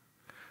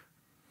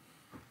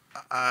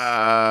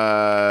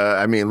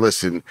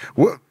 Listen,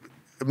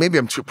 maybe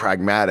I'm too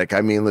pragmatic.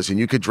 Listen,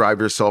 you could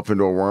drive yourself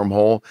into a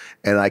wormhole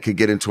and I could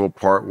get into a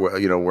part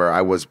where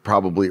I was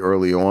probably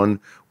early on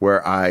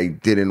where I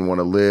didn't want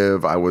to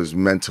live. I was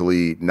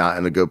mentally not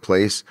in a good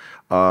place.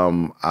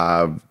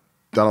 I've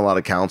done a lot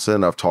of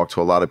counseling. I've talked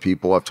to a lot of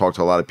people. I've talked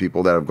to a lot of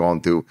people that have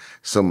gone through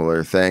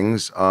similar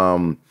things.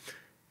 And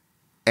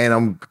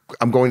I'm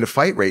going to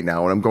fight right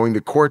now, and I'm going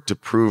to court to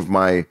prove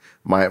my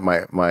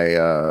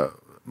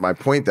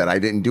point that I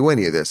didn't do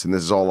any of this and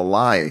this is all a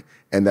lie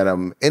and that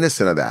I'm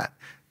innocent of that.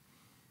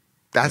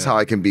 That's how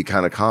I can be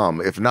kind of calm.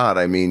 If not,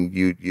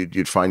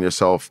 you'd find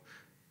yourself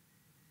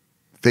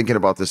thinking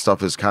about this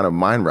stuff as kind of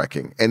mind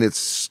wrecking, and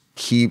it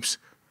keeps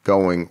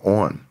going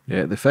on.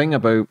 Yeah, the thing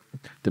about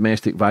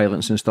domestic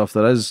violence and stuff,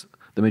 there is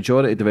the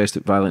majority of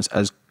domestic violence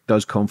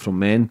does come from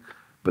men,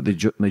 but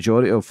the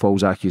majority of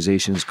false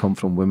accusations come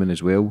from women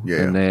as well.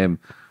 Yeah. And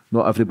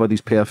not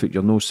everybody's perfect.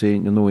 You're no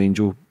saint, you're no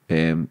angel.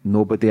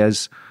 Nobody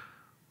is.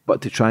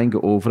 But to try and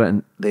get over it,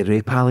 and the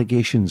rape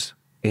allegations,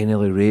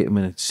 anally raping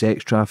and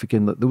sex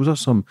trafficking, those are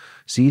some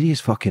serious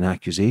fucking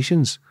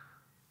accusations.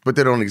 But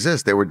they don't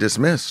exist. They were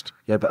dismissed.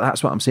 Yeah, but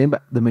that's what I'm saying.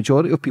 But the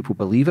majority of people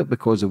believe it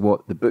because of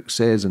what the book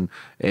says and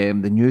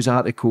the news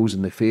articles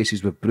and the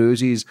faces with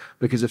bruises.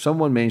 Because if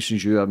someone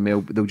mentions you or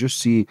Mel, they'll just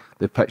see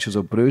the pictures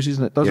of bruises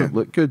and it doesn't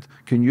look good.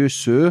 Can you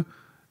sue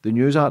the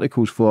news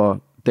articles for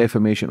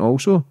defamation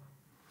also?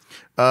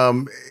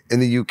 In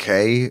the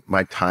UK,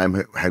 my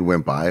time had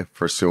went by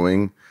for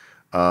suing.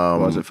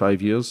 Was it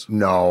 5 years?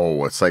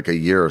 No, it's like a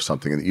year or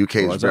something. In the UK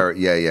is very,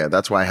 yeah.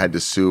 That's why I had to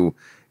sue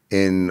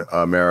in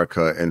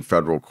America in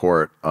federal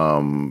court.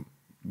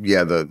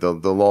 Yeah,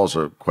 the laws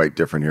are quite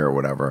different here or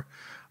whatever.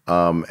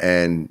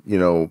 And, you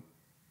know,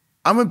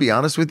 I'm going to be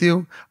honest with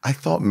you. I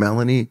thought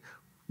Melanie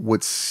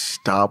would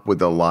stop with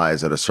the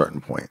lies at a certain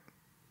point.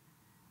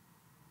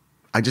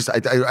 I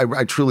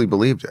truly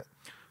believed it.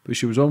 But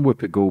she was on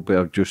Whoopi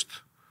Goldberg just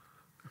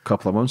a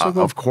couple of months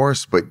ago. Of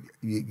course, but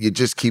you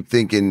just keep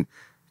thinking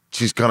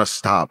she's going to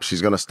stop.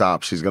 She's going to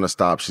stop. She's going to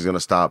stop. She's going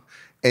to stop.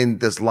 And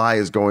this lie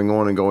is going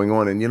on and going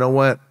on. And you know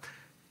what?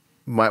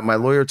 My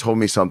lawyer told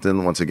me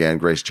something, once again,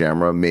 Grace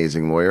Jamra,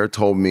 amazing lawyer,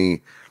 told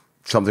me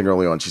something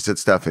early on. She said,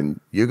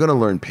 Stefan, you're going to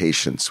learn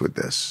patience with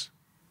this.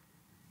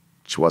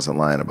 She wasn't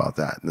lying about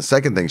that. And the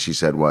second thing she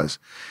said was,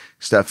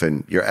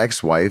 Stefan, your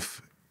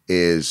ex-wife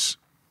is,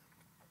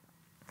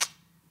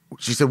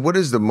 she said, what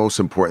is the most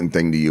important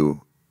thing to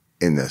you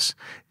in this?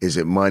 Is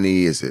it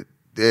money? Is it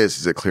this?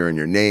 Is it clearing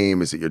your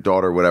name? Is it your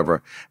daughter?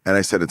 Whatever. And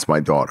I said, it's my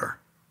daughter,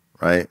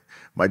 right?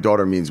 My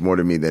daughter means more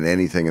to me than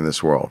anything in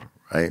this world,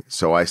 right?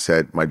 So I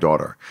said, my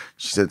daughter.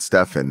 She said,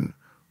 Stefan,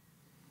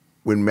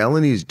 when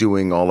Melanie's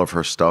doing all of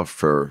her stuff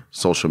for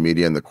social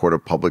media and the court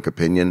of public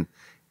opinion,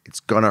 it's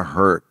going to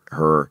hurt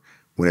her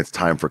when it's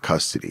time for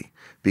custody,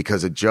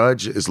 because a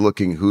judge is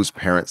looking who's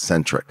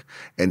parent-centric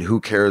and who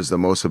cares the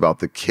most about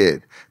the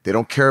kid. They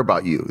don't care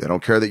about you. They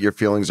don't care that your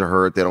feelings are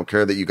hurt. They don't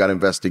care that you got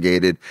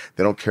investigated.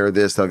 They don't care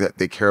this.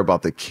 They care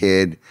about the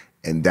kid,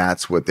 and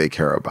that's what they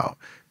care about.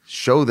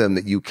 Show them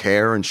that you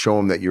care and show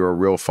them that you're a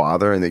real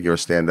father and that you're a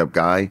stand-up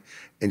guy,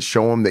 and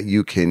show them that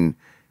you can,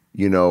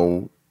 you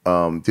know,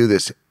 do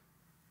this.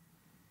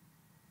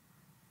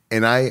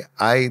 And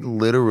I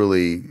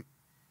literally,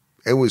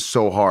 it was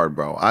so hard,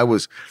 bro. I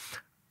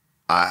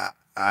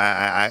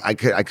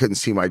couldn't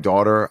see my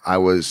daughter. I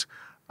was,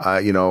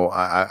 you know,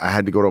 I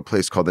had to go to a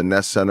place called the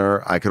Nest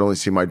Center. I could only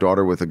see my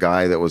daughter with a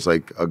guy that was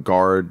like a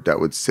guard that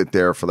would sit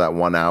there for that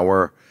 1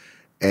 hour.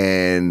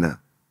 And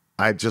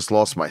I just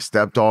lost my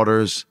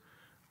stepdaughters.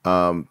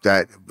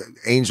 That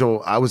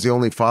Angel, I was the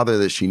only father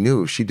that she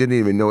knew. She didn't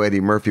even know Eddie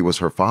Murphy was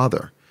her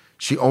father.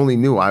 She only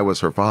knew I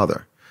was her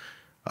father.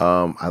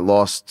 I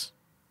lost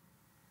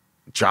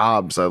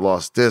jobs. I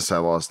lost this. I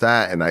lost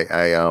that.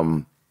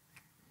 And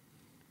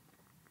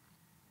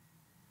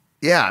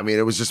yeah, I mean,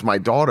 it was just my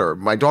daughter.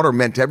 My daughter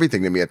meant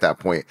everything to me at that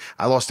point.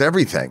 I lost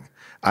everything.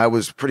 I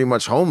was pretty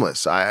much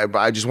homeless.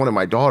 I just wanted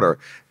my daughter.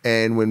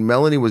 And when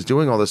Melanie was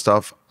doing all this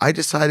stuff, I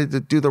decided to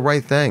do the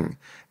right thing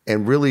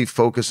and really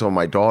focus on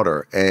my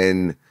daughter.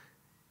 And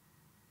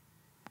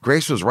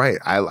Grace was right.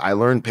 I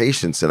learned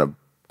patience in a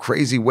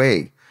crazy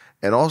way.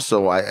 And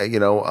also,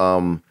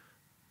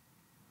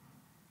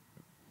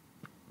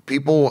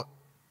 people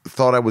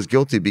thought I was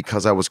guilty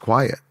because I was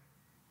quiet,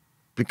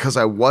 because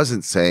I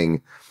wasn't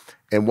saying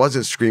and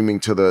wasn't screaming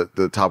to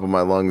the top of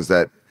my lungs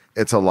that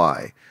it's a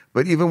lie.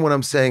 But even when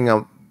I'm saying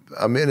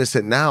I'm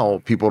innocent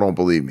now, people don't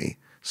believe me.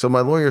 So my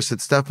lawyer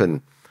said,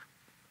 Stefan,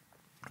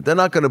 they're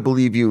not going to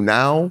believe you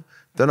now.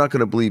 They're not going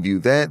to believe you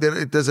then.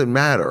 It doesn't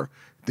matter.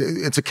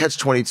 It's a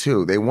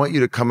catch-22. They want you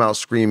to come out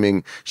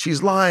screaming,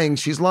 she's lying,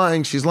 she's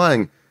lying, she's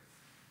lying.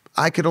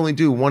 I could only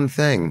do one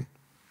thing,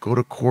 go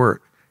to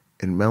court.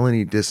 And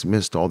Melanie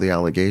dismissed all the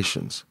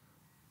allegations.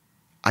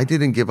 I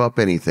didn't give up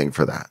anything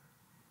for that.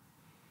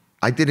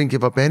 I didn't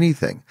give up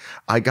anything.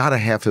 I got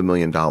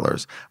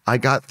 $500,000. I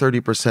got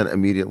 30%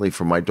 immediately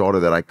from my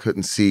daughter that I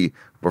couldn't see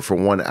but for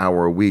 1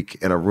 hour a week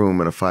in a room,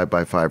 in a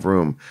 5x5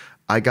 room.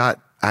 I got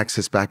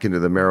access back into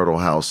the marital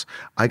house.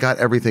 I got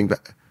everything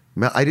back.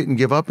 I didn't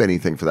give up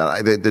anything for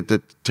that.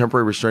 The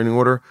temporary restraining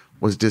order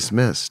was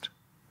dismissed.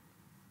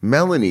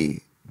 Melanie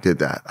did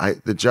that.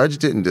 The judge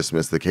didn't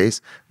dismiss the case.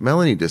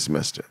 Melanie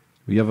dismissed it.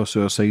 Were you ever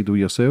suicidal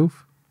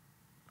yourself?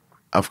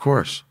 Of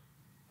course.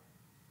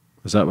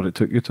 Is that what it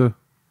took you to?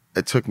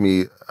 It took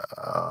me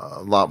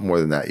a lot more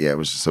than that. Yeah, it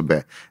was just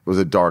it was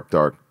a dark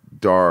thing,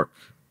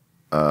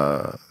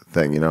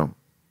 you know?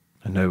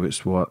 And now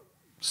it's what,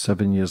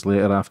 7 years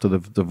later after the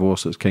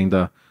divorce, it's kind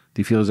of, do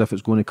you feel as if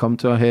it's going to come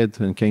to a head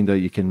and kind of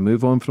you can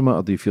move on from it?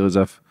 Or do you feel as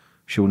if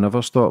she'll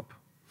never stop?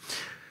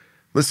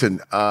 Listen,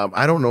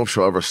 I don't know if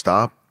she'll ever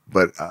stop,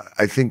 but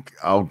I think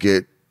I'll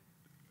get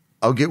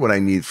what I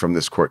need from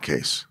this court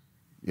case.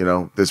 You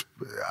know,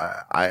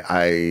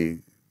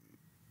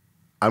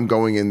 I'm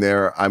going in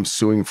there. I'm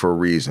suing for a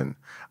reason.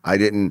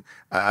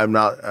 I'm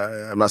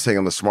not saying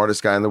I'm the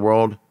smartest guy in the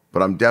world,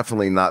 but I'm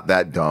definitely not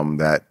that dumb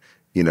that,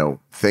 you know,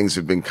 things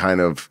have been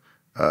kind of,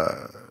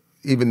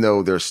 even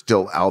though they're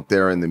still out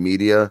there in the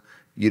media,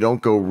 you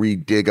don't go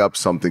dig up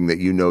something that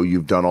you know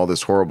you've done all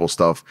this horrible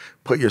stuff,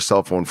 put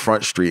yourself on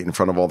Front Street in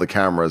front of all the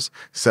cameras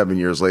 7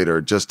 years later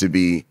just to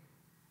be,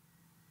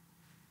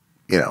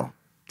 you know,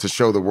 to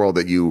show the world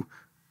that you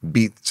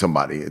beat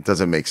somebody. It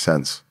doesn't make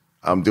sense.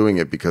 I'm doing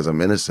it because I'm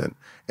innocent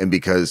and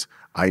because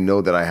I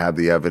know that I have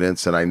the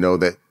evidence and I know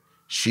that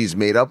she's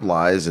made up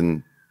lies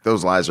and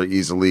those lies are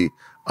easily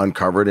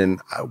uncovered. And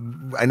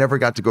I never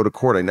got to go to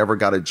court. I never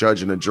got a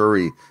judge and a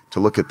jury to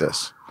look at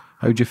this.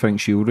 How do you think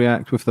she'll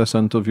react with this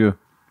interview?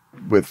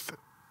 With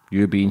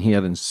you being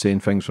here and saying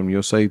things from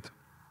your side?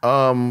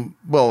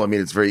 Well, I mean,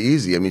 it's very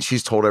easy. I mean,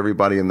 she's told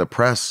everybody in the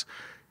press.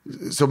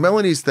 So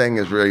Melanie's thing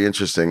is very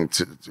interesting.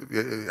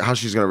 How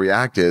she's going to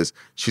react is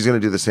she's going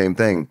to do the same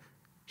thing.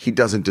 He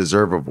doesn't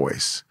deserve a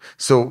voice.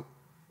 So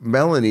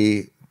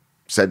Melanie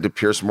said to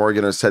Pierce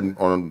Morgan, or said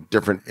on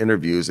different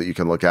interviews that you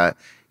can look at,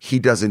 he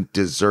doesn't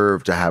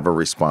deserve to have a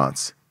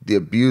response. The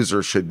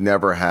abuser should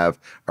never have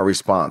a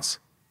response.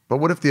 But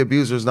what if the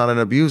abuser is not an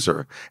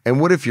abuser? And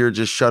what if you're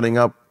just shutting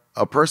up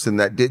a person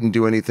that didn't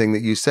do anything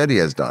that you said he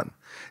has done?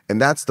 And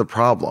that's the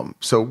problem.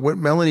 So what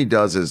Melanie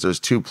does is there's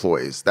two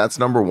ploys. That's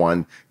number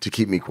one, to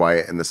keep me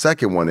quiet. And the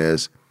second one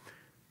is,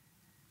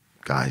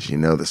 guys, you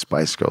know the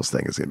Spice Girls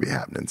thing is going to be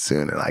happening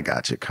soon, and I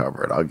got you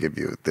covered. I'll give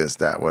you this,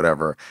 that,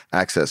 whatever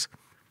access.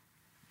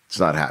 It's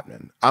not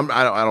happening. I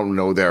don't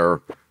know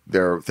their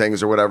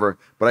things or whatever,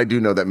 but I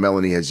do know that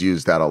Melanie has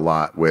used that a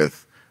lot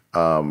with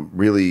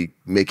really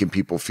making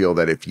people feel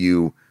that if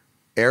you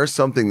air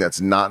something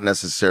that's not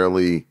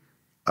necessarily,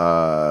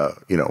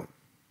 you know,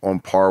 on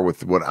par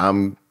with what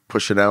I'm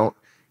pushing out,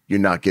 you're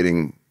not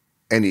getting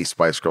any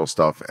Spice Girl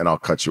stuff, and I'll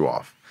cut you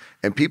off.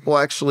 And people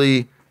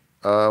actually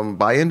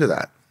buy into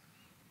that.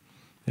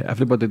 Yeah,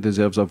 everybody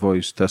deserves a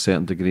voice to a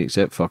certain degree,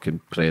 except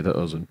fucking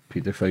predators and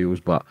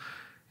paedophiles. But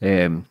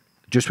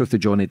just with the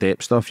Johnny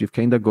Depp stuff, you've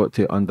kind of got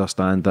to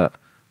understand that,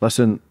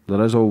 listen,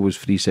 there is always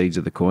three sides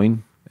of the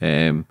coin.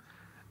 And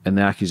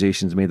the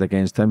accusations made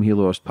against him, he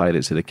lost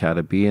Pirates of the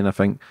Caribbean. I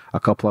think a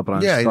couple of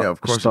brands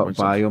stuck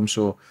by him.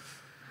 So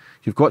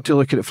you've got to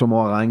look at it from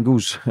all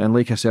angles. And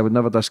like I said, I would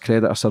never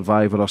discredit a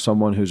survivor or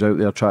someone who's out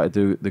there trying to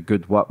do the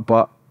good work.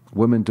 But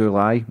women do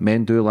lie,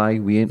 men do lie.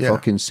 We ain't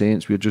fucking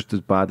saints. We're just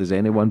as bad as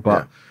anyone.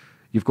 But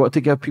you've got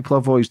to give people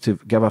a voice to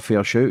give a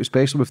fair shout,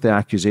 especially with the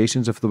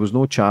accusations. If there was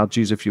no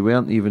charges, if you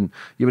weren't even,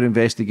 you were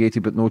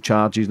investigated but no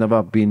charges,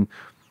 never been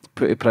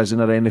put to prison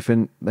or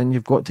anything, then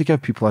you've got to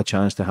give people a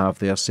chance to have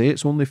their say.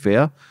 It's only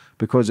fair,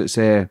 because it's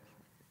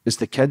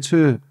the kids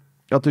who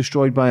are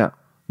destroyed by it,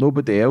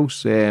 nobody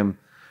else. And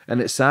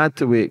it's sad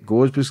the way it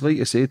goes, because like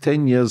you say,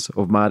 10 years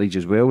of marriage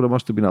as well, there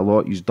must have been a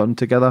lot you've done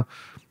together,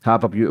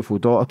 have a beautiful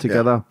daughter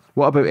together.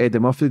 What about Eddie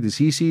Murphy? Does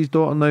he see his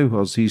daughter now,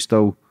 or is he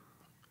still...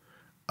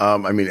 I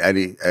mean,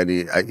 Eddie,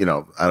 you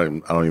know, I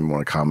don't even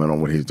want to comment on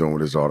what he's doing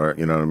with his daughter,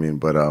 you know what I mean?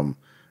 But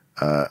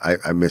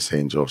I miss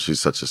Angel. She's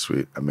such a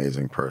sweet,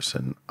 amazing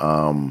person.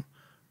 You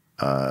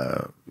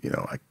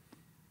know,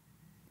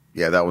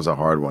 that was a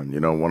hard one. You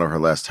know, one of her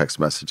last text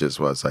messages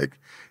was like,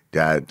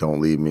 "Dad,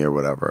 don't leave me," or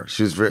whatever.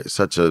 She's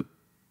such a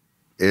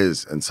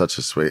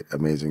sweet,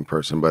 amazing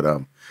person. But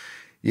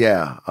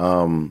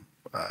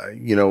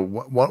you know,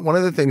 one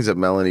of the things that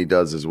Melanie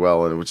does as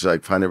well, and which I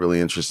find it really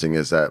interesting,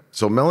 is that,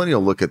 so Melanie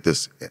will look at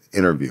this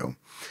interview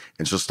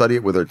and she'll study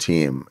it with her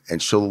team,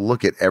 and she'll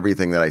look at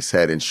everything that I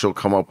said, and she'll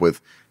come up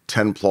with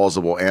 10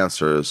 plausible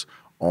answers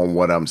on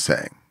what I'm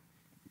saying.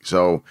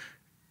 So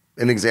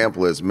an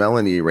example is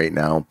Melanie right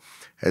now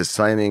is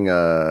signing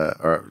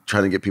or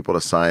trying to get people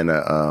to sign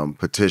a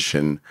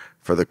petition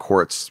for the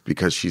courts,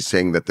 because she's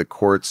saying that the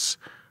courts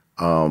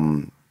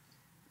don't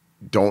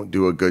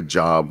do a good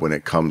job when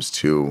it comes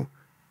to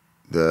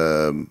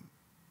the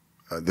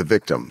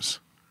victims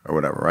or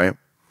whatever, right?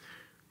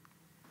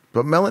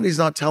 But Melanie's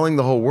not telling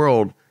the whole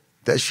world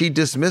that she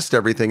dismissed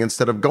everything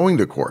instead of going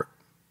to court.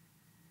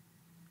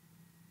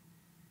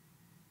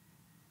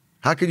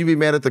 How can you be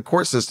mad at the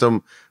court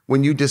system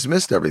when you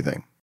dismissed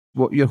everything?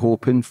 What you're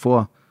hoping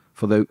for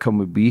the outcome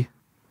would be?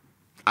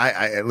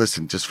 I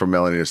listen, just for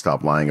Melanie to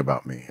stop lying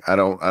about me.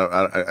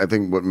 I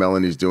think what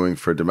Melanie's doing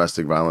for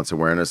domestic violence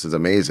awareness is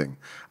amazing.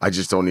 I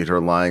just don't need her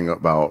lying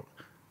about,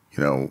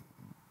 you know,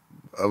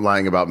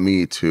 lying about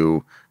me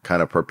to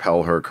kind of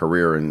propel her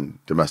career in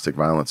domestic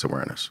violence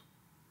awareness.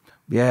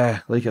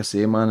 Yeah, like I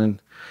say, man,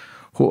 and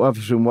hope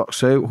everything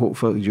works out.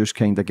 Hopefully you just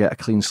kind of get a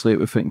clean slate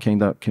with it and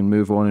kind of can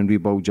move on and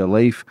rebuild your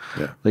life.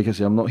 Yeah. Like I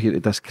say, I'm not here to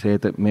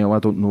discredit Mel. I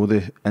don't know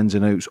the ins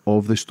and outs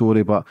of the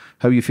story, but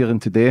how are you feeling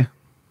today?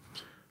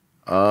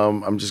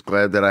 I'm just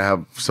glad that I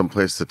have some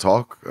place to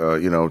talk,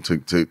 you know,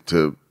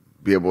 to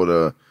be able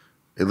to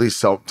at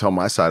least tell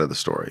my side of the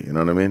story. You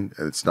know what I mean?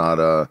 It's not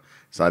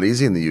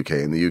easy in the UK.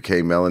 In the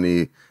UK,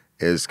 Melanie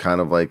is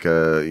kind of like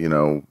you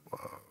know,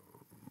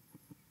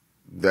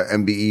 the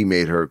MBE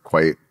made her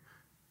quite,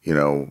 you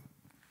know,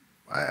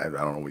 I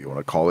don't know what you want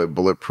to call it,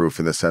 bulletproof,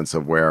 in the sense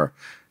of where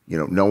You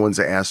know, no one's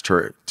asked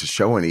her to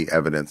show any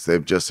evidence.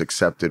 They've just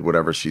accepted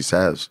whatever she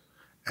says.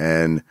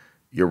 And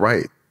you're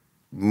right.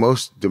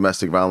 Most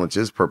domestic violence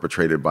is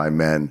perpetrated by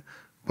men,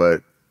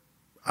 but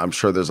I'm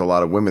sure there's a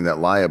lot of women that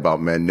lie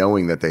about men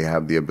knowing that they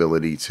have the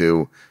ability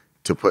to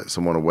put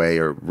someone away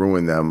or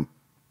ruin them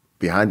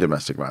behind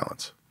domestic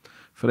violence.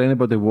 For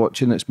anybody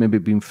watching that's maybe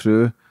been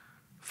through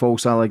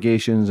false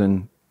allegations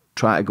and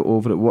try to get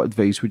over it, what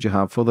advice would you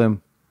have for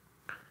them?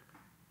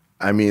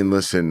 I mean,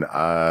 listen,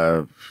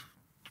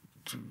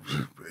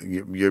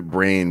 your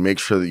brain, make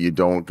sure that you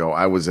don't go.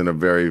 I was in a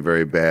very,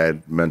 very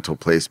bad mental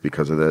place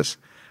because of this.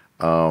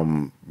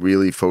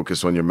 Really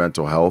focus on your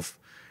mental health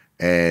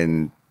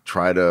and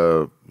try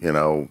to, you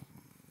know,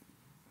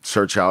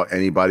 search out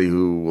anybody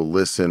who will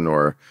listen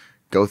or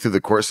go through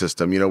the court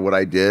system. You know what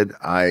I did?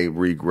 I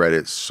regret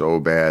it so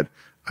bad.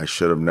 I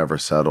should have never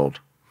settled.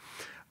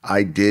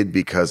 I did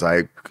because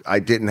I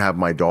didn't have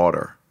my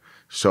daughter.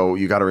 So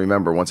you got to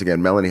remember, once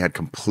again, Melanie had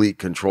complete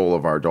control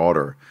of our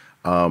daughter.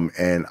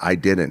 And I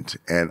didn't.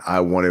 And I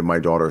wanted my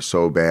daughter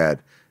so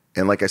bad.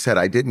 And like I said,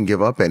 I didn't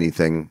give up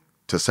anything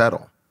to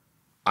settle.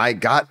 I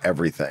got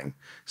everything.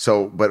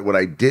 So, but what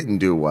I didn't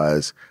do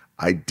was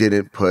I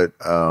didn't put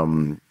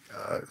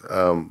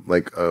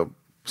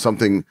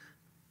something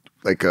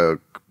like a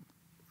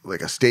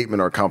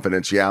statement or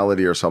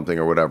confidentiality or something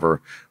or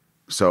whatever.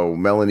 So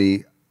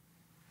Melanie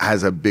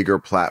has a bigger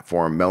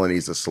platform.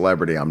 Melanie's a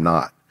celebrity. I'm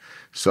not.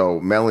 So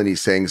Melanie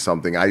saying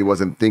something, I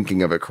wasn't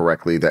thinking of it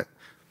correctly, that,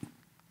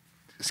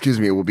 excuse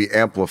me, it will be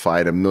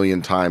amplified a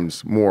million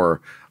times more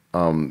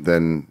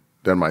than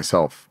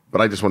myself.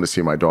 But I just want to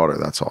see my daughter,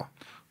 that's all.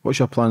 What's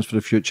your plans for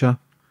the future?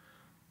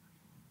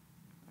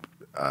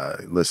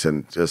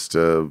 Listen, just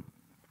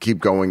keep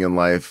going in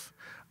life.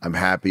 I'm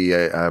happy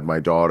I have my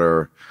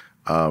daughter.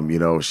 You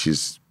know,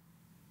 she's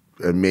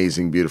an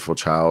amazing, beautiful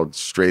child,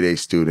 straight A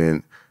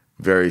student,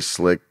 very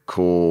slick,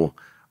 cool.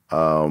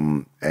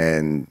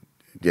 And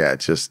yeah,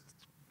 just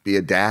be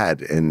a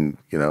dad and,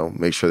 you know,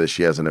 make sure that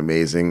she has an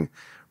amazing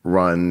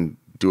run,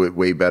 do it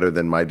way better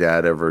than my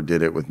dad ever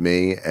did it with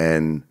me.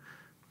 And,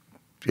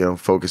 you know,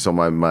 focus on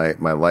my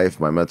life,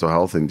 my mental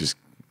health, and just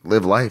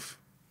live life.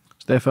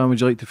 Stefan,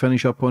 would you like to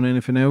finish up on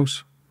anything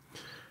else?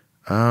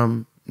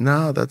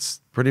 No,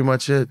 that's pretty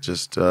much it.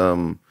 Just,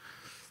 yeah,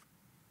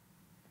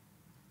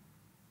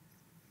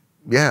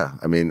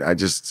 I mean,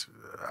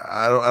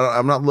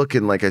 I'm not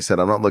looking, like I said,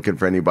 I'm not looking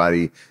for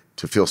anybody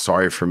to feel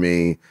sorry for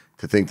me,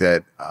 to think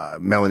that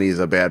Melanie is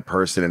a bad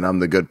person and I'm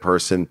the good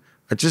person.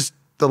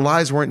 The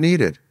lies weren't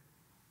needed.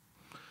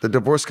 The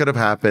divorce could have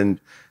happened.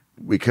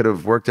 We could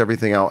have worked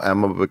everything out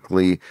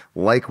amicably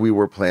like we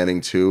were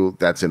planning to.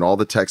 That's in all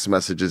the text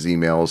messages,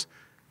 emails.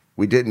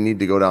 We didn't need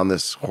to go down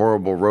this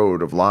horrible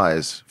road of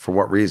lies. For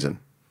what reason?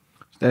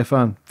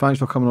 Stefan, thanks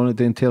for coming on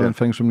today and telling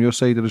things from your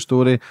side of the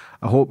story.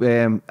 I hope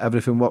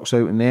everything works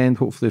out in the end.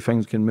 Hopefully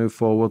things can move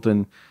forward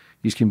and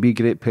you can be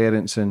great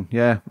parents. And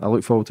yeah, I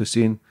look forward to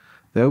seeing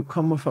the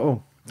outcome of it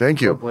all.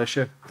 Thank you. God bless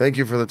you. Thank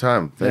you for the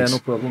time. Thanks. Yeah,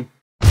 no problem.